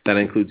 That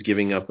includes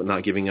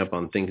not giving up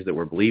on things that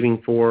we're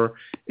believing for,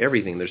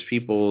 everything. There's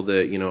people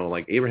that,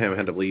 like Abraham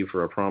had to believe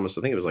for a promise,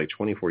 I think it was like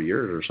 24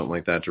 years or something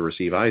like that, to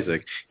receive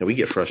Isaac. And we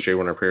get frustrated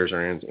when our prayers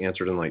are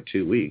answered in like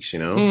 2 weeks,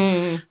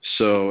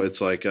 So it's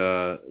like,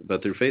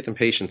 but through faith and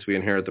patience, we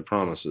inherit the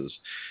promises.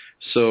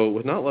 So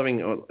with not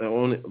loving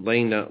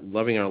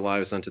our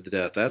lives unto the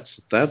death,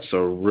 that's a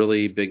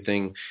really big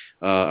thing.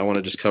 I want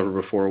to just cover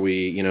before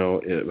we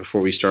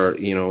start,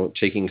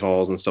 taking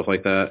calls and stuff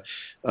like that.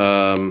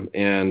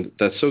 And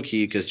that's so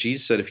key, because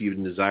Jesus said, if you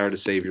desire to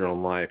save your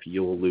own life,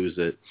 you will lose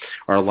it.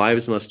 Our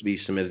lives must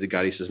be submitted to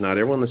God. He says, not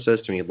everyone that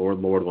says to me, Lord,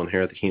 Lord, will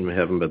inherit the kingdom of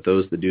heaven, but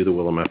those that do the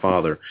will of my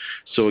Father.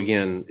 So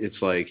again,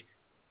 it's like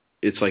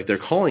they're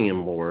calling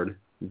him Lord,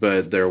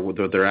 but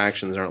their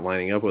actions aren't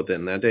lining up with it.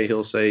 And that day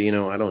he'll say,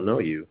 I don't know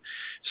you.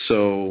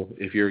 So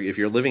if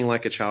you're living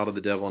like a child of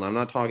the devil, and I'm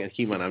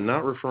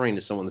not referring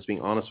to someone that's being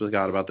honest with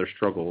God about their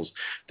struggles.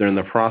 They're in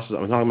the process.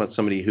 I'm talking about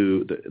somebody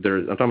who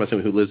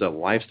lives a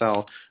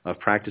lifestyle of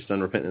practiced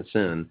unrepentant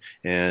sin,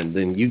 and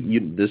then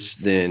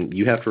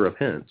you have to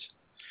repent.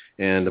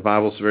 And the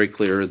Bible's very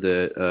clear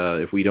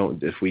that if we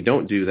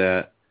don't do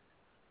that,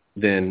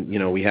 then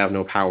we have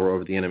no power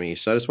over the enemy.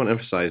 So I just want to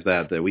emphasize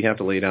that we have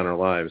to lay down our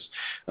lives.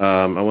 The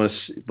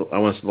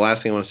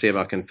last thing I want to say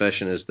about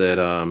confession is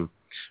that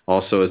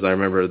also, as I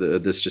remember,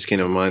 this just came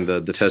to mind,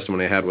 the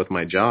testimony I had with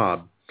my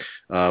job.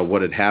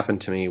 What had happened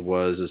to me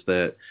was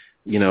that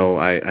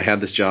I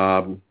had this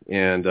job,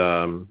 and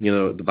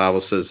the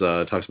Bible says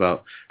talks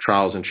about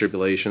trials and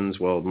tribulations.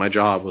 Well, my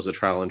job was a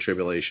trial and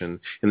tribulation.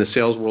 In the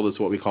sales world, it's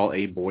what we call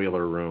a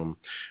boiler room,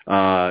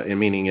 and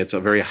meaning it's a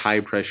very high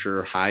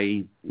pressure,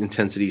 high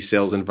intensity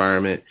sales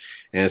environment.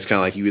 And it's kind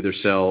of like you either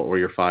sell or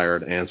you're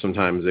fired. And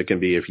sometimes it can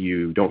be, if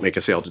you don't make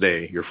a sale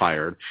today, you're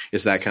fired.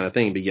 It's that kind of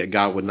thing. But yet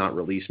God would not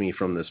release me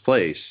from this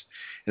place.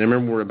 And I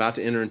remember we're about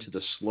to enter into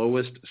the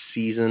slowest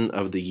season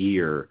of the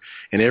year,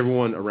 and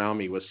everyone around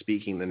me was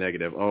speaking the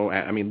negative. Oh,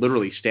 I mean,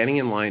 literally standing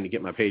in line to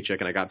get my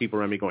paycheck, and I got people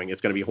around me going, it's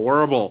going to be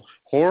horrible,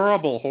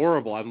 horrible,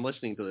 horrible. I'm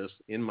listening to this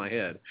in my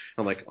head.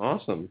 I'm like,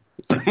 awesome.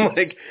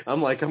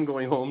 I'm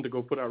going home to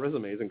go put out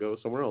resumes and go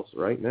somewhere else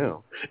right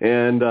now.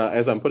 And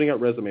as I'm putting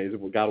out resumes,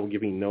 God will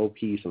give me no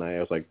peace. And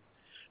I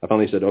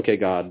finally said, okay,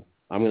 God,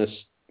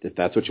 if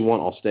that's what you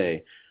want, I'll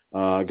stay.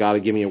 God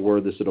had given me a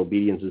word that said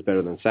obedience is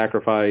better than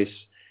sacrifice.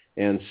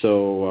 And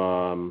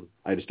so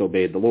I just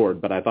obeyed the Lord.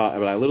 But I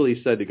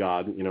literally said to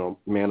God,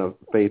 man of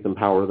faith and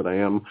power that I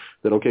am,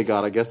 that, okay,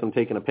 God, I guess I'm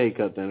taking a pay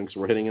cut then, because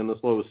we're hitting in the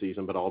slow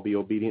season, but I'll be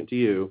obedient to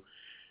you.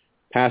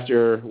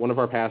 One of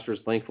our pastors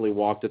thankfully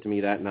walked up to me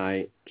that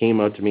night,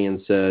 came up to me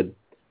and said,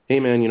 hey,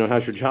 man,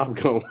 how's your job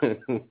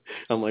going?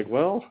 I'm like,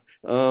 well,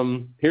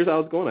 here's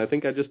how it's going. I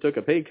think I just took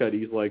a pay cut.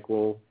 He's like,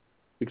 well,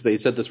 because they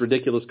set this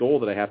ridiculous goal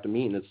that I have to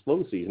meet, and it's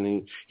slow season.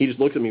 And he just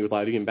looked at me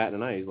without even batting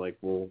an eye. He's like,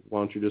 well, why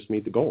don't you just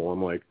meet the goal?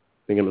 I'm like,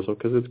 thinking to myself,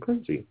 because it's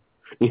crazy,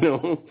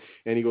 And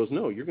he goes,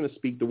 no, you're going to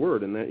speak the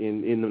word, and that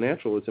in the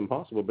natural it's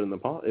impossible, but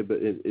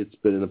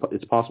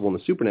it's possible in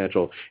the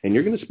supernatural. And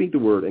you're going to speak the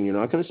word, and you're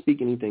not going to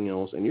speak anything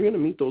else, and you're going to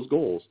meet those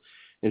goals.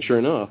 And sure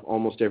enough,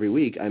 almost every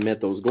week I met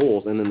those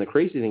goals. And then the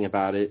crazy thing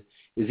about it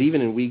is,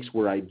 even in weeks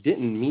where I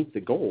didn't meet the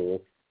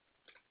goal,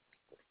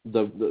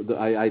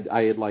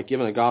 I had like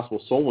given a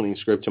gospel soul winning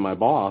script to my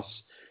boss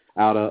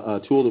out a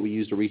tool that we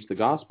use to reach the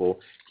gospel.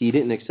 He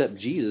didn't accept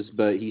Jesus,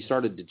 but he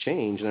started to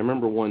change. And I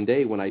remember one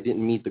day when I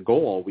didn't meet the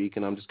goal all week,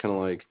 and I'm just kind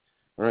of like,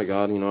 all right,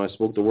 God, I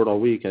spoke the word all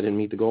week. I didn't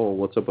meet the goal.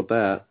 What's up with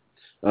that?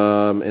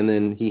 And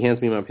then he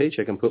hands me my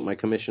paycheck and put my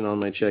commission on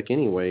my check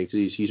anyway,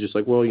 because he's just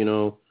like, well, I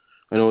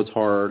know it's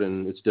hard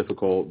and it's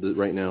difficult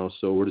right now,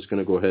 so we're just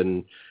going to go ahead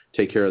and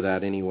take care of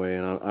that anyway.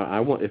 And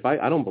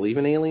I don't believe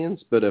in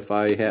aliens, but if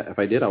I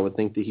did, I would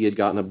think that he had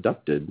gotten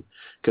abducted,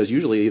 because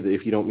usually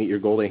if you don't meet your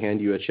goal, they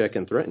hand you a check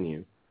and threaten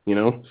you,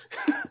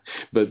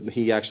 But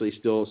he actually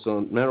still,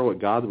 so no matter what,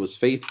 God was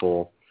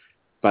faithful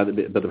by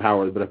the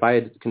power. But if I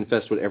had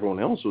confessed what everyone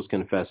else was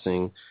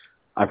confessing,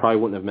 I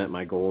probably wouldn't have met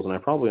my goals, and I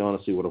probably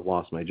honestly would have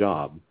lost my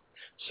job.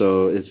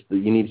 So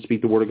you need to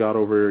speak the word of God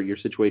over your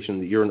situation,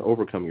 that you're an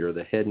overcomer. You're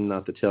the head and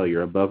not the tail.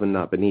 You're above and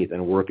not beneath,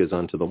 and work is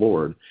unto the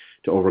Lord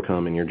to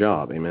overcome in your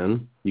job.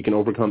 Amen? You can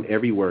overcome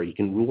everywhere. You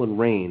can rule and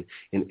reign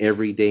in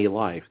everyday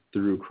life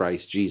through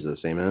Christ Jesus.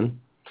 Amen?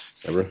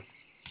 Deborah?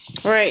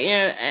 Right.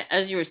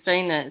 As you were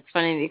saying that, it's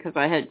funny because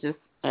I had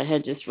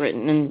just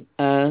written,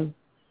 and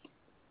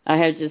I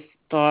had just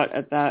thought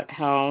about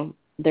how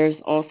there's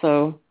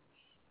also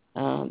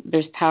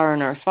there's power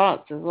in our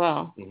thoughts as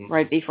well. Mm-hmm.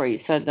 Right before you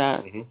said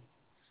that. Mm-hmm.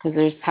 Because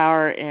there's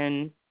power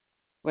in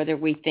whether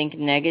we think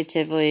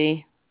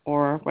negatively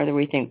or whether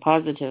we think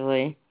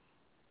positively,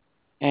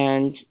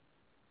 and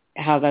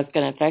how that's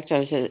going to affect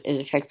us.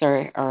 It affects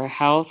our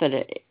health,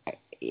 and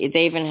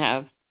they even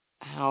have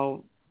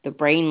how the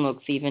brain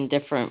looks even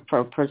different for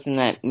a person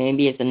that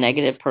maybe is a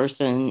negative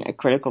person, a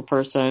critical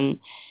person.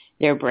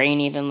 Their brain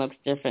even looks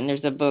different.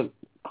 There's a book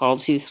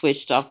called Who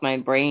Switched Off My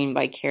Brain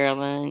by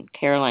Caroline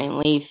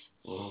Leaf.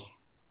 Mm-hmm.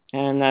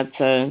 And that's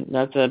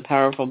a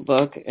powerful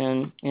book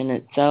in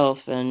itself,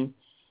 and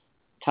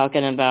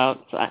talking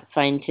about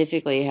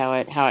scientifically how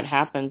it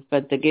happens.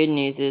 But the good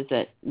news is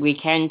that we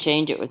can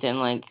change it within,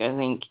 like, I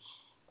think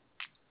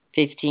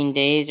 15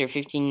 days or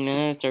 15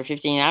 minutes or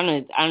 15. I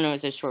don't know.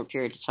 It's a short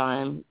period of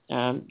time.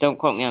 Don't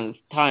quote me on the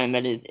time,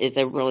 but it's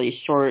a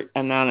really short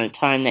amount of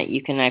time that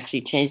you can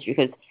actually change,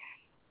 because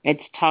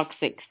it's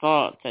toxic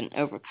thoughts and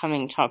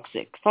overcoming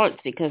toxic thoughts,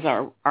 because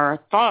our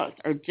thoughts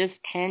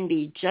can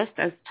be just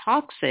as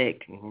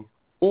toxic, mm-hmm.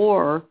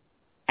 or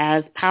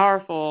as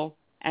powerful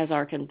as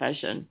our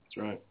confession. That's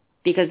right.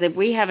 Because if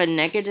we have a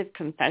negative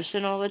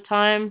confession all the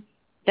time,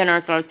 then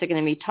our thoughts are going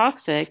to be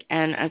toxic.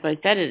 And as I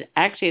said, it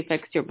actually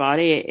affects your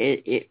body.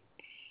 It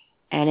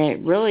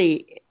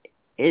really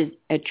is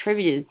a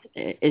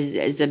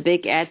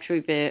big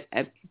attributor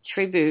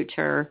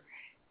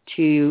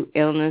to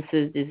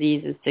illnesses,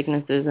 diseases,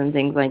 sicknesses, and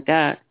things like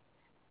that.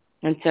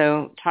 And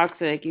so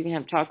you can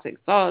have toxic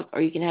thoughts,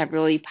 or you can have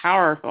really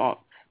power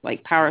thoughts,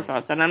 like power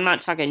thoughts. And I'm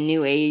not talking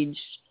New Age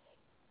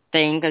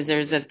thing, because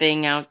there's a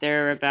thing out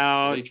there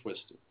about... They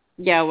twist it.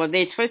 Yeah, well,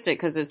 they twist it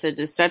because it's a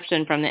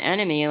deception from the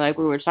enemy, like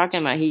we were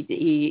talking about.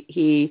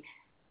 He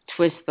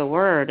twists the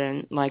word,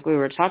 and like we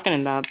were talking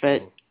about,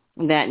 but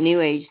that New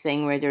Age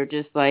thing where they're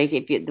just like,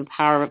 if you the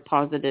power of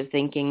positive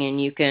thinking,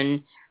 and you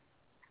can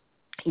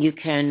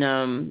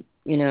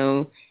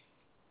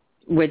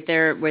with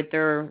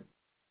their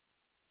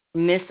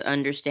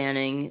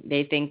misunderstanding,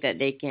 they think that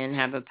they can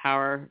have a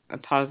power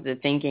of positive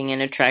thinking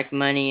and attract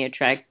money,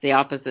 attract the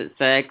opposite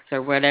sex,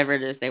 or whatever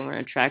it is they want to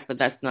attract, but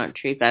that's not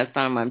true. That's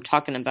not what I'm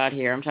talking about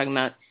here. I'm talking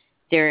about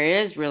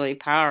there is really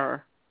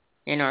power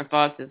in our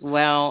thoughts as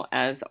well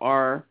as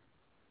our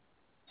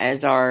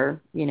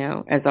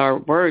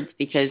words,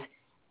 because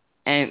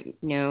out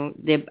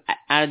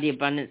of the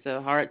abundance of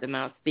the heart, the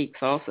mouth speaks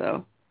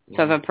also.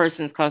 So if a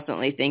person's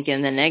constantly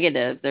thinking the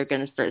negative, they're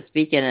going to start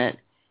speaking it.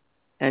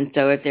 And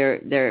so if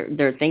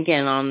they're thinking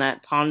on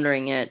that,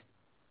 pondering it,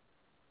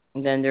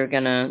 then they're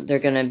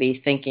gonna be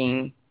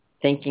thinking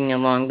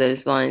along those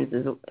lines,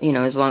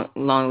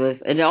 along those.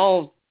 It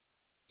all,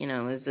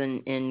 is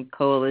in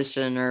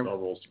coalition, or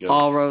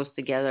all rolls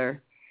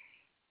together.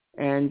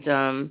 And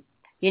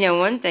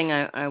one thing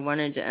I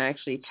wanted to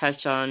actually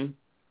touch on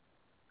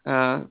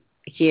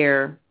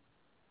here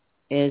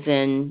is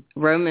in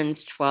Romans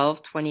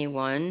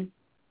 12:21.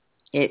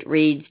 It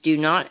reads, "Do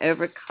not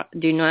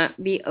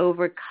be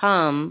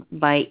overcome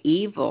by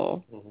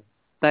evil, mm-hmm.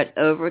 but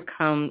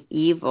overcome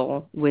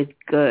evil with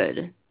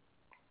good."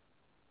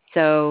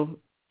 So,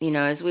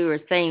 as we were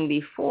saying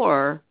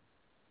before,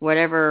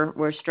 whatever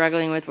we're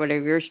struggling with,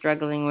 whatever you're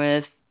struggling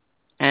with,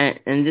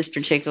 and this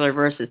particular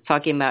verse is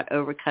talking about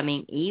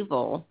overcoming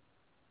evil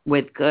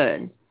with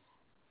good.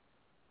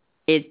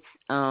 It's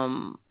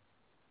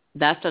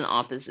that's an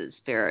opposite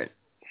spirit.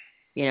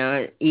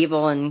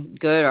 Evil and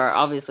good are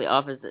obviously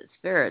opposite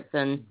spirits.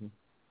 And mm-hmm.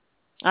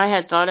 I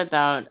had thought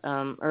about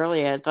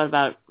earlier. I thought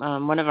about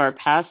one of our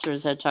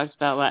pastors had talked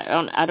about.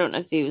 I don't know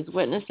if he was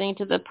witnessing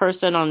to the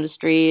person on the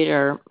street,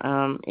 or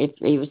if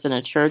he was in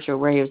a church, or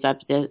where he was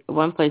at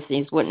one place. And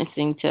he's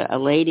witnessing to a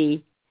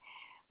lady,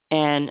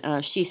 and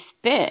she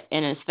spit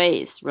in his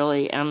face.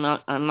 Really, I'm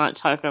not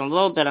talking a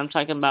little bit. I'm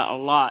talking about a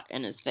lot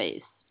in his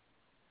face.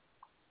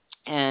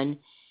 And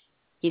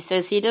he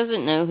says he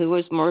doesn't know who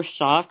was more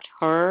shocked,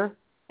 her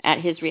at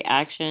his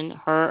reaction,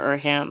 her or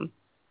him,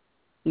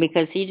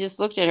 because he just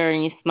looked at her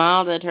and he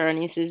smiled at her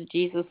and he says,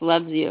 "Jesus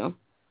loves you."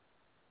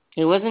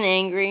 He wasn't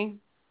angry.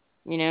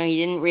 He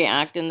didn't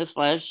react in the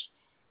flesh.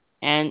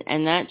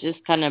 And that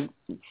just kind of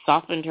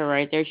softened her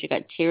right there. She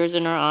got tears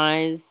in her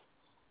eyes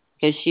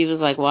because she was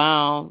like,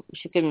 wow,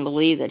 she couldn't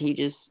believe that he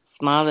just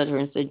smiled at her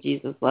and said,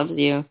 Jesus loves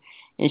you.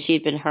 And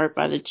she'd been hurt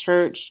by the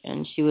church,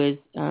 and she was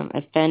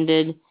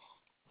offended.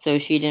 So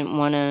she didn't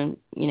want to,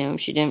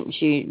 she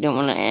didn't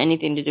want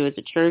anything to do with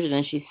the church. And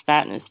then she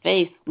spat in his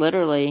face,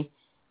 literally.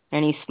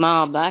 And he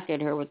smiled back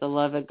at her with the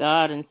love of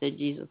God and said,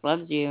 Jesus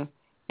loves you.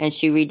 And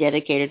she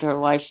rededicated her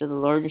life to the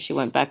Lord, and she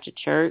went back to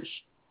church.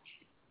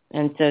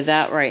 And so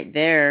that right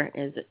there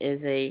is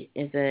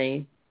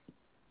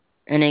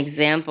an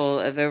example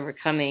of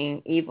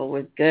overcoming evil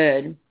with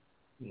good.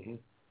 Mm-hmm.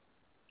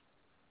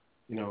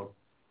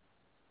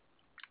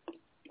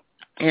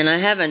 And I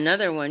have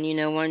another one.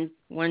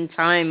 One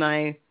time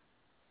I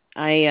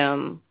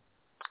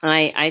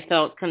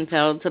felt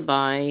compelled to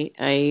buy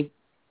a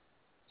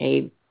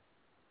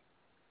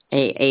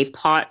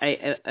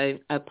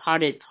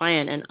potted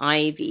plant, an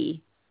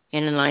ivy,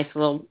 in a nice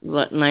little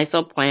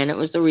plant. It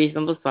was a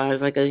reasonable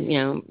size, like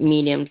a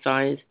medium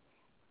size.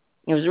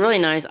 It was a really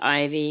nice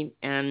ivy,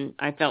 and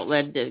I felt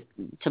led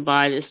to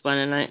buy this one,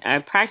 and I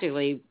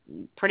practically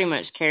pretty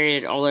much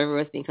carried it all over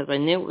with me because I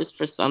knew it was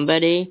for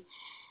somebody,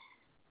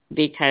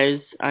 but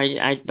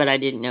I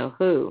didn't know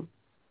who.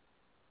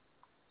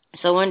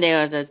 So one day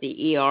I was at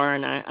the ER,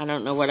 and I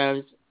don't know what I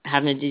was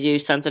having to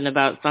do, something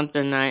about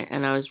something,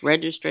 and I was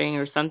registering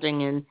or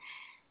something, and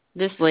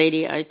this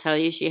lady, I tell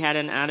you, she had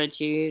an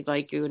attitude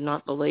like you would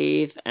not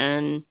believe,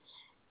 and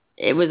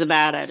it was a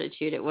bad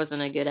attitude. It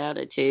wasn't a good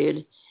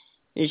attitude.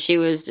 And she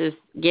was just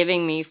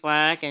giving me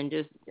flack and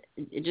just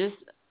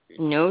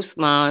no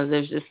smile.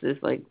 There's just this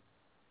like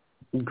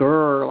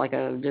grr, like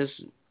just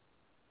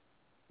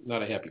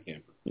not a happy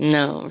camper.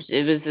 No,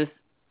 it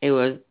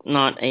was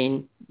not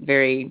a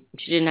very.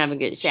 She didn't have a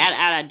good. She had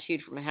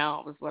attitude from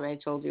hell. Was what I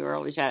told you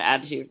earlier. She had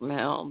attitude from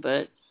hell,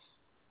 but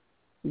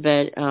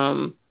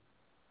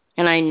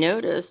and I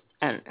noticed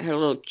at her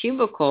little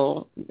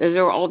cubicle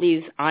there were all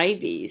these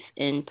ivies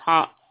in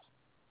pots.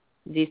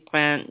 These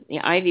the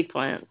ivy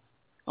plants,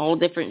 all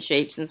different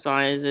shapes and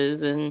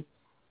sizes,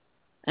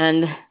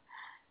 and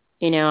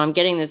I'm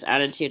getting this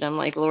attitude. I'm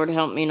like, Lord,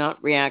 help me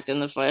not react in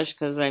the flesh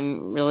because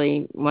I'm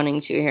really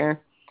wanting to here.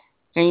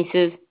 And he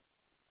says,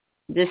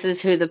 this is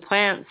who the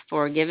plant's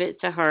for. Give it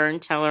to her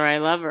and tell her I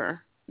love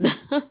her.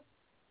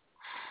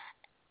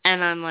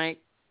 And I'm like,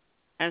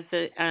 I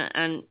said,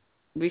 and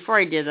before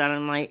I did that,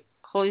 I'm like,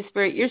 Holy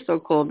Spirit, you're so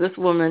cool. This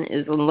woman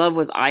is in love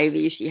with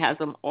ivy. She has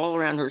them all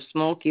around her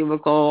small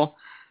cubicle.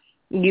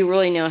 You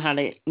really know how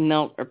to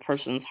melt a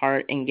person's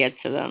heart and get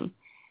to them.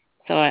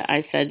 So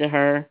I said to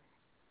her,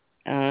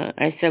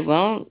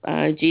 well,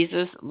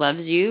 Jesus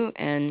loves you,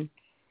 and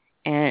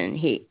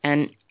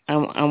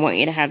I want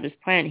you to have this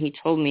plant. He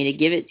told me to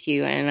give it to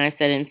you. And I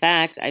said, in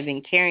fact, I've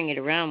been carrying it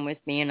around with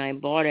me, and I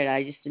bought it.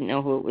 I just didn't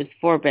know who it was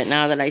for. But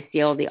now that I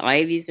see all the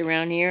ivies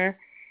around here,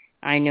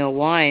 I know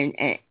why.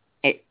 And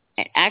it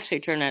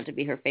actually turned out to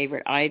be her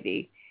favorite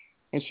ivy.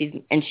 And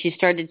she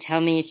started to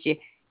tell me,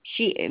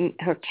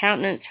 her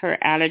countenance, her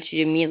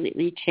attitude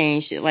immediately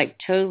changed. It like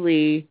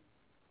totally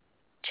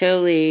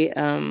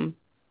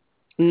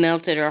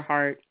melted her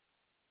heart.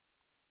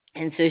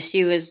 And so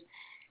she was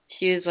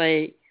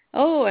like,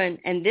 oh,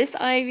 and this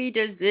ivy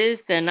does this,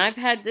 and I've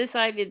had this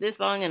ivy this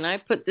long, and I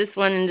put this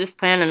one in this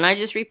plant, and I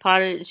just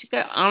repotted it. And she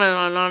got on and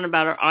on and on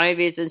about her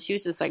ivies, and she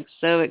was just like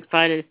so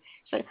excited.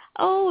 She's like,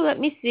 oh, let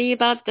me see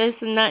about this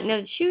and that.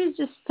 And she was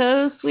just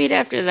so sweet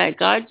after that.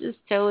 God just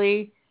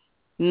totally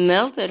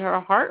melted her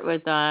heart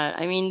with that.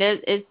 I mean,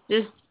 it's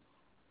just,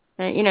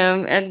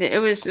 and it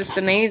was just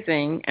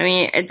amazing. I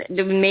mean, it's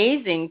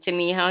amazing to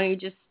me how he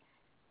just,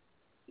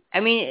 I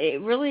mean,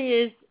 it really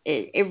is,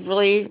 it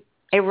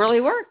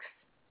really works.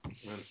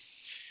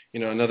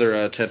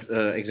 Another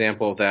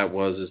example of that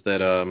is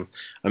that a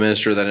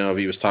minister that I know of,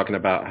 he was talking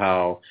about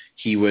how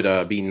he would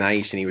be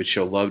nice and he would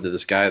show love to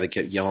this guy that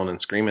kept yelling and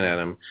screaming at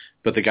him,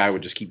 but the guy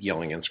would just keep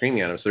yelling and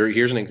screaming at him. So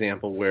here's an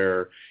example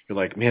where you're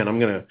like, man, I'm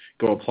going to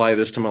go apply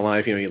this to my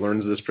life. He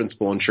learns this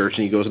principle in church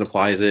and he goes and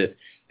applies it,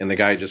 and the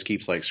guy just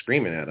keeps like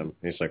screaming at him.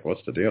 And he's like,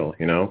 what's the deal?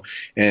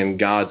 And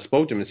God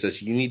spoke to him and says,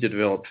 you need to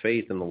develop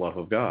faith in the love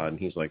of God. And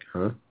he's like,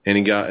 huh?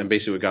 And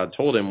basically what God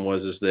told him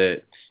is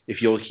that if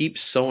you'll keep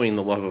sowing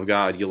the love of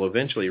God, you'll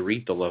eventually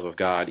reap the love of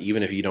God,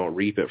 even if you don't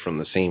reap it from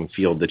the same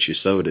field that you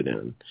sowed it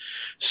in.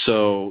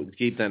 So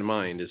keep that in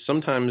mind. Is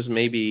sometimes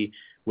maybe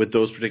with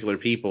those particular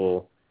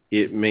people,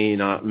 it may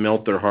not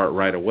melt their heart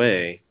right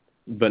away,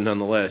 but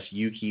nonetheless,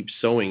 you keep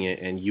sowing it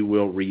and you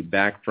will reap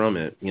back from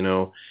it.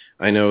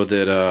 I know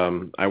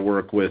that I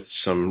work with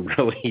some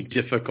really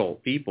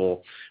difficult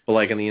people, but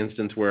like in the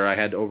instance where I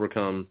had to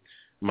overcome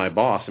my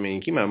boss, I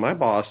mean, keep in mind, my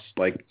boss,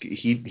 like,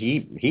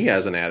 he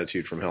has an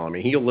attitude from hell. I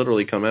mean, he'll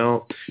literally come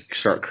out,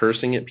 start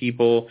cursing at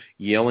people,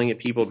 yelling at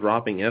people,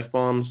 dropping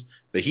F-bombs,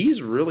 but he's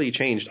really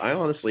changed. I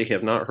honestly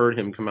have not heard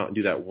him come out and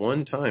do that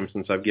one time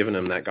since I've given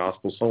him that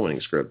gospel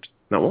sowing script.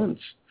 Not once.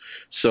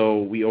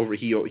 So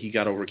he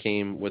got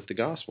overcame with the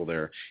gospel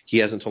there. He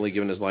hasn't totally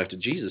given his life to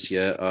Jesus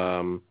yet.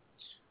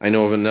 I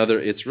know of another.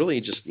 It's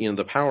really just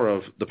the power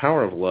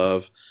of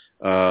love.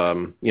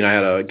 You know, I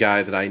had a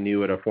guy that I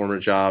knew at a former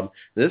job.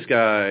 This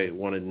guy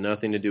wanted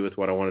nothing to do with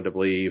what I wanted to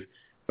believe,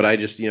 but I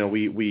just, you know,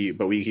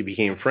 we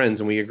became friends,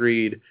 and we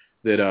agreed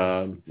that,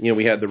 you know,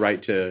 we had the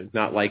right to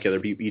not like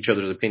each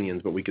other's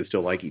opinions, but we could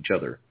still like each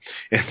other.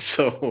 And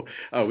so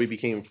we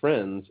became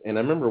friends. And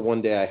I remember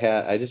one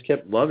day I just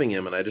kept loving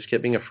him, and I just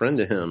kept being a friend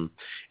to him.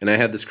 And I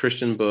had this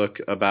Christian book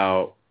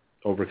about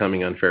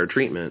overcoming unfair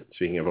treatment,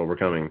 speaking of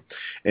overcoming,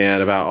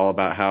 and all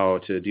about how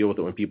to deal with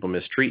it when people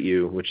mistreat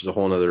you, which is a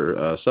whole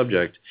other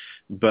subject.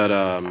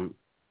 But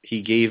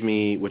he gave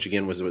me, which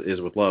again is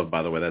with love,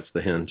 by the way, that's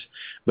the hint.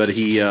 But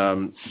he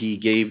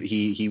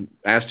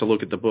asked to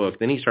look at the book.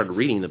 Then he started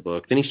reading the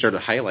book. Then he started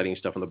highlighting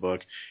stuff in the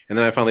book. And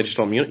then I finally just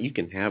told him, you know, you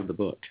can have the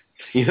book,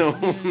 you know.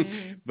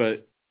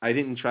 But I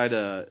didn't try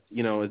to,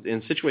 you know,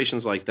 in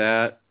situations like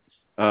that,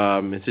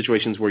 in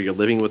situations where you're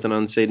living with an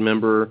unsaved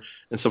member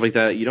and stuff like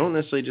that, you don't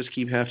necessarily just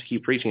have to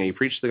keep preaching. You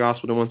preach the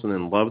gospel to them once and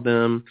then love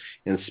them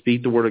and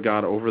speak the word of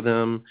God over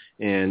them,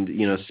 and,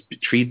 you know,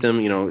 treat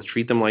them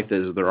like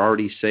they're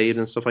already saved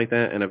and stuff like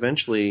that. And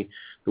eventually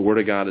the word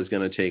of God is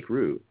going to take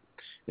root.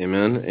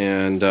 Amen.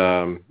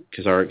 And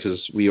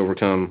because we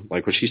overcome,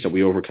 like what she said,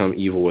 we overcome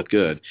evil with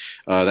good.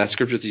 That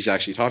scripture that he's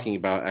actually talking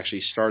about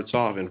actually starts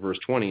off in verse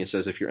 20. It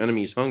says, if your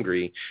enemy is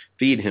hungry,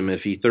 feed him.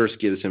 If he thirsts,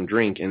 give him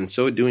drink. And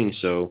so doing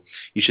so,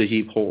 you should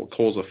heap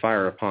coals of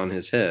fire upon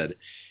his head.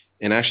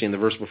 And actually in the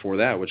verse before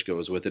that, which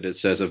goes with it, it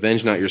says,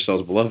 avenge not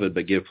yourselves, beloved,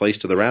 but give place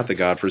to the wrath of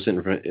God, for it's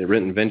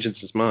written, vengeance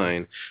is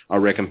mine, I'll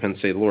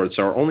recompense, say the Lord.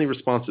 So our only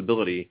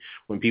responsibility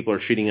when people are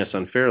treating us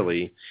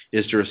unfairly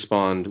is to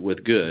respond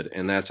with good,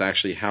 and that's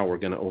actually how we're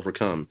going to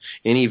overcome.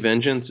 Any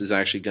vengeance is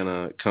actually going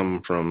to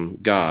come from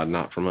God,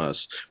 not from us.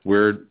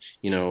 We're,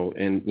 you know,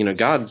 and, you know,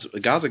 God's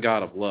a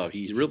God of love.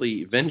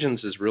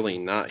 Vengeance is really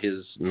not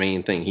his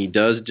main thing. He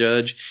does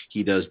judge,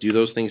 he does do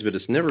those things, but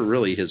it's never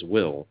really his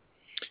will.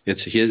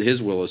 It's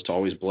his will is to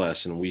always bless,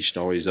 and we should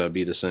always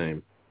be the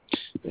same.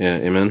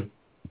 Amen.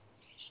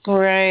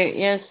 Right.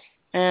 Yes.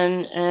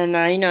 And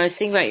you know, I was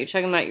thinking about you're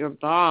talking about your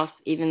boss,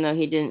 even though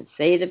he didn't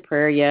say the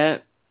prayer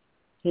yet.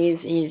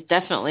 He's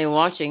definitely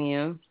watching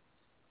you,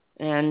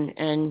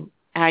 and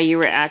how you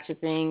react to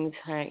things.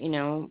 How, you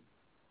know,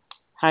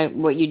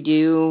 what you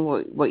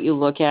do, what you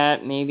look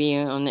at, maybe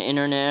on the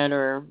internet,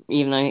 or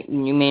even though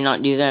you may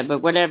not do that,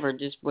 but whatever it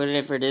is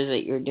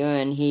that you're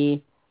doing,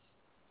 he's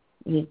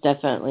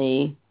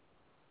definitely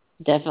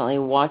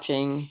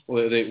watching.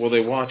 Well,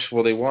 they watch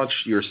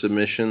your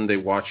submission. They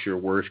watch your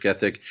work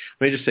ethic.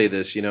 Let me just say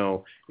this, you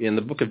know, in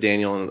the book of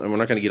Daniel, and we're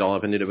not going to get all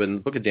up into it, but in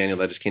the book of Daniel,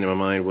 that just came to my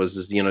mind was,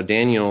 you know,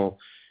 Daniel,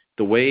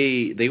 the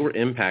way they were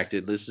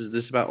impacted. This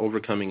is about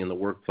overcoming in the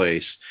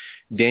workplace.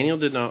 Daniel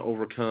did not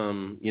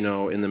overcome, you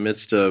know, in the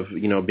midst of,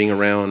 you know, being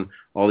around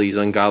all these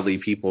ungodly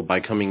people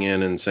by coming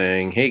in and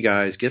saying, hey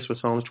guys, guess what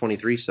Psalms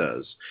 23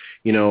 says?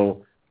 You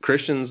know,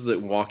 Christians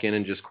that walk in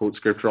and just quote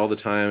scripture all the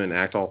time and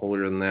act all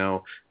holier than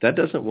thou, that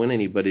doesn't win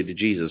anybody to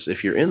Jesus.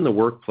 If you're in the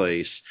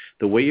workplace,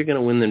 the way you're going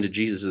to win them to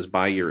Jesus is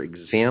by your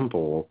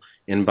example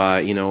and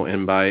by, you know,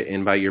 and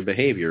by your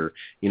behavior.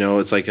 You know,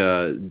 it's like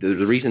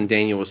the reason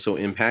Daniel was so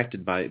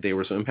impacted by, they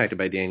were so impacted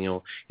by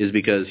Daniel is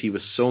because he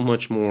was so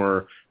much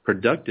more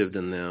productive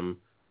than them,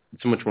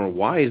 so much more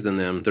wise than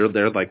them.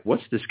 They're like,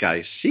 what's this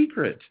guy's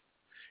secret?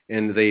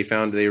 And they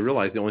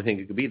realized the only thing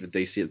it could be that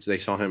they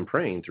saw him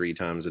praying 3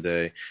 times a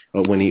day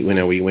when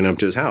we went up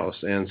to his house.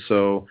 And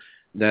so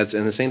and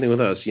the same thing with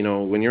us. You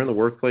know, when you're in the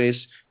workplace,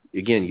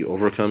 again, you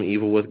overcome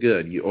evil with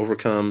good. You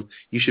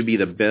should be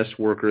the best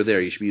worker there.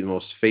 You should be the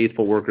most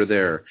faithful worker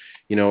there.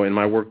 You know, in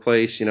my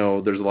workplace, you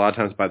know, there's a lot of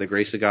times by the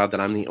grace of God that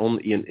I'm the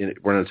only,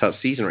 we're in a tough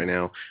season right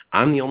now,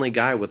 I'm the only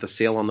guy with a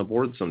sale on the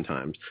board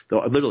sometimes.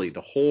 Literally,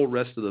 the whole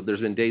rest of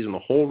there's been days when the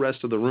whole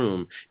rest of the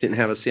room didn't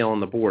have a sale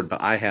on the board,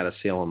 but I had a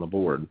sale on the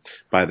board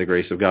by the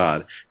grace of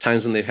God.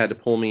 Times when they've had to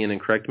pull me in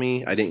and correct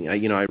me, I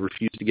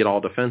refused to get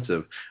all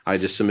defensive. I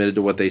just submitted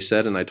to what they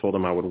said, and I told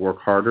them I would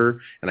work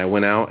harder, and I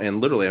went out, and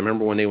literally, I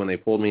remember one day when they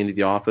pulled me into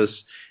the office,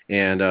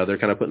 and they're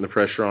kind of putting the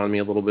pressure on me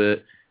a little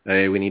bit.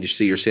 Hey, we need to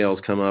see your sales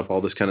come up, all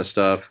this kind of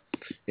stuff.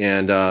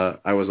 And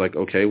I was like,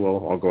 okay,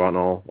 well, I'll go out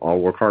and I'll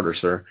work harder,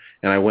 sir.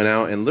 And I went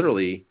out and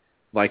literally,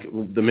 like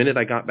the minute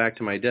I got back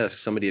to my desk,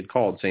 somebody had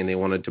called saying they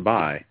wanted to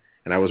buy.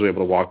 And I was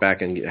able to walk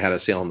back and had a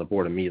sale on the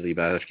board immediately,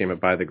 but that came up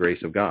by the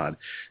grace of God.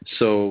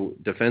 So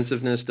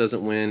defensiveness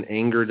doesn't win.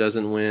 Anger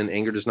doesn't win.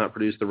 Anger does not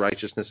produce the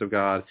righteousness of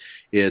God.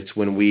 It's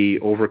when we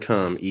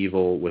overcome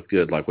evil with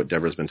good, like what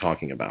Deborah's been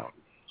talking about.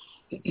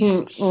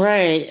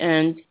 Right.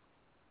 And,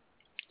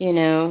 you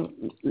know,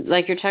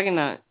 like you're talking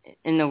about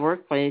in the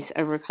workplace,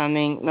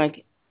 overcoming,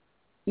 like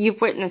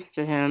you've witnessed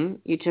to him.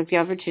 You took the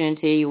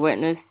opportunity. You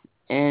witnessed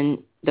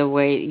in the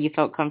way you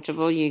felt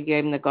comfortable. You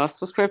gave him the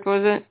gospel script,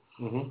 was it?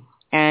 Mm-hmm.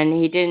 And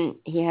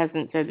he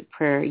hasn't said the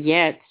prayer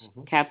yet,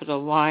 mm-hmm.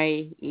 Capital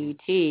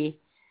Y-E-T,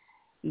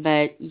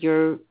 but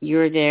you're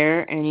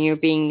there and you're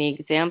being the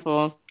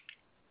example,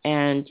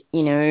 and,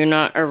 you know, you're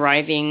not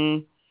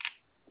arriving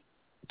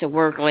to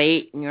work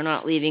late and you're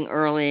not leaving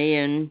early,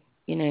 and,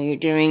 you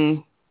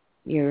know,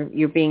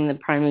 you're being the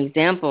prime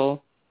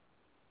example,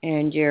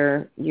 and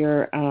you're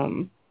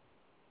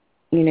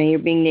you're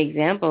being the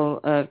example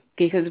of,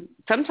 because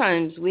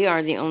sometimes we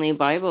are the only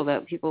Bible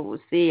that people will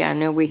see. I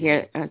know we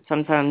hear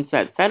sometimes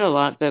that said a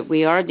lot, but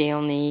we are the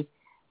only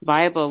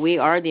Bible. We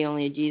are the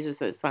only Jesus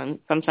that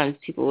sometimes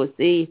people will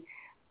see.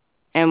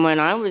 And when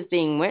I was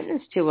being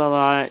witnessed to a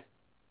lot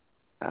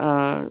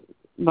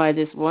by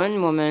this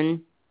one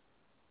woman,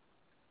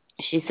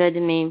 she said to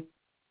me,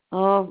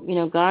 "Oh,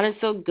 God is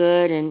so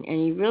good, and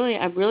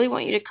I really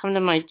want you to come to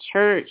my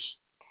church.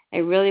 I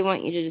really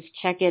want you to just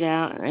check it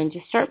out and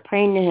just start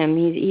praying to him.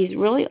 He's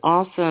really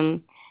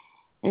awesome."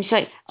 And she's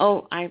like,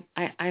 "Oh, I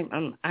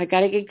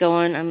gotta get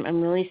going.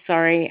 I'm really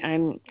sorry.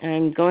 I'm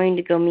going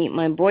to go meet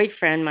my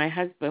boyfriend, my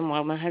husband,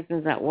 while my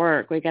husband's at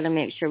work. We gotta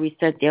make sure we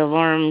set the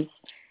alarms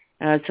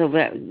so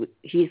that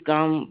he's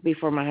gone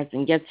before my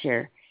husband gets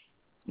here."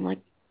 I'm like,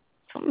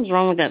 something's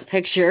wrong with that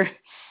picture.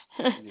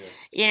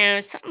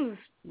 Something's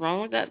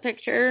wrong with that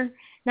picture.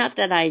 Not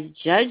that I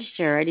judged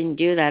her. I didn't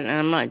do that, and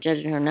I'm not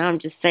judging her now. I'm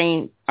just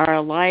saying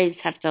our lives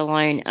have to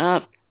line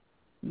up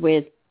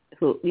with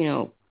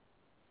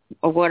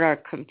what our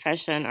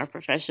profession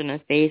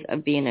of faith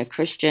of being a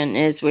Christian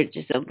is, which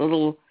is a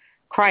little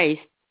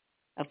Christ.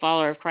 A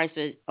follower of Christ,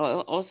 but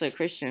also a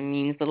Christian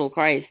means little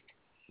Christ.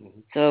 Mm-hmm.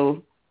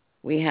 So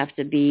we have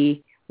to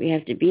be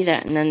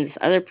that. And then this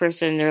other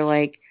person, they're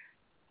like,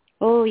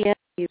 "Oh yeah,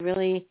 you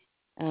really."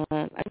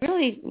 I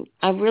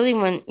really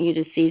want you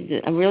to see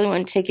this. I really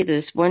want to take you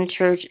to this one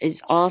church. It's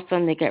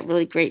awesome. They got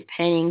really great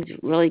paintings,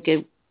 really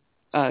good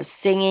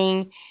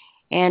singing,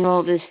 and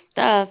all this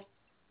stuff.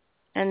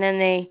 And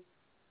then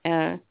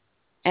on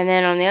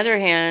the other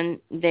hand,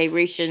 they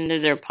reached into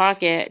their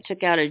pocket,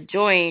 took out a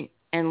joint,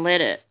 and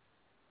lit it.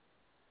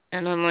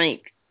 And I'm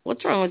like,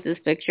 what's wrong with this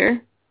picture?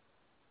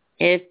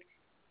 And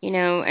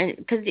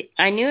because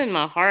I knew in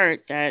my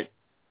heart that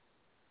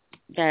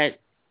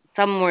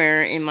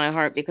somewhere in my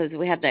heart, because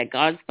we have that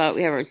God spot,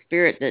 we have our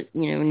spirit that,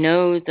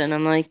 knows, and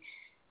I'm like,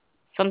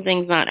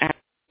 something's not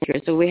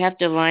accurate. So we have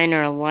to line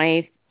our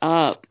life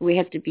up. We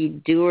have to be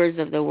doers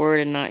of the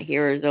word and not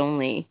hearers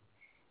only,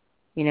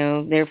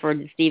 therefore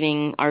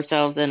deceiving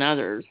ourselves and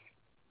others.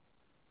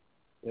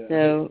 Yeah.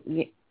 So,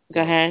 go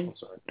ahead.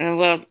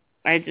 Well,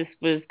 I just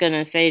was going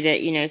to say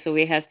that, so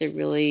we have to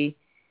really,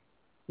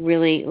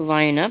 really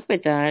line up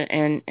with that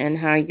and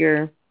how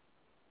you're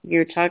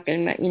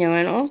talking about,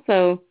 and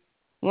also,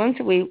 once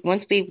we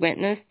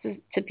witness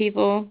to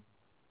people,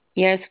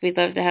 yes, we'd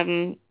love to have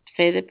them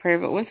say the prayer,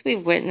 but once we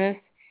witness,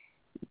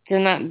 to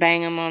not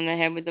bang them on the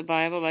head with the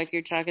Bible like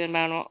you're talking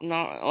about,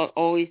 not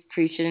always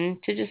preaching,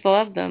 to just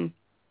love them.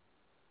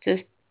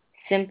 Just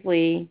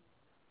simply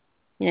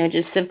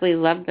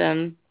love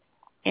them.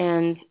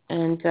 And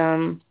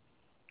so,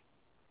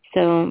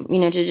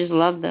 to just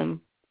love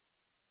them.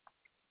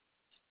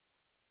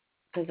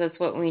 Because that's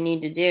what we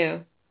need to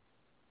do.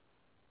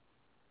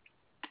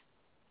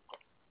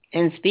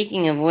 And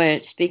speaking of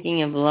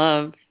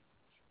love,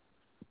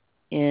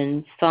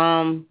 in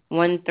Psalm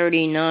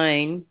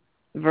 139,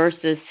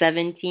 verses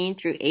 17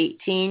 through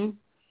 18,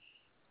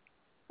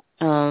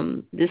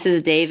 this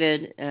is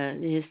David,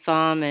 his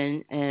psalm,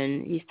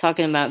 and he's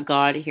talking about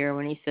God here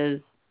when he says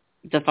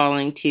the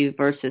following two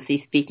verses.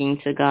 He's speaking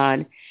to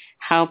God.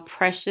 "How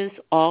precious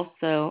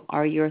also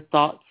are your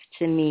thoughts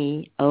to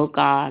me, O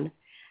God.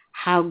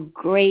 How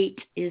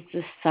great is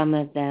the sum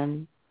of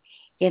them.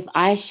 If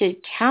I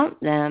should count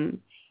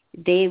them,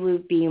 they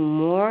would be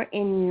more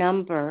in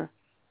number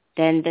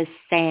than the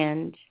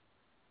sand.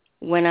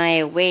 When I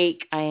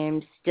awake, I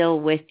am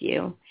still with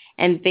you."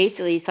 And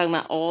basically, he's talking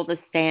about all the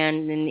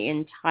sand in the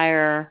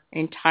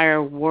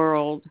entire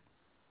world,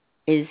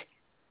 is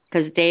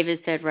because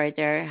David said right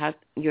there, how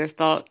your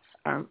thoughts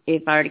are,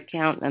 if I were to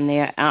count them, they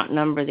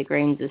outnumber the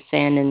grains of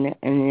sand in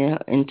the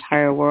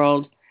entire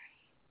world.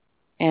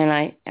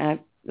 And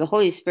the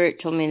Holy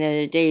Spirit told me the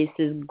other day, he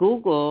says,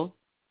 Google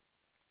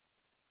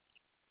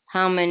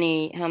how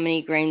many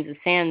grains of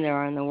sand there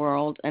are in the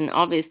world, and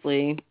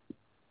obviously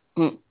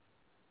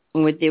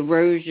with the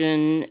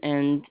erosion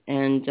and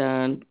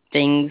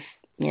things,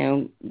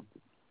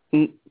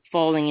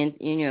 falling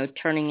in,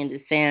 turning into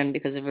sand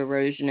because of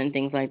erosion and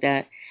things like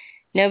that,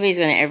 nobody's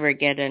going to ever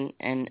get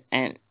an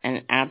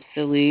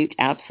absolute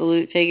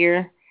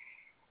figure,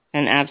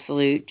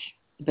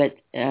 but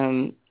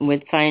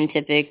with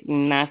scientific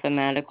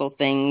mathematical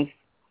things.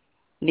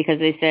 Because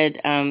they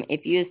said,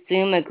 if you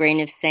assume a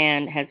grain of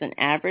sand has an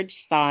average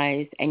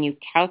size and you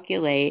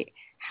calculate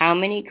how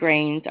many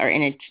grains are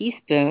in a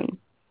teaspoon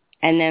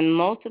and then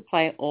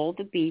multiply all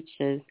the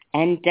beaches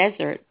and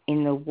deserts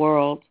in the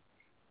world,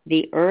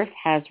 the earth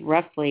has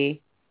roughly,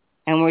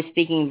 and we're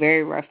speaking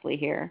very roughly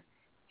here,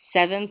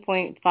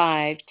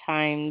 7.5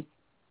 times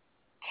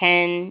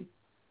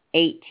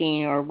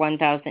 1018 or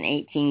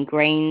 1018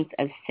 grains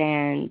of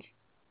sand.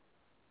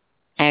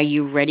 Are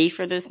you ready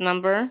for this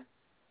number?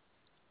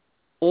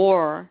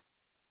 Or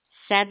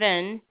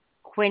 7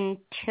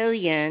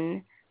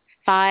 quintillion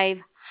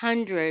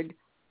 500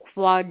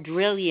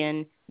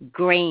 quadrillion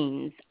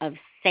grains of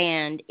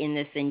sand in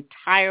this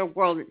entire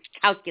world. It's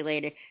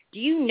calculated.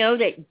 Do you know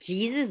that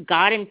Jesus,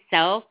 God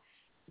himself,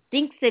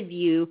 thinks of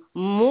you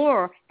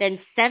more than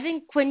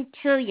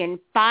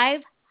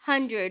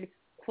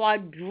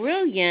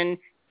 7,500,000,000,000,000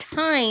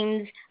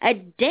 times a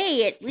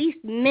day, at least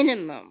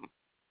minimum.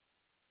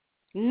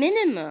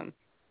 Minimum.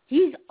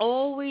 He's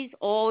always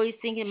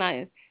thinking about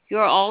you.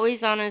 You're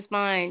always on his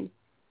mind.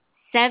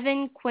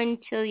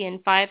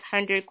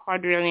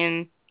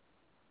 7,500,000,000,000,000,000.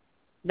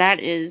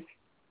 That is,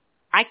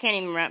 I can't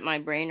even wrap my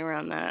brain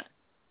around that.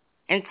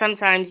 And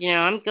sometimes,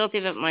 I'm guilty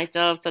of it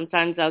myself.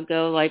 Sometimes I'll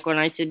go, like, when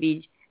I should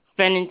be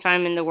spending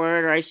time in the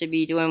Word or I should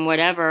be doing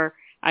whatever,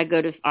 I'll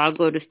go to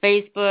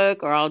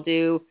Facebook or I'll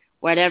do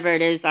whatever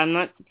it is I'm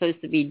not supposed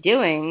to be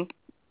doing.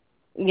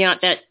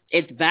 Not that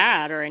it's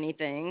bad or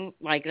anything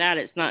like that.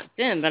 It's not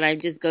sin, but I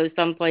just go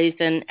someplace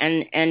and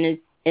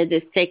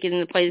it's taking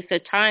the place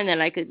of time that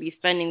I could be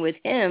spending with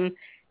him,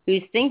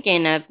 who's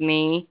thinking of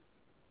me,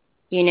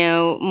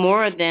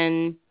 more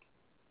than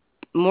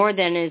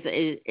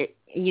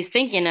he's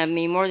thinking of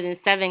me more than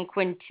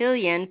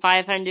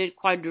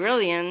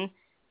 7,500,000,000,000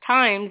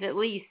 times at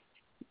least.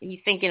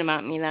 He's thinking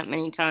about me that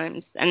many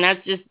times, and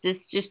it's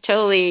just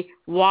totally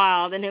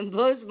wild, and it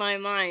blows my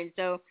mind.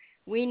 So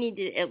we need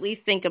to at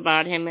least think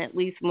about him at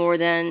least more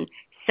than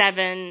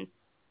 7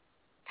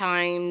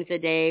 times a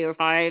day or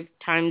 5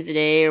 times a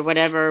day or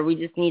whatever. We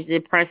just need to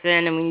press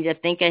in, and we need to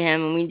think of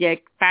him, and we need to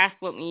fast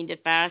what we need to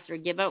fast or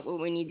give up what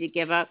we need to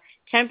give up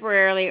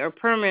temporarily or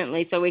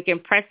permanently, so we can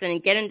press in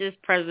and get into his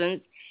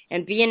presence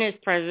and be in his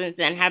presence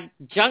and have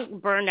junk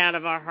burned out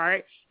of our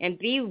heart and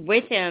be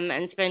with him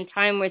and spend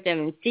time with him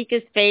and seek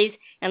his face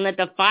and let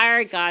the fire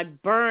of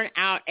God burn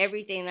out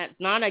everything that's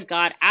not a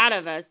God out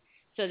of us,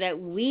 so that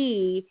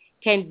we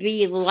can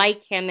be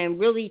like him and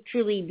really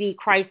truly be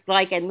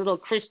Christ-like and little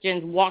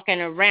Christians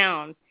walking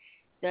around.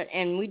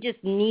 And we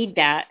just need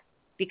that,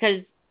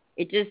 because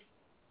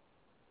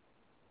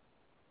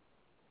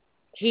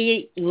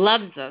he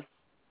loves us.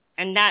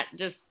 And that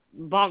just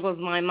boggles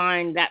my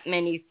mind, that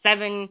many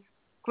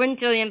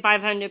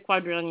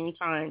 7,500,000,000,000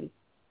 times.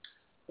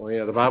 Well,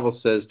 yeah, the Bible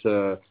says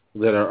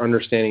that our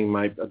understanding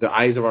the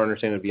eyes of our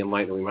understanding would be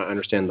enlightened, that we might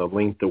understand the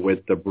length, the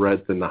width, the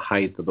breadth, and the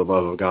height of the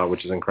love of God,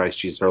 which is in Christ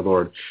Jesus our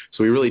Lord.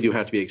 So we really do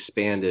have to be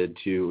expanded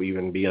to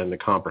even be able to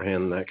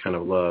comprehend that kind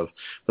of love.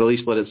 But at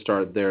least let it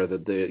start there,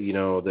 that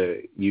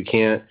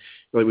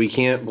we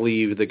can't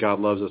believe that God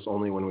loves us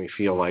only when we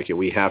feel like it.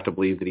 We have to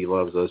believe that he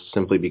loves us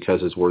simply because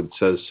his word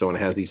says so, and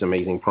has these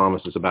amazing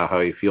promises about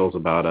how he feels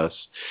about us.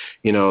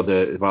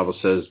 The Bible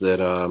says that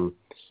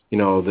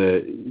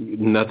that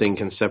nothing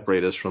can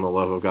separate us from the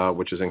love of God,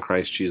 which is in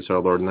Christ Jesus our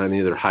Lord.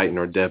 Neither height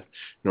nor depth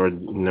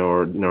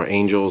nor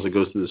angels. It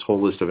goes through this whole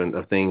list of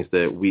things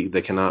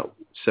that cannot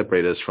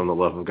separate us from the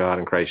love of God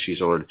in Christ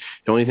Jesus our Lord.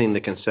 The only thing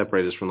that can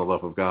separate us from the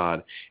love of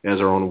God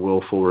is our own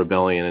willful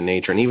rebellion and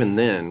nature. And even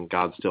then,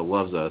 God still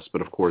loves us.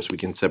 But of course, we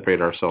can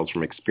separate ourselves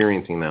from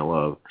experiencing that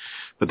love.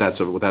 But that's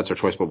our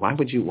choice. But why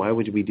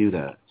would we do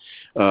that?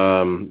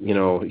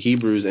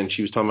 Hebrews, and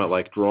she was talking about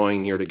like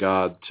drawing near to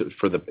God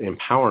for the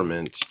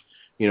empowerment,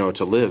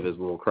 to live as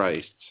little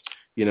Christs,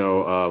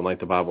 like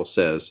the Bible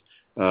says.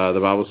 The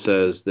Bible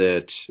says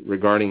that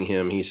regarding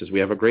him, he says, we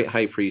have a great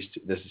high priest.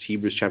 This is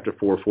Hebrews chapter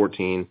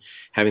 4:14.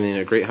 Having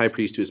a great high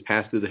priest who has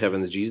passed through the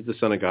heavens, Jesus, the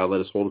Son of God,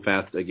 let us hold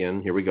fast again.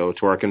 Here we go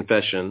to our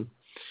confession.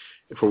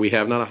 For we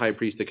have not a high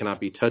priest that cannot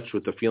be touched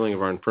with the feeling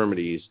of our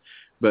infirmities,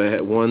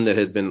 but one that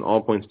has been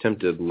all points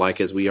tempted, like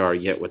as we are,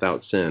 yet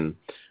without sin.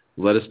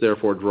 Let us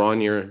therefore draw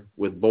near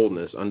with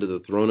boldness unto the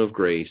throne of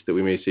grace, that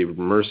we may receive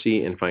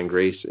mercy and find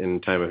grace in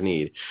time of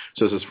need.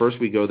 So it says first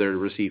we go there to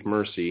receive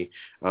mercy.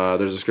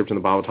 There's a scripture in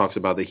the Bible talks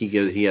about that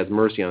he has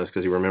mercy on us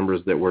because he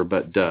remembers that we're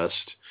but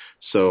dust.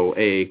 So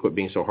A, quit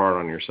being so hard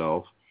on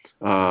yourself.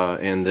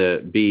 And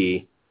that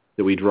B,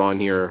 that we draw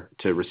near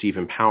to receive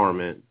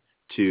empowerment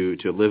to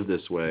live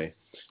this way,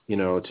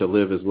 to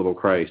live as little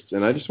Christ.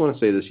 And I just want to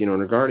say this,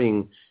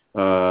 regarding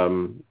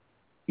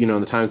in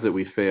the times that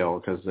we fail,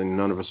 because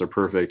none of us are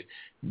perfect,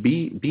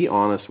 be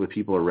honest with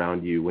people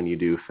around you when you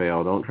do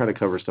fail. Don't try to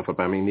cover stuff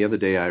up. I mean, the other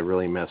day I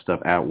really messed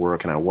up at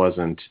work, and I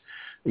wasn't,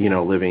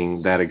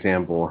 living that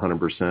example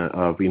 100%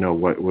 of,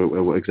 what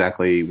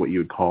exactly what you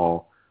would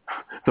call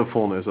the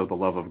fullness of the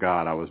love of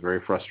God. I was very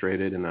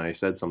frustrated, and I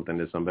said something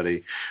to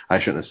somebody I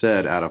shouldn't have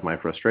said out of my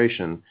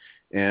frustration.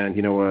 And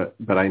you know what?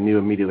 But I knew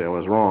immediately I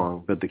was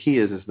wrong. But the key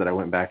is that I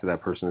went back to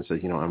that person and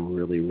said, I'm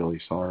really, really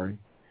sorry.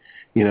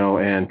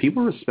 And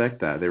people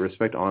respect that. They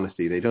respect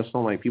honesty. They just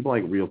don't like, people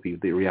like real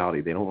people, the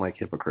reality. They don't like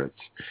hypocrites.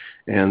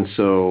 And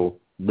so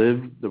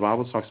the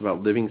Bible talks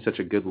about living such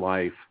a good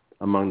life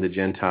among the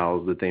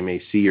Gentiles that they may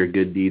see your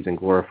good deeds and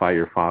glorify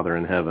your Father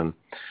in heaven.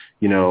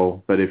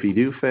 But if you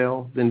do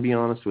fail, then be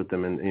honest with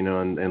them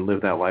and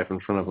live that life in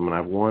front of them. And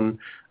I've won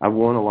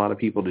a lot of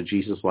people to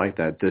Jesus like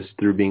that, just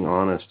through being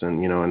honest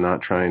and, and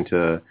not trying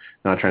to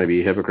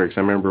be hypocrites.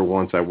 I remember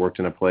once I worked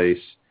in a place,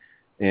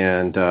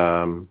 and,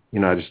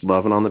 I just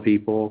loving on the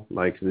people,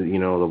 like, the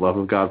love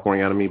of God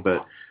pouring out of me.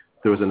 But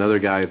there was another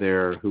guy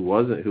there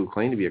who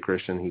claimed to be a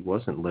Christian. He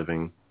wasn't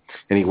living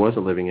it.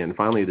 And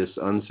finally, this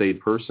unsaved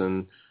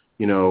person,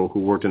 who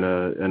worked in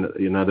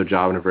another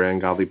job in a very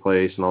ungodly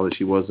place and all that.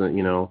 She wasn't,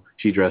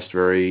 she dressed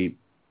very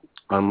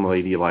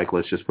unladylike,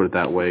 let's just put it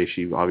that way.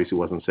 She obviously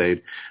wasn't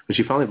saved. But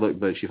she finally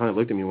looked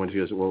at me one day. She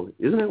goes, well,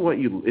 isn't it what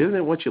you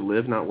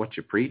live, not what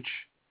you preach?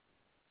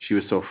 She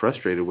was so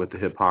frustrated with the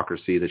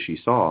hypocrisy that she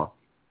saw.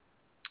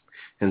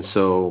 And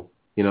so,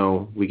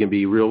 we can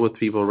be real with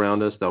people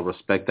around us. They'll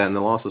respect that, and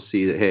they'll also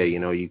see that, hey, you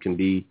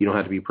don't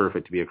have to be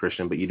perfect to be a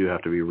Christian, but you do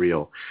have to be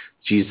real.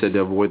 Jesus said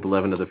to avoid the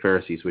leaven of the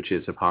Pharisees, which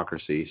is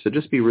hypocrisy. So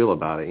just be real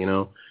about it,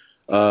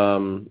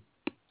 And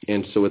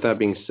so with that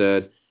being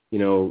said,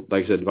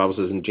 like I said, the Bible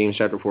says in James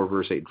chapter 4,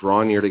 verse 8,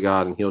 draw near to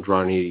God and he'll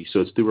draw near to you. So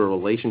it's through a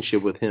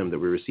relationship with him that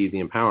we receive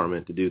the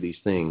empowerment to do these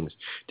things,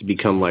 to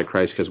become like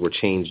Christ because we're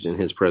changed in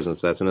his presence.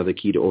 That's another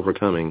key to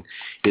overcoming,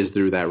 is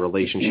through that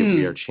relationship.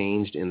 We are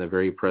changed in the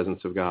very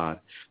presence of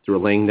God, through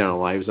laying down our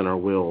lives and our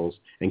wills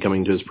and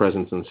coming to his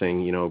presence and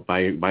saying,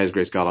 by his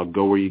grace, God, I'll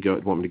go where you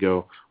want me to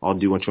go. I'll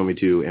do what you want me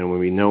to. And when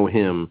we know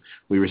him,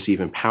 we receive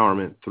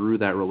empowerment through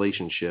that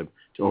relationship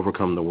to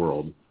overcome the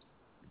world.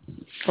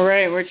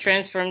 Right, we're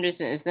transformed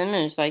into his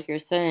image, like you're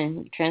saying.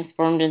 We're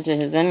transformed into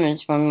his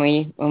image when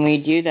we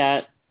do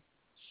that.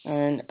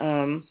 And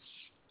I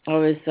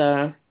was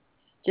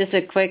just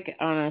a quick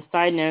on a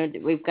side note.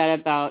 We've got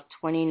about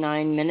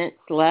 29 minutes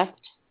left,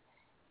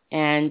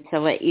 and to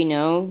let you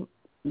know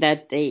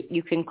that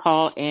you can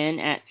call in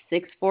at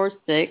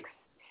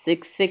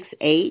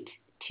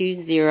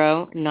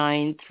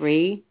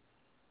 646-668-2093.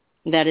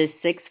 That is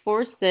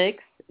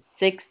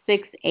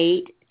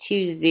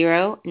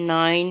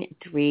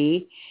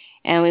 646-668-2093.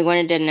 And we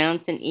wanted to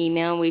announce an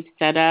email we've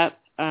set up,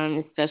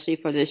 especially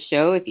for this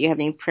show. If you have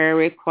any prayer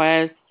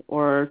requests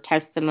or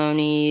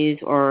testimonies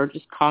or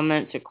just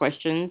comments or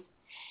questions,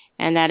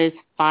 and that is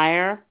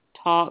Fire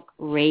Talk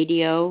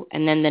Radio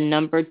and then the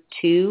number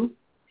 2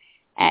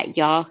 at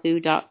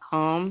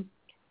yahoo.com.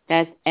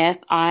 That's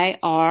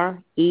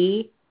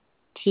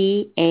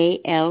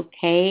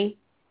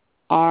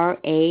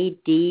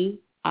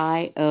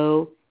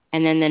FireTalkradio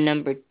and then the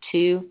number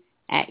 2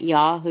 at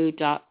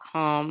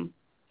yahoo.com.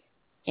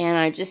 And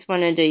I just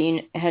wanted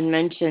to, had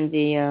mentioned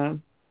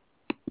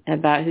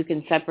about who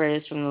can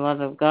separate us from the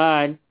love of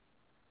God.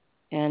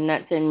 And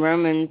that's in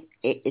Romans,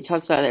 it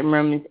talks about it in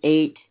Romans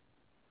 8.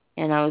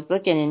 And I was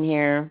looking in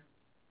here,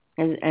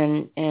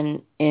 and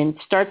it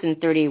starts in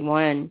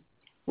 31.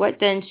 What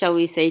then shall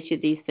we say to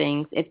these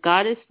things? If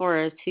God is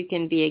for us, who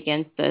can be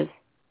against us?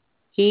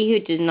 He who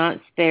did not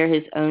spare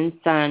his own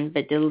son,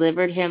 but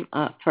delivered him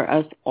up for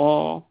us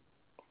all,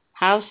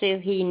 how shall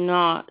he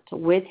not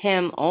with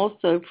him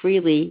also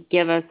freely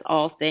give us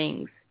all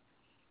things?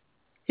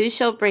 Who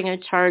shall bring a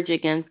charge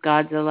against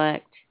God's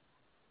elect?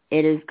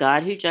 It is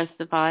God who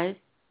justifies.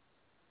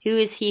 Who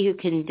is he who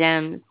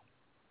condemns?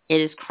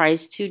 It is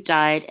Christ who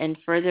died and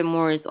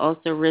furthermore is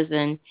also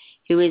risen,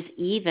 who is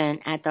even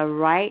at the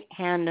right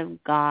hand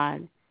of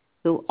God,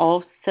 who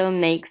also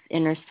makes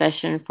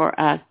intercession for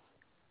us.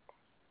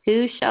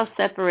 Who shall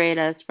separate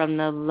us from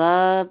the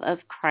love of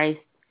Christ?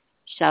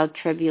 Shall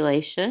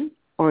tribulation,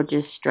 or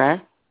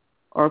distress,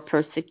 or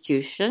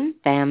persecution,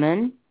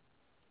 famine,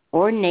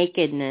 or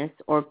nakedness,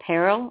 or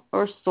peril,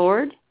 or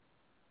sword?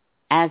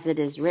 As it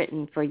is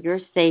written, for your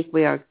sake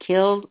we are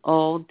killed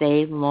all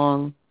day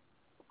long.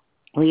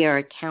 We are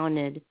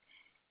accounted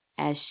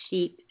as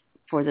sheep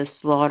for the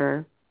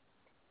slaughter.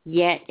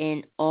 Yet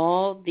in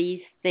all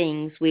these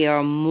things we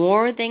are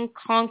more than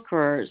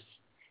conquerors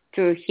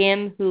through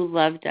him who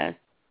loved us.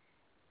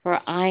 For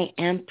I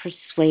am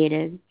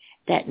persuaded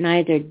that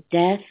neither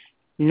death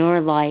nor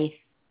life,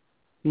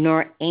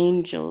 nor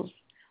angels,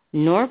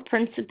 nor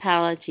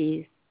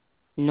principalities,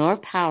 nor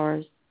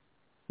powers,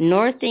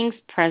 nor things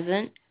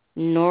present,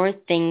 nor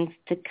things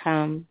to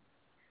come,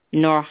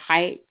 nor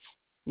height,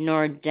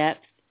 nor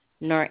depth,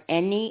 nor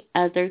any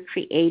other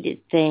created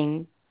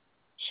thing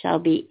shall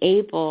be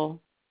able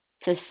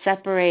to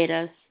separate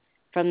us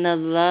from the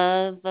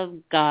love of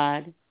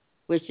God,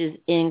 which is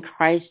in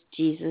Christ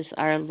Jesus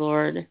our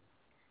Lord.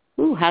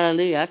 Ooh,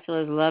 hallelujah. I feel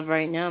his love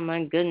right now.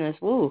 My goodness.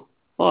 Ooh.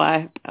 Boy,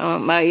 I don't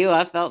know about you.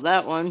 I felt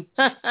that one.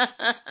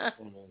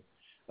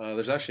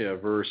 There's actually a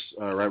verse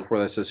right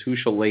before that says, who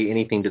shall lay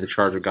anything to the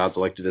charge of God's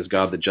elect? It is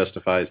God that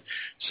justifies.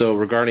 So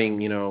regarding,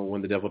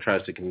 when the devil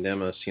tries to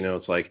condemn us,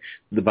 it's like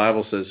the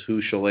Bible says,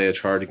 who shall lay a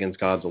charge against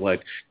God's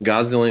elect?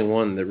 God's the only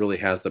one that really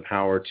has the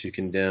power to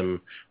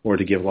condemn or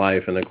to give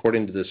life. And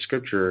according to the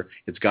scripture,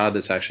 it's God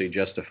that's actually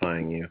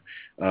justifying you.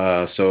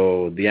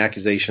 So the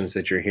accusations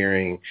that you're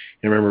hearing,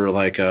 I remember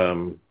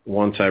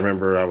once I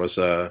remember I was,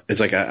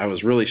 I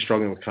was really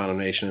struggling with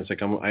condemnation. It's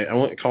like, I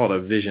won't call it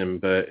a vision,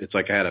 but it's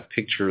like I had a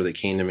picture that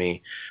came to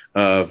me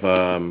of,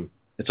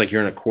 it's like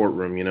you're in a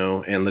courtroom,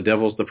 and the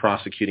devil's the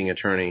prosecuting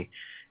attorney.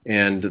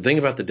 And the thing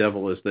about the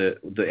devil is that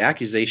the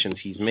accusations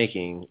he's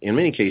making in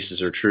many cases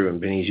are true.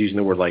 And he's using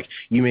the word like,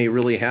 you may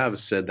really have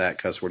said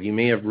that cuss word. You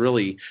may have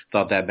really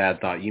thought that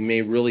bad thought. You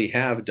may really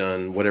have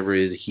done whatever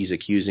it is he's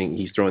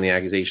throwing the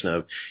accusation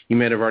of. You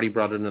might have already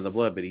brought it into the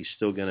blood, but he's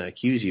still going to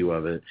accuse you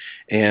of it.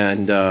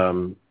 And,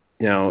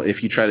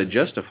 if you try to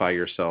justify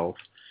yourself,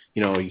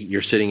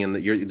 you're sitting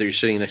you're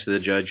sitting next to the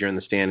judge, you're in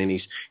the stand,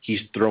 and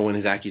he's throwing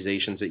his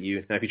accusations at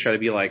you. Now, if you try to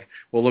be like,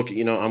 well, look,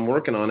 I'm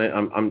working on it,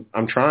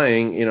 I'm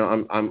trying,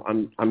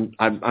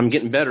 I'm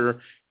getting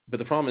better. But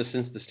the problem is,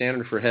 since the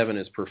standard for heaven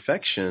is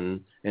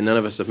perfection, and none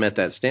of us have met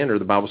that standard,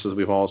 the Bible says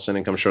we've all sinned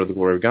and come short of the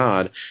glory of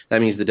God. That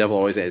means the devil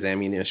always has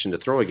ammunition to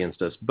throw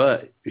against us.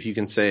 But if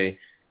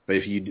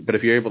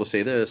you're able to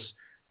say this,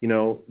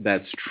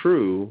 that's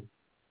true.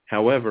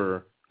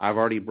 However, I've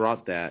already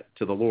brought that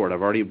to the Lord.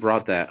 I've already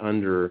brought that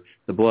under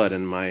the blood,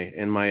 and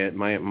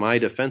my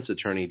defense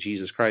attorney,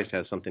 Jesus Christ,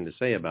 has something to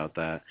say about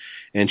that.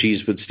 And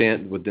Jesus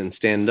would then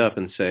stand up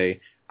and say,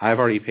 I've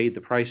already paid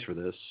the price for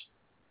this.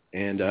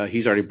 And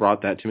he's already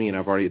brought that to me,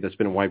 and that's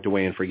been wiped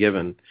away and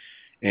forgiven.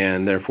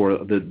 And therefore,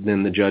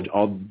 then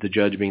the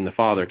judge being the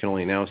Father can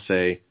only now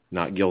say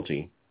not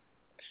guilty.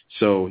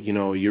 So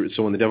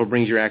so when the devil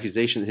brings his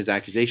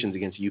accusations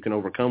against you, you can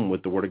overcome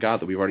with the word of God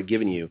that we've already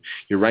given you.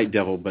 You're right,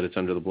 devil, but it's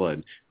under the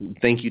blood.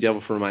 Thank you,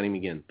 devil, for reminding me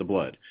again. The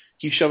blood.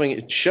 Keep shove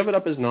it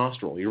up his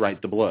nostril. You're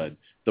right, the blood.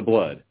 The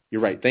blood.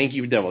 You're right. Thank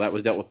you, devil. That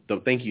was dealt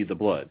with. Thank you, the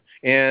blood.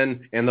 And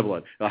the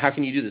blood. Well, how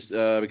can you do this?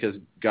 Because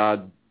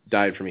God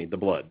died for me. The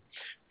blood.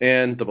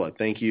 And the blood.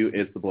 Thank you.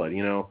 It's the blood.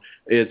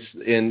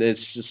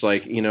 It's just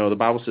like, the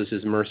Bible says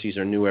his mercies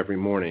are new every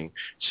morning.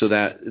 So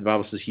that the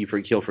Bible says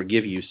he'll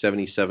forgive you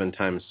 77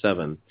 times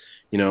 7.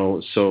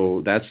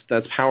 So that's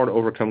power to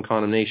overcome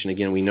condemnation.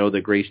 Again, we know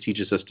that grace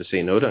teaches us to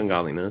say no to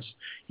ungodliness.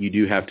 You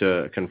do have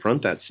to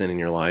confront that sin in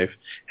your life.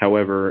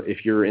 However,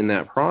 if you're in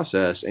that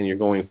process and you're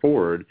going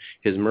forward,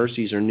 his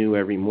mercies are new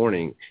every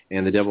morning,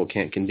 and the devil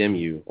can't condemn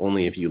you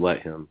only if you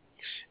let him.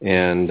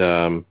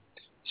 And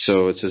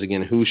so it says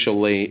again, who shall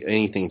lay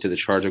anything to the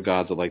charge of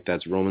God? So like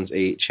that's Romans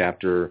 8,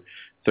 chapter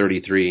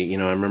 33. I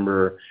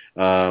remember,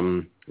 go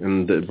ahead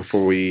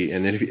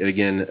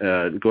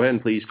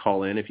and please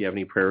call in if you have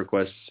any prayer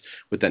requests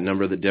with that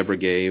number that Deborah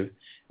gave.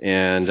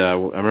 And I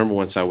remember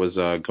once I was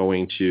I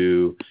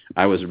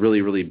was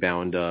really, really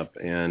bound up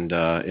and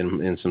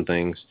in some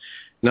things.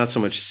 Not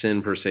so much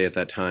sin per se at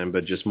that time,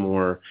 but just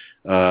more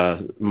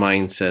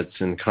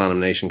mindsets and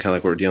condemnation, kind of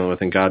like what we're dealing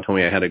with. And God told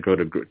me I had to go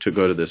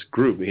to this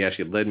group. He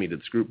actually led me to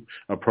this group,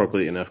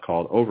 appropriately enough,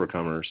 called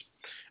Overcomers.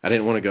 I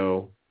didn't want to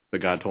go,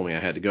 but God told me I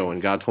had to go. And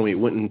God told me it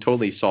wouldn't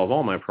totally solve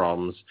all my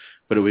problems,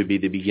 but it would be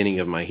the beginning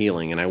of my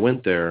healing. And I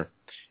went there,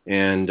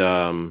 and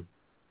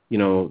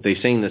they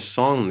sang this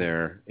song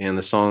there, and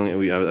the song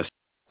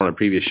on a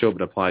previous show,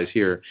 but applies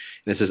here.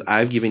 And it says,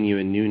 I've given you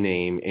a new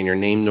name, and your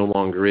name no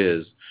longer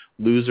is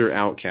loser,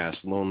 outcast,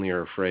 lonely,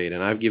 or afraid.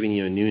 And I've given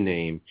you a new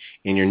name,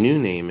 and your new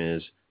name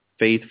is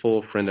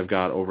faithful, friend of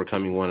God,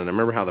 overcoming one. And I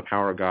remember how the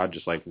power of God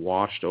just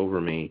washed over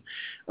me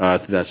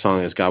through that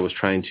song as God was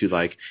trying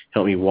to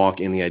help me walk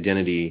in the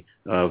identity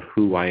of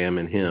who I am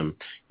in him.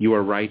 You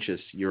are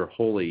righteous, you're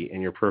holy,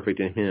 and you're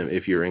perfect in him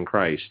if you're in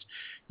Christ.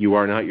 You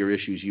are not your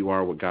issues. You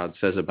are what God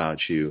says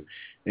about you.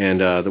 And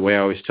the way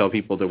I always tell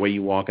people, the way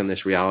you walk in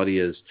this reality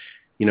is,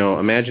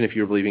 imagine if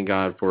you were believing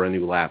God for a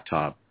new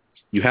laptop.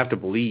 You have to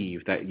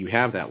believe that you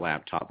have that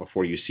laptop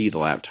before you see the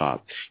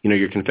laptop.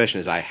 Your confession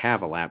is, I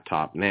have a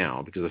laptop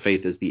now, because the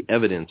faith is the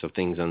evidence of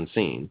things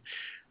unseen.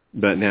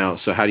 But now,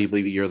 so how do you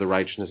believe that you're the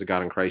righteousness of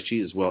God in Christ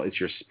Jesus? Well, it's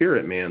your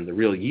spirit man, the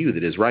real you,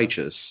 that is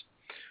righteous.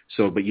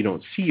 So, but you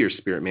don't see your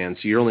spirit man.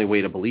 So your only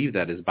way to believe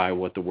that is by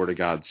what the Word of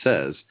God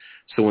says.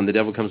 So when the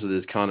devil comes with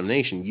his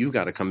condemnation, you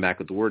got to come back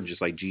with the Word,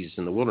 just like Jesus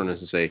in the wilderness,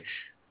 and say,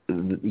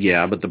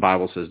 yeah, but the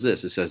Bible says this.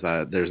 It says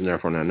there's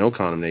therefore now no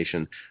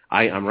condemnation.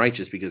 I'm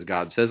righteous because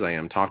God says I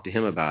am. Talk to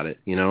him about it.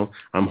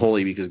 I'm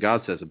holy because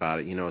God says about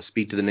it.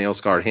 Speak to the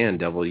nail-scarred hand,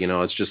 devil.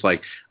 It's just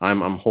like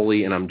I'm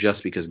holy and I'm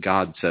just because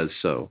God says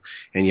so.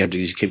 And you have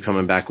to just keep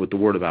coming back with the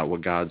Word about what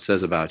God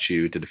says about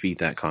you to defeat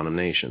that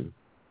condemnation.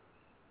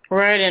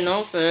 Right, and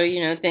also,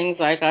 things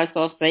like I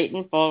saw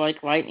Satan fall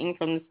like lightning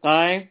from the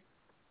sky.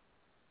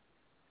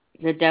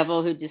 The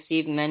devil who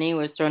deceived many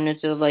was thrown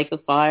into the lake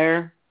of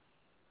fire.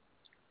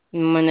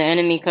 And when the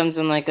enemy comes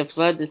in like a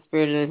flood, the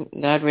Spirit of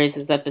God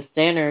raises up a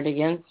standard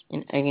against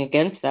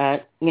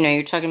that.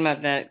 You're talking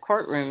about that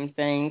courtroom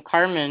thing.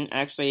 Carmen,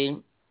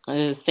 actually,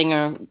 is a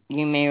singer.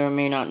 You may or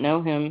may not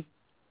know him.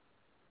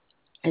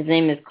 His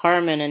name is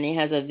Carmen, and he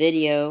has a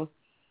video,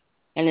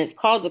 and it's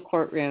called The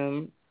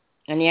Courtroom.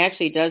 And he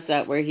actually does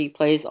that where he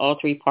plays all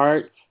three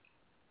parts.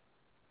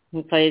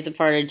 He plays the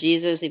part of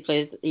Jesus, he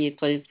plays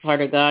the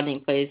part of God, and he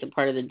plays the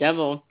part of the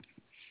devil.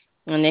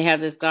 And they have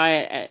this guy,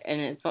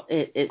 and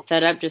it's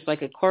set up just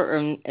like a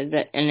courtroom, and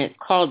it's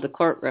called The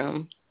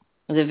Courtroom.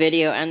 The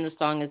video and the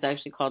song is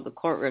actually called The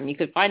Courtroom. You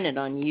could find it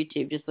on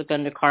YouTube. Just look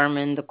under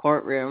Carmen, The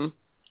Courtroom.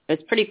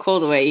 It's pretty cool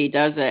the way he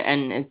does it,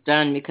 and it's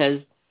done because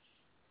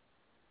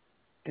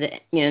the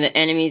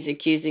enemy's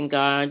accusing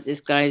God. This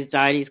guy's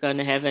died. He's gone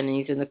to heaven, and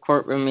he's in the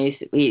courtroom.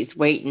 He's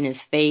waiting his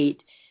fate,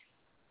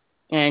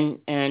 and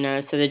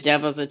so the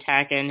devil's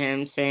attacking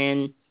him,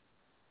 saying,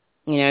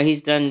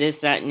 he's done this,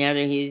 that, and the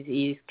other.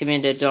 He's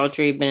committed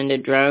adultery, been into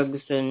drugs,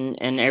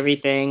 and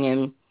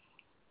everything,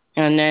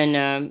 and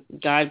then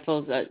God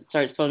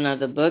starts pulling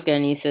out the book,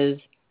 and he says,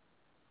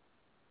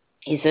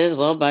 he says,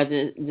 well, by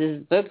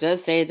this book does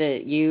say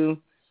that you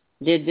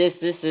did this,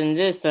 this, and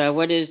this.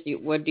 What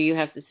do you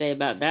have to say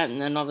about that? And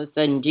then all of a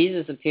sudden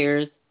Jesus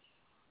appears,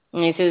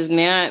 and he says,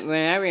 may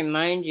I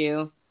remind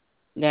you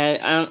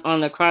that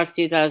on the cross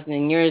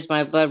 2,000 years,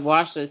 my blood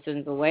washed those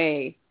sins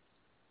away.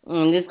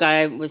 And this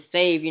guy was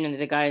saved,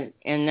 the guy,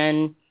 and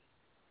then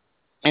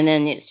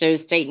it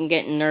shows Satan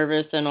getting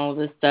nervous and all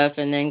this stuff,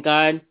 and then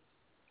God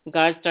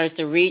starts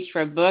to reach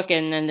for a book,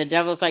 and then the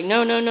devil's like,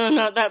 no,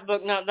 not that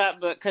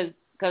book,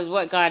 because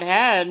what God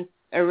had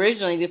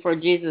originally before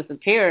Jesus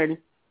appeared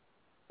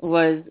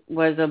was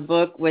a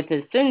book with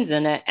his sins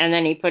in it, and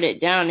then he put it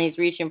down, and he's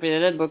reaching for the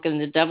other book,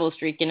 and the devil's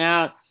freaking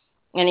out,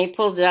 and he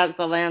pulls it out, it's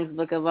the Lamb's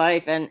Book of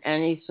Life, and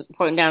he's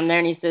pointing down there,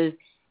 and he says,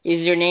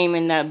 is your name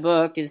in that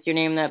book? Is your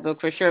name in that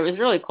book for sure? It was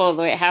really cool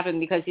the way it happened,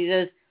 because he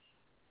says,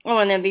 oh,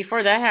 and then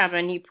before that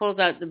happened, he pulls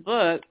out the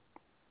book,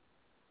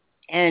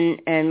 and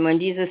when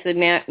Jesus said,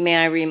 may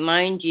I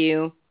remind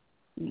you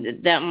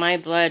that my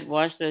blood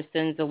washed those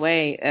sins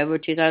away, over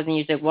 2,000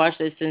 years, it washed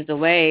those sins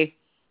away.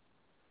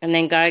 And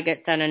then God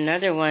gets on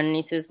another one, and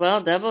he says,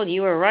 well, devil,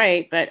 you were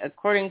right, but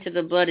according to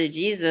the blood of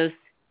Jesus,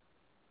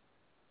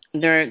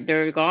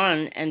 they're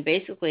gone. And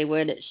basically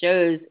what it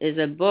shows is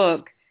a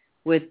book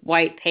with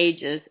white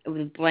pages,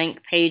 with blank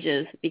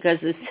pages, because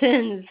the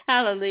sins,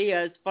 hallelujah,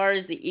 as far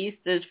as the east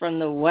is from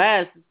the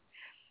west,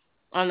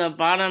 on the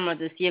bottom of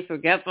the Sea of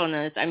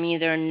Forgetfulness, I mean,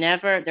 they're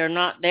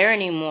not there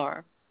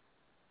anymore.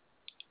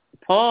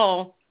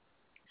 Saul,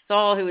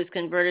 who was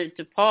converted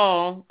to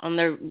Paul on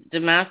the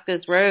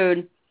Damascus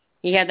Road,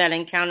 he had that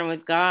encounter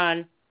with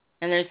God,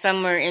 and there's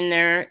somewhere in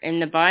there in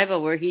the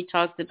Bible where he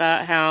talks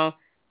about how,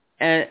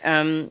 he's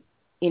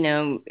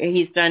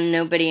done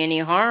nobody any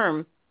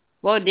harm.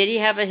 Well, did he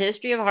have a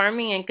history of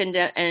harming and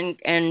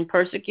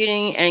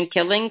persecuting and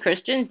killing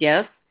Christians?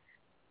 Yes,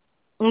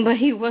 but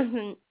he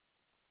wasn't.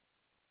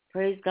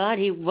 Praise God,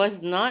 he was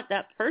not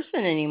that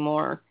person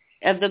anymore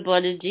of the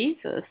blood of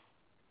Jesus.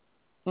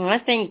 And I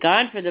thank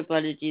God for the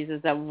blood of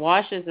Jesus that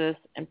washes us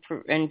and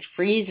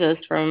frees us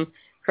from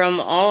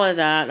all of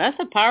that. That's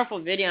a powerful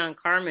video on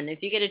Carmen.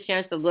 If you get a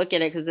chance to look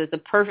at it, because it's a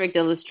perfect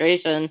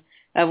illustration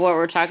of what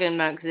we're talking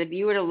about. Because if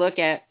you were to look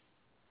at,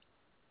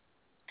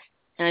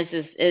 and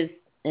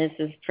it's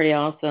just pretty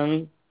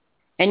awesome.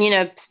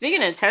 And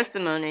speaking of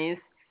testimonies,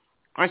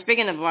 or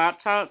speaking of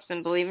laptops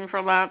and believing for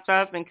a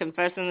laptop and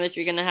confessing that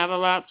you're going to have a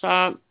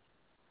laptop,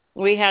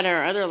 we had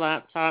our other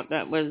laptop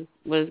that was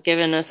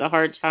giving us a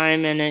hard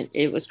time, and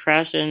it was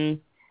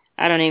crashing.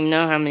 I don't even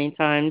know how many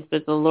times,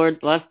 but the Lord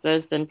blessed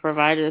us and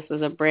provided us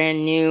with a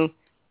brand new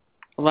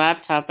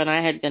laptop. And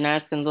I had been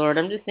asking the Lord,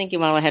 I'm just thinking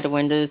while I had a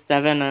Windows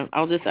 7,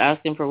 I'll just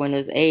ask him for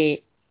Windows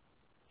 8.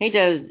 He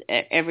does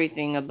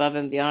everything above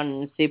and beyond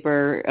and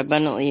super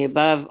abundantly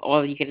above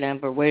all you could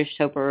ever wish,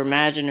 hope, or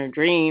imagine or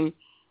dream.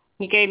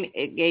 He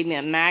gave me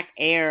a Mac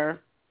Air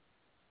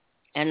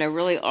and a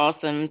really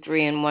awesome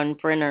 3-in-1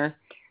 printer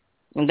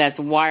that's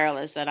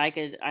wireless that I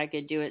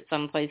could do it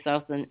someplace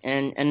else in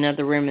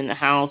another room in the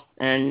house,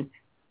 and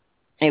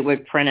it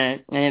would print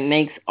it, and it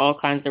makes all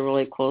kinds of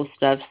really cool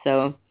stuff.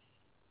 So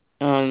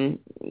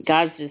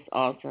God's just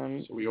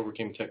awesome. So we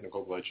overcame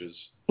technical glitches.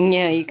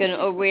 Yeah, you can.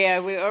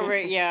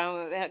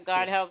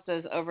 God helps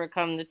us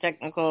overcome the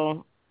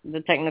technical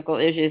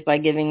issues by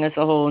giving us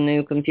a whole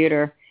new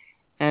computer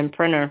and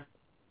printer.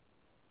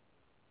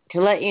 To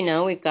let you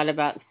know, we've got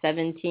about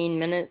 17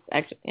 minutes,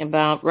 actually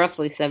about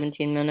roughly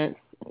 17 minutes,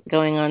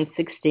 going on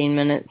 16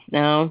 minutes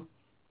now.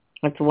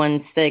 That's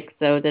 1-6.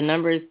 So the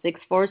number is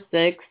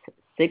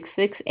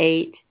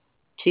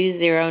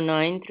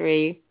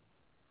 646-668-2093,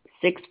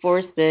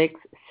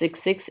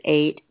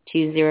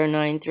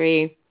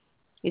 646-668-2093.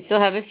 You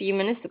still have a few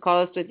minutes to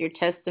call us with your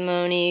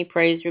testimony,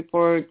 praise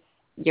reports,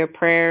 your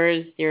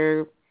prayers,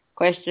 your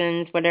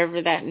questions,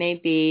 whatever that may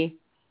be.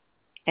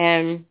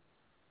 And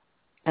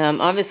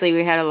obviously,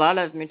 we had a lot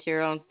of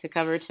material to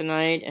cover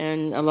tonight,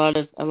 and a lot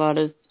of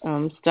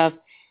stuff.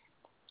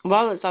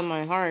 While it's on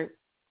my heart,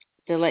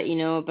 to let you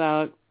know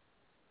about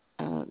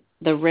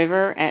the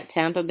River at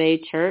Tampa Bay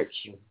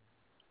Church,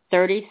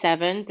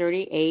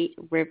 3738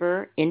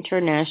 River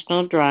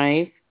International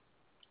Drive,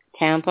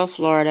 Tampa,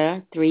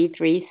 Florida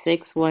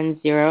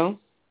 33610.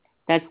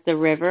 That's the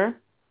River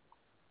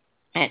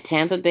at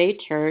Tampa Bay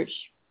Church,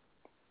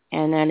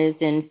 and that is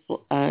in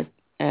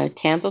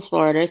Tampa,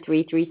 Florida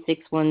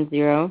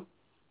 33610,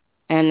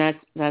 and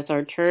that's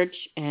our church.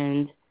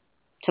 And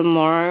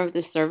tomorrow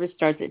the service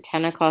starts at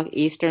 10 o'clock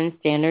Eastern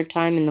Standard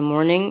Time in the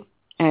morning,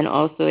 and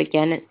also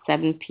again at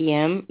 7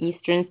 p.m.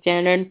 Eastern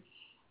Standard,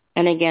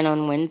 and again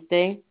on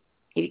Wednesday.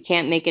 If you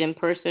can't make it in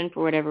person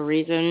for whatever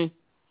reason,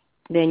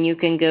 then you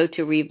can go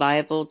to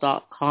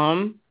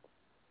revival.com,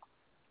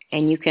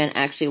 and you can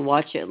actually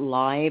watch it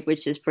live,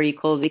 which is pretty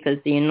cool because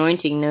the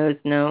anointing knows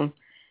no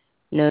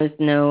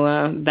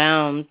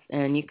bounds,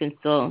 and you can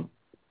still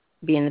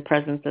be in the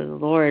presence of the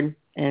Lord.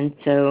 And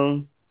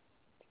so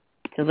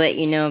to let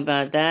you know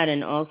about that,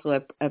 and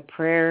also a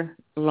prayer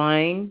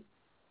line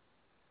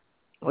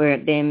where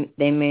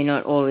they may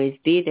not always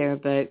be there,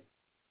 but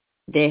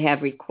they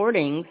have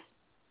recordings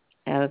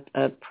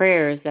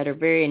prayers that are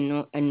very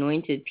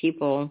anointed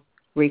people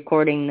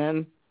recording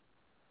them,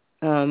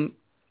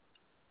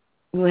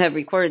 who have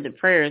recorded the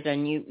prayers,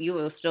 and you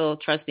will still,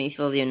 trust me,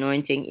 feel the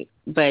anointing.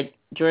 But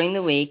during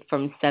the week,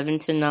 from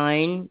 7 to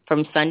 9,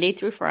 from Sunday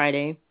through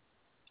Friday,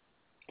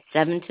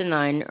 7 to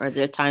 9 are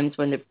the times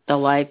when the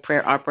live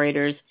prayer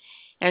operators,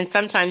 and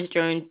sometimes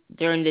during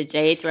the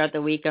day throughout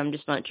the week, I'm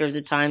just not sure of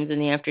the times, in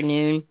the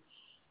afternoon,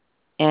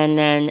 and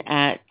then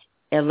at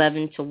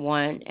 11 to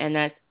 1, and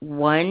that's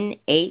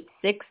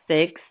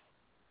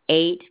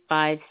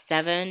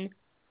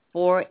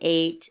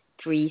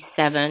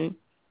 1-866-857-4837.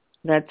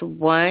 That's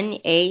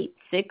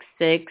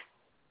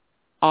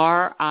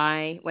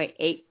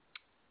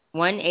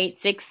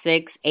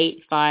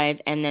 1-866-85,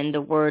 and then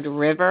the word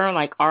river,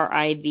 like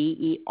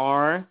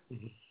RIVER.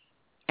 Mm-hmm.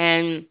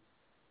 And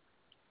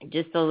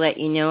just to let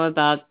you know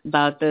about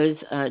those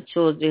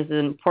tools,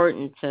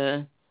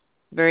 it's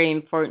very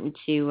important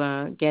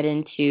to get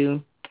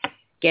into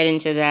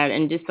that.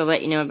 And just to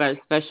let you know about a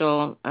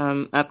special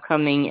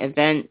upcoming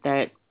event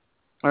that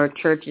our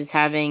church is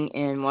having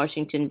in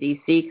Washington,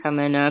 D.C.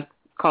 coming up,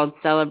 called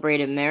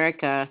Celebrate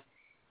America,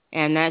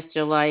 and that's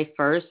July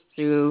 1st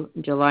through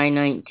July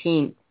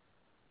 19th.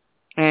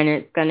 And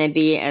it's going to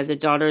be at the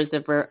Daughters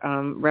of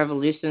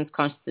Revolution's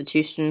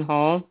Constitution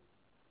Hall,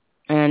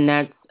 and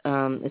that's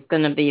it's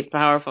going to be a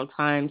powerful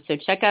time. So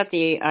check out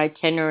the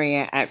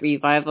itinerary at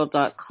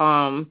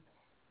revival.com.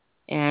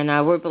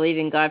 And we're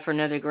believing God for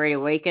another great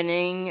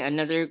awakening,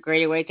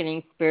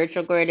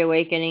 spiritual great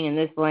awakening in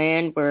this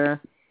land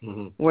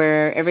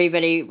where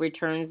everybody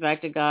returns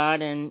back to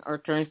God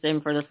or turns to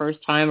Him for the first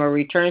time, or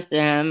returns to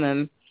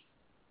Him,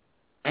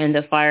 and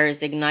the fire is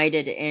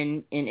ignited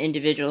in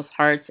individuals'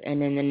 hearts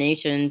and in the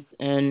nations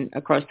and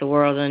across the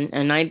world.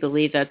 And I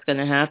believe that's going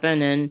to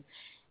happen.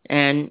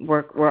 And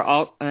we're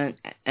all and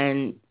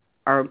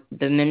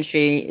the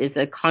ministry is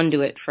a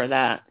conduit for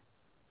that.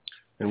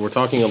 And we're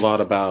talking a lot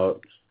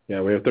about.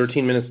 Yeah, we have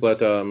 13 minutes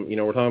left.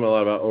 We're talking a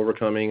lot about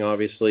overcoming,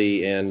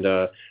 obviously, and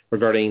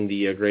regarding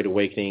the Great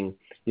Awakening.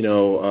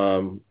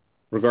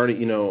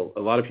 Regarding, a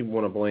lot of people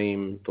want to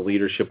blame the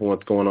leadership and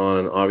what's going on,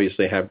 and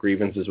obviously have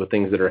grievances with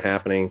things that are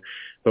happening,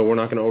 but we're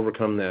not going to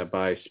overcome that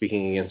by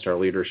speaking against our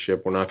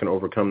leadership. We're not going to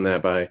overcome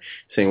that by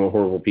saying what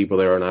horrible people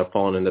they are, and I've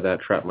fallen into that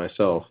trap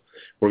myself.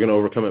 We're going to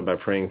overcome it by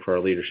praying for our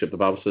leadership. The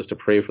Bible says to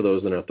pray for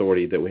those in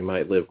authority that we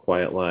might live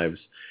quiet lives.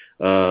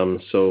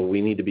 So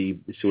we need to be,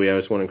 I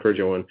just want to encourage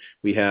everyone.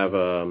 We have,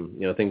 a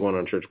thing going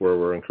on in church where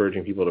we're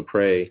encouraging people to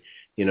pray,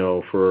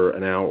 for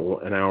an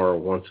hour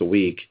once a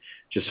week.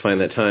 Just find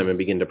that time and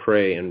begin to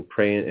pray in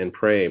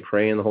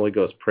the Holy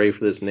Ghost. Pray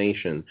for this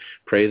nation.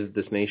 Pray that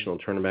this nation will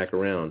turn back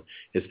around.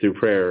 It's through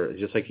prayer.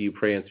 Just like you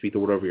pray and speak the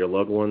word over your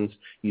loved ones,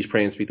 you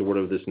pray and speak the word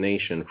of this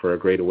nation for a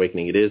great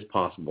awakening. It is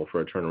possible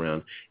for a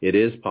turnaround. It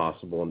is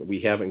possible, and we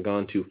haven't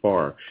gone too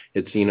far.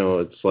 It's,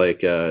 it's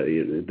like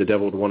the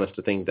devil would want us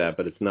to think that,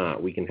 but it's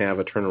not. We can have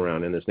a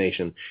turnaround in this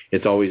nation.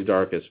 It's always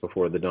darkest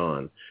before the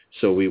dawn.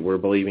 So we're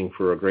believing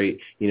for a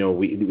great,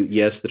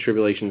 yes, the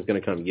tribulation is going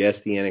to come. Yes,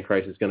 the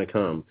Antichrist is going to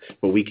come.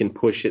 But we can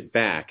push it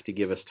back to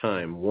give us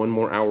time, one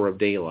more hour of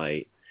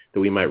daylight, that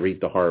we might reap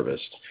the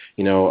harvest.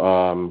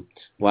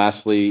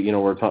 Lastly,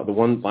 the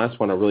one last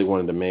one I really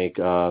wanted to make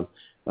is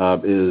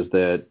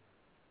that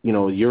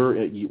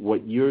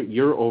what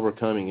you're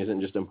overcoming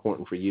isn't just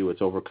important for you. It's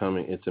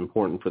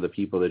important for the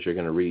people that you're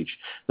going to reach.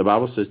 The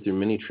Bible says through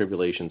many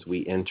tribulations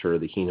we enter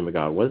the kingdom of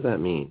God. What does that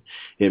mean?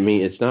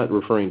 It's not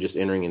referring just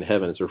entering in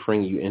heaven. It's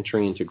referring you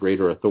entering into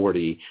greater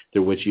authority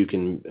through which you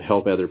can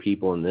help other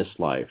people in this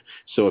life.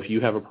 So if you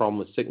have a problem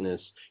with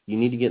sickness, you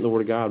need to get in the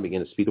Word of God,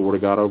 begin to speak the Word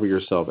of God over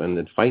yourself, and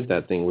then fight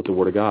that thing with the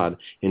Word of God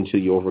until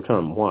you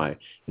overcome. Why?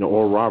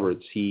 Oral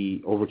Roberts,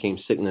 he overcame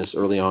sickness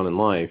early on in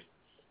life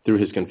through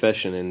his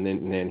confession, and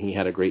then he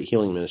had a great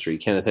healing ministry.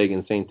 Kenneth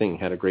Hagin, same thing,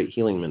 had a great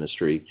healing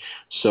ministry.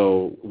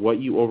 So what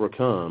you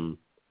overcome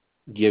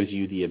gives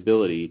you the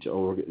ability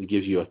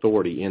gives you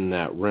authority in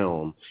that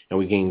realm, and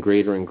we gain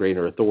greater and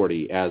greater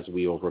authority as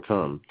we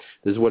overcome.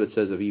 This is what it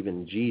says of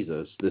even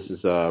Jesus. This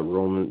is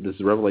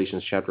Revelation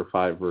chapter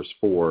 5, verse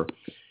 4,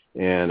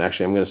 and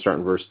actually I'm going to start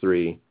in verse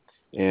 3,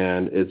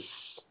 and it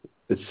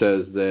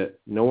says that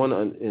no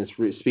one is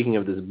speaking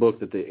of this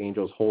book that the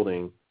angel's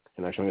holding.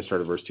 And actually, I'm going to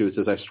start at verse 2. It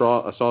says, I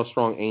saw a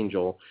strong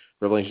angel,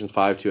 Revelation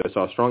 5:2. I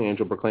saw a strong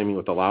angel proclaiming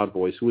with a loud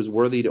voice, who is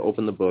worthy to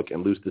open the book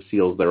and loose the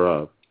seals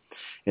thereof.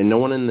 And no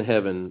one in the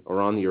heaven or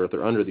on the earth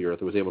or under the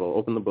earth was able to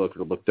open the book or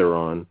to look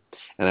thereon.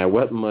 And I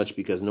wept much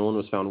because no one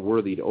was found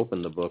worthy to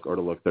open the book or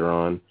to look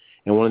thereon.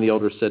 And one of the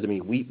elders said to me,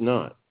 weep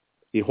not.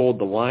 Behold,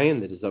 the Lion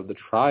that is of the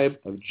tribe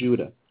of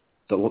Judah,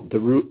 the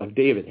root of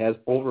David, has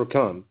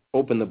overcome.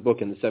 Open the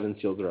book and the seven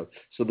seals thereof.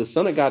 So the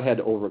Son of God had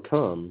to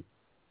overcome.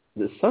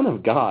 The Son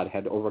of God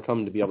had to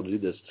overcome to be able to do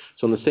this.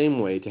 So in the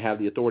same way, to have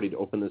the authority to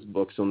open this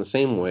book, so in the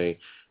same way,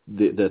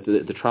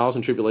 the trials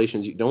and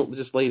tribulations, you don't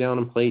just lay down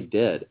and play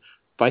dead.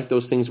 fight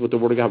those things with the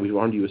Word of God. We've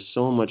armed you with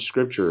so much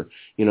Scripture,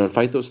 and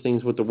fight those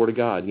things with the Word of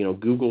God.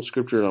 Google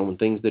Scripture on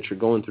things that you're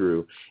going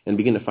through and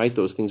begin to fight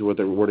those things with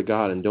the Word of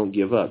God, and don't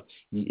give up.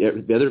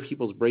 Other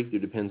people's breakthrough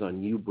depends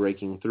on you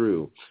breaking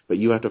through, but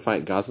you have to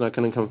fight. God's not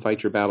going to come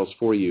fight your battles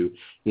for you.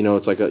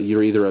 It's like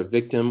you're either a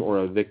victim or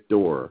a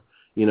victor.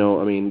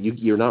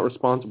 You're not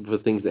responsible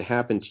for things that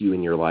happen to you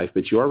in your life,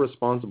 but you are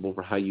responsible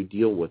for how you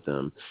deal with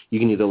them.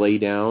 You can either lay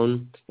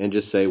down and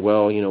just say,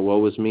 well,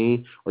 woe is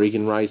me, or you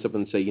can rise up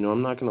and say,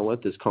 I'm not going to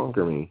let this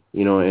conquer me,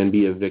 and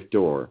be a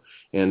victor.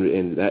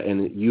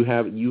 And you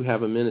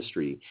have a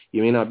ministry.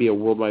 You may not be a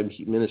worldwide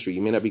ministry.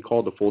 You may not be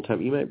called to full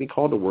time. You might be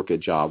called to work a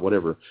job,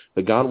 whatever.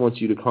 But God wants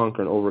you to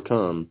conquer and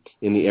overcome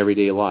in the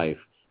everyday life.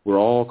 We're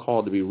all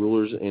called to be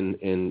rulers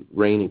and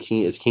reign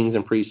as kings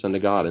and priests unto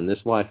God in this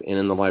life and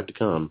in the life to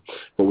come.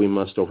 But we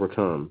must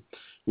overcome.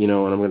 And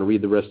I'm going to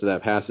read the rest of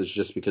that passage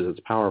just because it's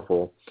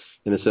powerful.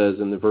 And it says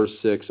in the verse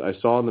 6, I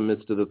saw in the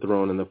midst of the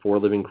throne and the 4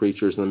 living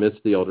creatures in the midst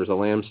of the elders a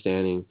lamb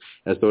standing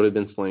as though it had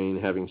been slain,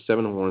 having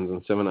 7 horns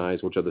and 7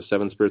 eyes, which are the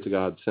 7 spirits of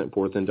God sent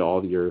forth into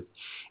all the earth.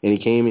 And he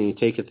came and he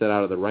taketh that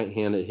out of the right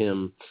hand of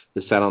him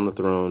that sat on the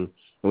throne.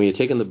 And when he had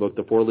taken the book,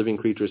 the 4 living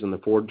creatures and the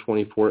 4 and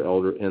 20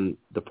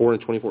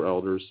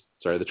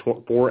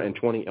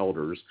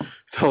 elders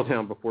fell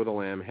down before the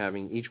Lamb,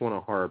 having each one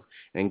a harp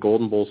and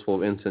golden bowls full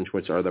of incense,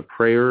 which are the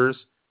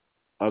prayers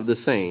of the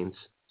saints.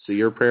 So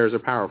your prayers are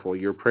powerful.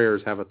 Your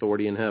prayers have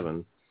authority in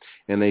heaven.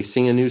 And they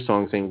sing a new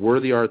song, saying,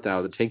 Worthy art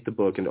thou to take the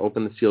book and to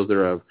open the seals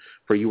thereof,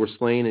 for you were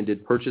slain and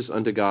did purchase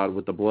unto God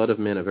with the blood of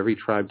men of every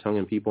tribe, tongue,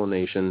 and people and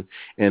nation,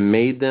 and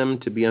made them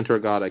to be unto our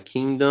God a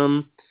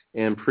kingdom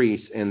and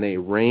priests, and they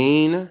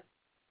reign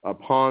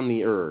upon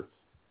the earth.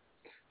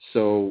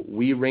 So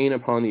we reign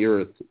upon the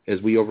earth as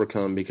we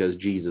overcome because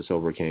Jesus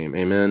overcame.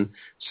 Amen.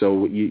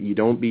 So you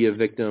don't be a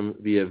victim,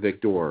 be a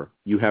victor.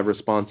 You have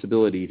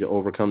responsibility to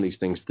overcome these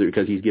things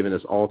because he's given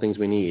us all things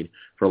we need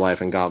for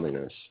life and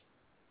godliness.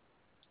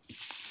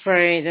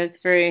 Right.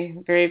 That's very,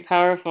 very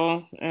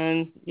powerful.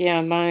 And yeah,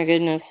 my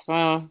goodness.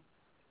 Wow.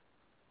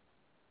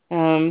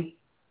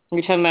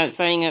 You're talking about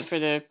signing up for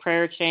the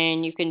prayer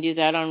chain. You can do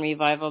that on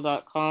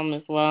revival.com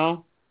as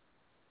well.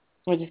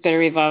 We'll just go to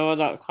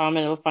revival.com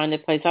and it'll find a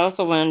place. I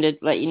also wanted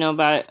to let you know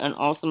about an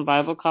awesome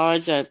Bible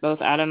college that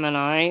both Adam and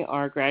I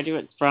are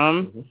graduates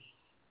from. Mm-hmm.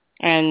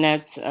 And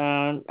that's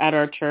at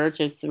our church.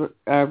 It's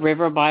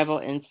River Bible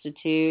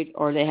Institute,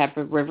 or they have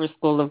a River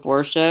School of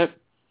Worship.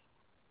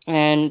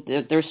 And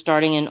they're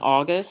starting in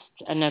August,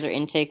 another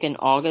intake in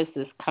August,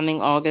 this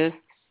coming August.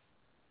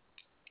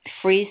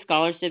 Free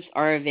scholarships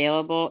are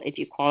available if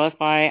you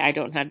qualify. I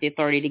don't have the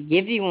authority to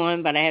give you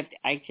one, but I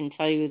can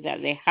tell you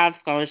that they have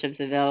scholarships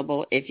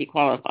available if you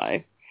qualify.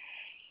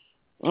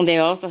 And they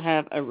also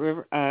have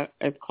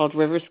it's called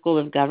River School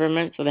of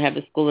Government. So they have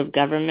the School of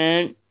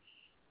Government,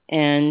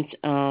 and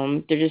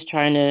they're just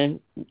trying to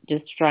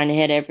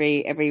hit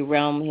every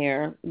realm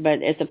here.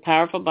 But it's a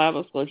powerful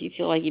Bible school. If you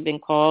feel like you've been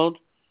called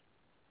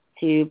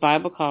to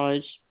Bible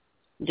college,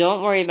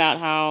 don't worry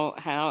about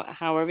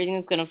how everything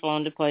is going to fall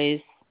into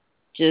place.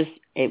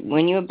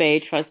 When you obey,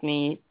 trust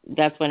me,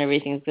 that's when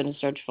everything's going to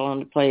start to fall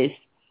into place.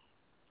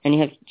 And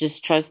you have to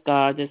just trust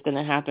God that's going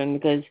to happen,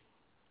 because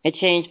it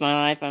changed my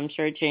life. I'm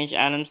sure it changed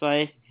Adam's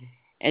life.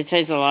 It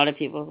changed a lot of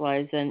people's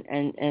lives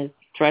and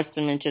thrust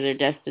them into their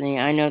destiny.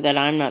 I know that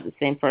I'm not the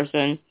same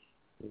person.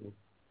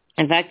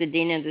 In fact, the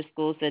dean of the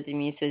school said to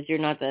me, he says, you're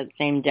not that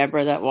same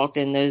Deborah that walked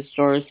in those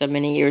doors so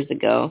many years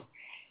ago.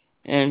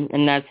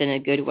 And that's in a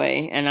good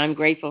way. And I'm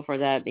grateful for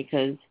that,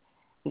 because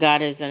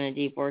God has done a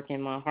deep work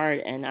in my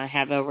heart, and I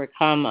have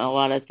overcome a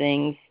lot of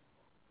things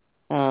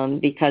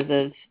because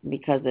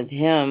of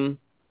Him,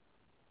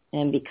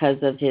 and because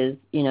of His,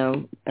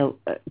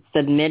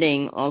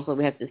 submitting. Also,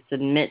 we have to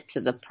submit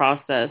to the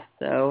process.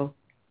 So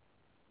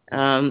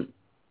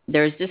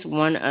there's just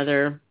one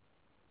other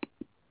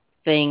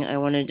thing I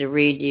wanted to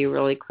read to you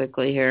really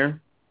quickly here.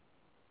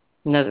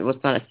 No,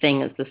 it's not a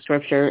thing; it's the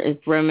scripture.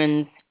 It's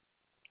Romans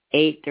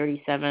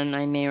 8:37.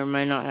 I may or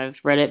may not have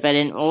read it, but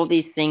in all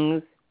these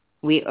things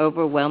we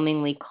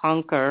overwhelmingly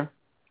conquer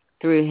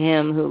through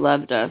Him who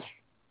loved us.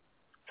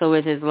 So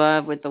with His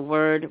love, with the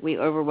Word, we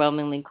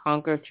overwhelmingly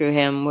conquer through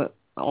Him with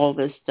all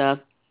this stuff,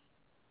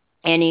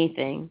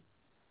 anything.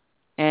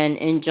 And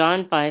in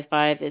John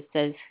 5:5 it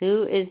says,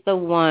 who is the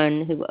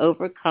one who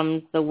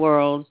overcomes the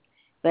world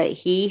but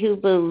he who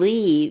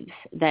believes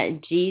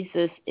that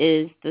Jesus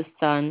is the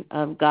Son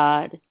of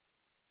God?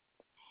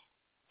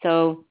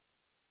 So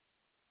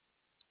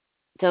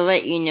to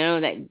let you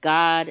know that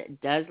God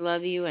does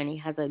love you, and He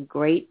has a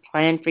great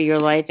plan for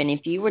your life. And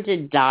if you were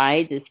to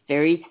die this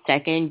very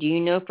second, do you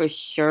know for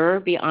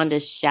sure, beyond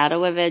a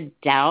shadow of a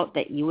doubt,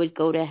 that you would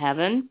go to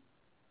heaven?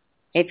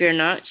 If you're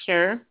not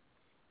sure,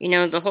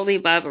 the Holy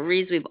Bible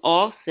reads, we've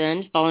all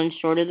sinned, fallen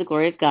short of the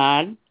glory of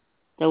God.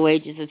 The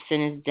wages of sin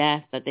is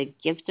death, but the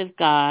gift of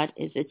God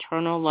is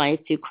eternal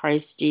life through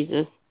Christ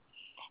Jesus.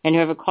 And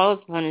whoever calls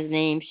upon His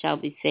name shall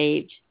be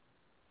saved.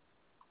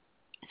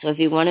 So if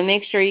you want to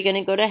make sure you're going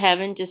to go to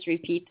heaven, just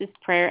repeat this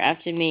prayer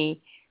after me.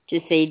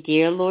 Just say,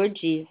 Dear Lord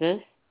Jesus,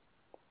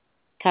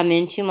 come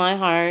into my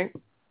heart.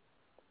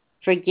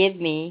 Forgive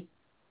me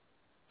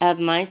of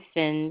my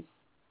sins.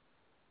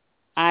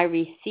 I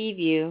receive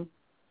you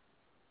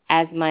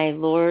as my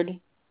Lord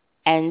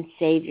and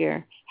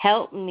Savior.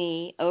 Help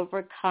me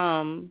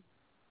overcome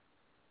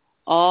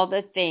all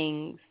the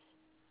things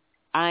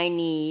I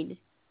need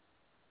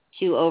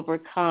to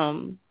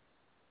overcome.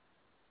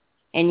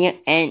 And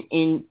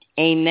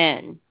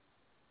amen.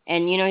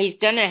 And he's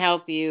going to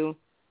help you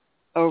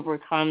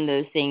overcome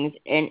those things.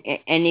 And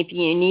if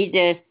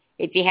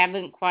you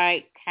haven't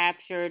quite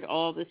captured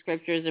all the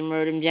scriptures and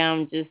wrote them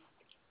down, just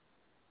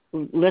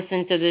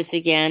listen to this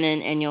again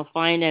and you'll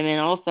find them. And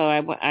also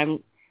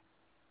I'm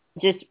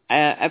just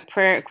a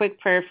quick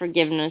prayer of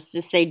forgiveness.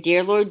 Just say,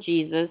 Dear Lord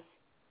Jesus,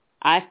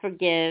 I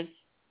forgive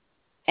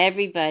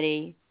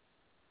everybody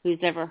who's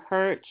ever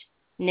hurt,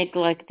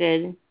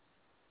 neglected,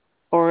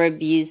 or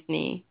abused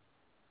me.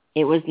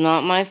 It was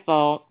not my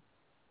fault.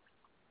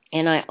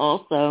 And I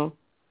also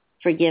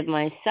forgive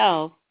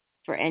myself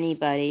for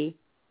anybody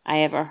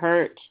I ever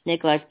hurt,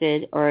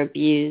 neglected, or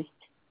abused.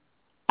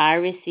 I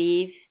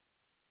receive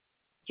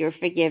your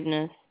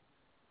forgiveness.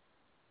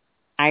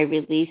 I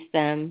release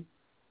them.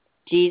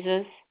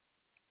 Jesus,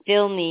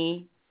 fill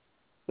me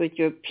with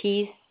your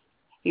peace,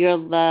 your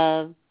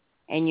love,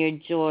 and your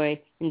joy.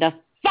 And the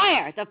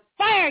fire,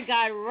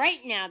 God, right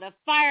now, the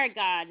fire,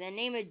 God, in the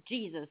name of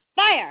Jesus.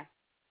 Fire,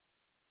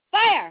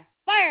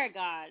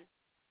 God.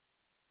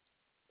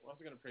 We're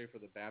also going to pray for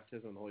the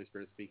baptism of the Holy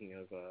Spirit, speaking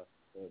of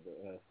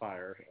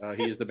fire.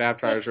 He is the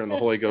baptizer in the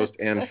Holy Ghost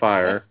and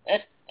fire.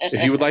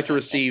 If you would like to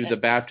receive the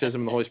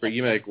baptism of the Holy Spirit,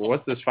 you may be like, well,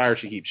 what's this fire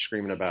she keeps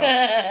screaming about?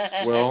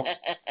 Well,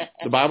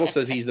 the Bible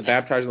says he's the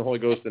baptizer in the Holy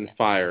Ghost and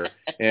fire,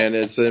 and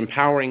it's an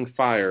empowering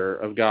fire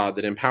of God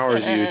that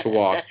empowers you to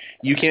walk.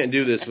 You can't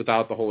do this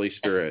without the Holy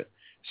Spirit.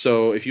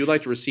 So if you'd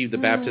like to receive the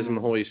baptism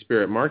of the Holy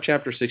Spirit, Mark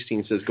chapter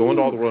 16 says, go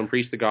into all the world and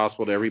preach the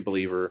gospel to every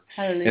believer.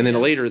 Hallelujah. And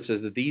then later it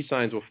says that these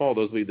signs will follow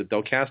those who believe, that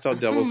they'll cast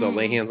out devils, they'll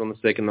lay hands on the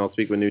sick, and they'll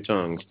speak with new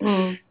tongues.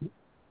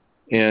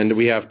 And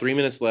we have 3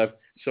 minutes left.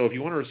 So if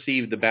you want to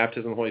receive the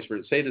baptism of the Holy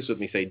Spirit, say this with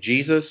me. Say,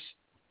 Jesus,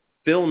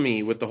 fill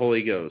me with the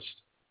Holy Ghost.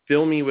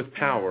 Fill me with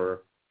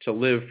power to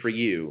live for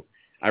you.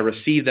 I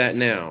receive that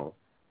now.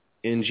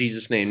 In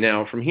Jesus' name.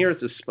 Now, from here,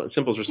 it's as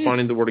simple as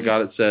responding to the Word of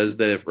God. It says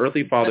that if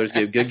earthly fathers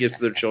give good gifts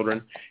to their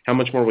children, how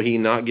much more will he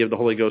not give the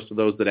Holy Ghost to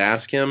those that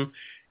ask him?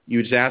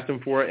 You just ask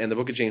him for it, and the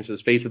book of James says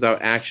faith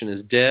without action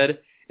is dead.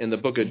 And the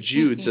book of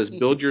Jude says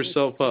build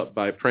yourself up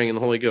by praying in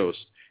the Holy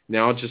Ghost.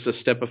 Now it's just a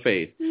step of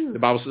faith. The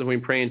Bible says when we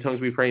pray in tongues,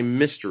 we pray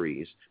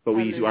mysteries, but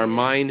our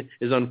mind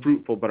is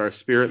unfruitful, but our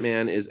spirit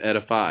man is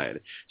edified.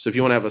 So if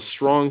you want to have a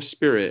strong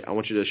spirit, I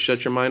want you to shut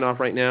your mind off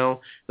right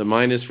now. The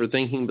mind is for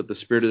thinking, but the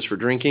spirit is for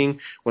drinking.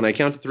 When I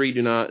count to 3,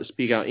 do not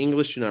speak out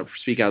English, do not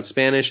speak out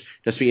Spanish,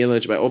 just speak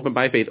English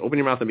by faith. Open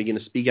your mouth and begin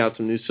to speak out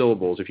some new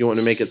syllables. If you want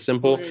to make it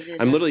simple,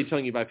 I'm literally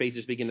telling you by faith,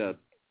 just begin to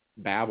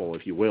babble,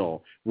 if you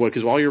will,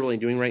 because all you're really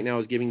doing right now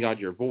is giving God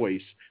your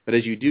voice. But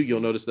as you do, you'll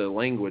notice that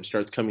language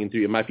starts coming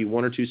through. It might be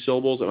 1 or 2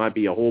 syllables. It might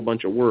be a whole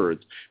bunch of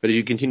words. But as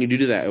you continue to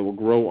do that, it will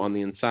grow on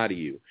the inside of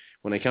you.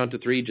 When I count to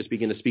 3, just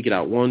begin to speak it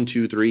out. 1,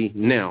 2, 3,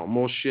 now. You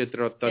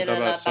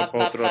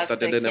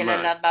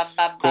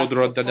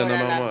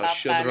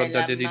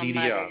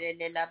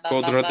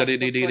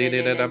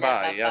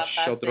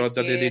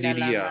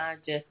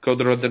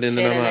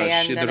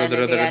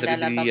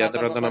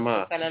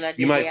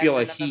might feel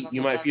a heat.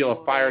 You might feel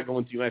a fire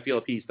going through. You might feel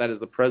a peace. That is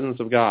the presence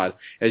of God.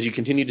 As you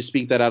continue to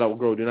speak that out, it will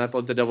grow. Do not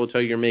let the devil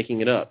tell you you're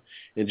making it up.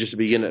 And just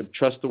begin to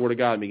trust the Word of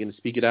God and begin to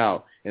speak it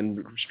out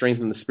and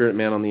strengthen the spirit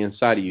man on the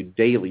inside of you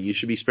daily. You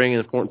should be praying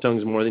in foreign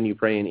tongues more than you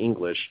pray in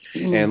English.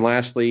 And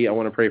lastly, I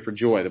want to pray for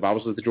joy. The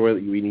Bible says the joy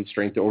that we need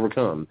strength to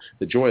overcome.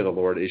 The joy of the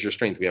Lord is your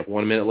strength. We have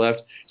 1 minute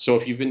left. So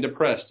if you've been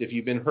depressed, if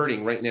you've been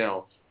hurting right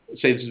now,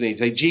 say this to me.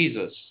 Say,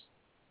 Jesus,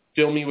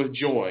 fill me with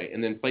joy.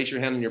 And then place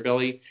your hand on your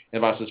belly.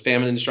 And if I says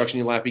famine and destruction,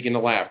 you laugh, begin to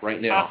laugh right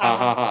now. Ha,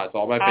 ha, ha. It's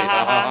all by faith.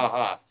 Ha, ha, ha,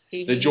 ha.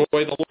 The joy of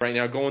the Lord right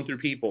now going through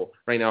people.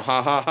 Right now,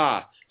 ha, ha,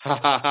 ha. Ha,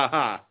 ha, ha,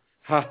 ha.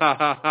 Ha, ha,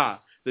 ha,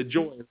 ha. The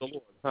joy of the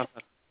Lord. Ha,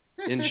 ha.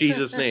 In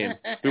Jesus' name.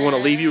 We want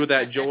to leave you with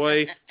that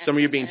joy. Some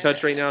of you are being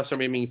touched right now. Some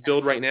of you are being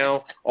filled right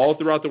now. All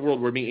throughout the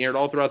world. We're being aired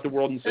all throughout the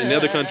world. And in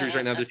other countries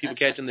right now, there's people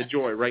catching the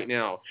joy right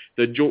now.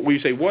 The joy. We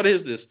say, what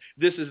is this?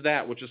 This is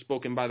that which is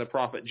spoken by the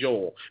prophet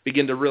Joel.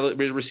 Begin to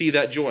receive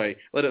that joy.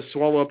 Let it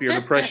swallow up your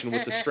depression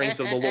with the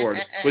strength of the Lord.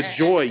 With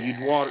joy, you'd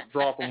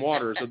draw from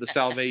waters of the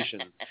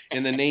salvation.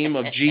 In the name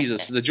of Jesus,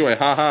 the joy.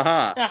 Ha, ha,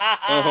 ha.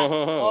 Oh, ho,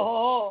 ho,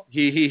 ho.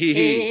 He, he, he,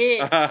 he.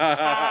 Ha, ha,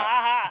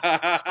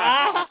 ha,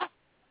 ha.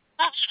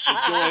 The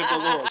joy of the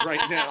Lord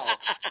right now,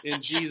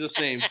 in Jesus'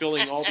 name,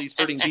 filling all these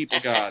hurting people,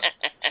 God,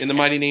 in the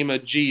mighty name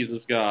of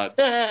Jesus, God.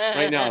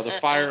 Right now, the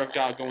fire of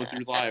God going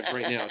through lives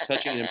right now,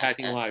 touching and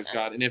impacting lives,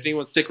 God. And if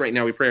anyone's sick right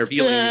now, we pray for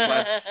healing in these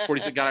last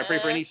 46. God, I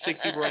pray for any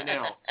sick people right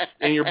now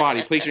in your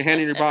body. Place your hand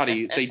in your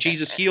body. Say,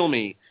 Jesus, heal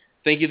me.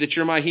 Thank you that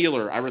you're my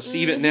healer. I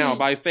receive it now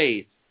by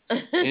faith.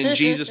 In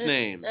Jesus'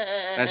 name.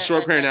 That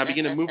short prayer. Now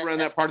begin to move around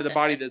that part of the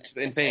body that's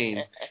in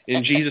pain.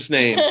 In Jesus'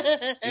 name.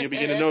 And you'll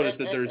begin to notice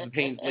that there's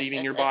pain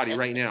leaving your body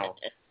right now.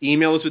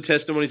 Email us with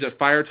testimonies at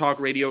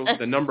firetalkradio,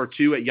 the number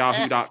 2 at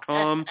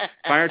yahoo.com.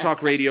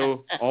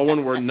 Firetalkradio, all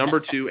one word, number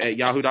 2 at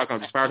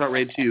yahoo.com. It's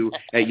firetalkradio2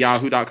 at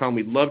yahoo.com.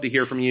 We'd love to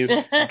hear from you.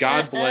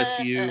 God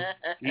bless you.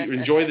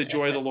 Enjoy the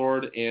joy of the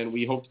Lord, and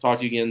we hope to talk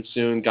to you again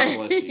soon. God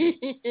bless you.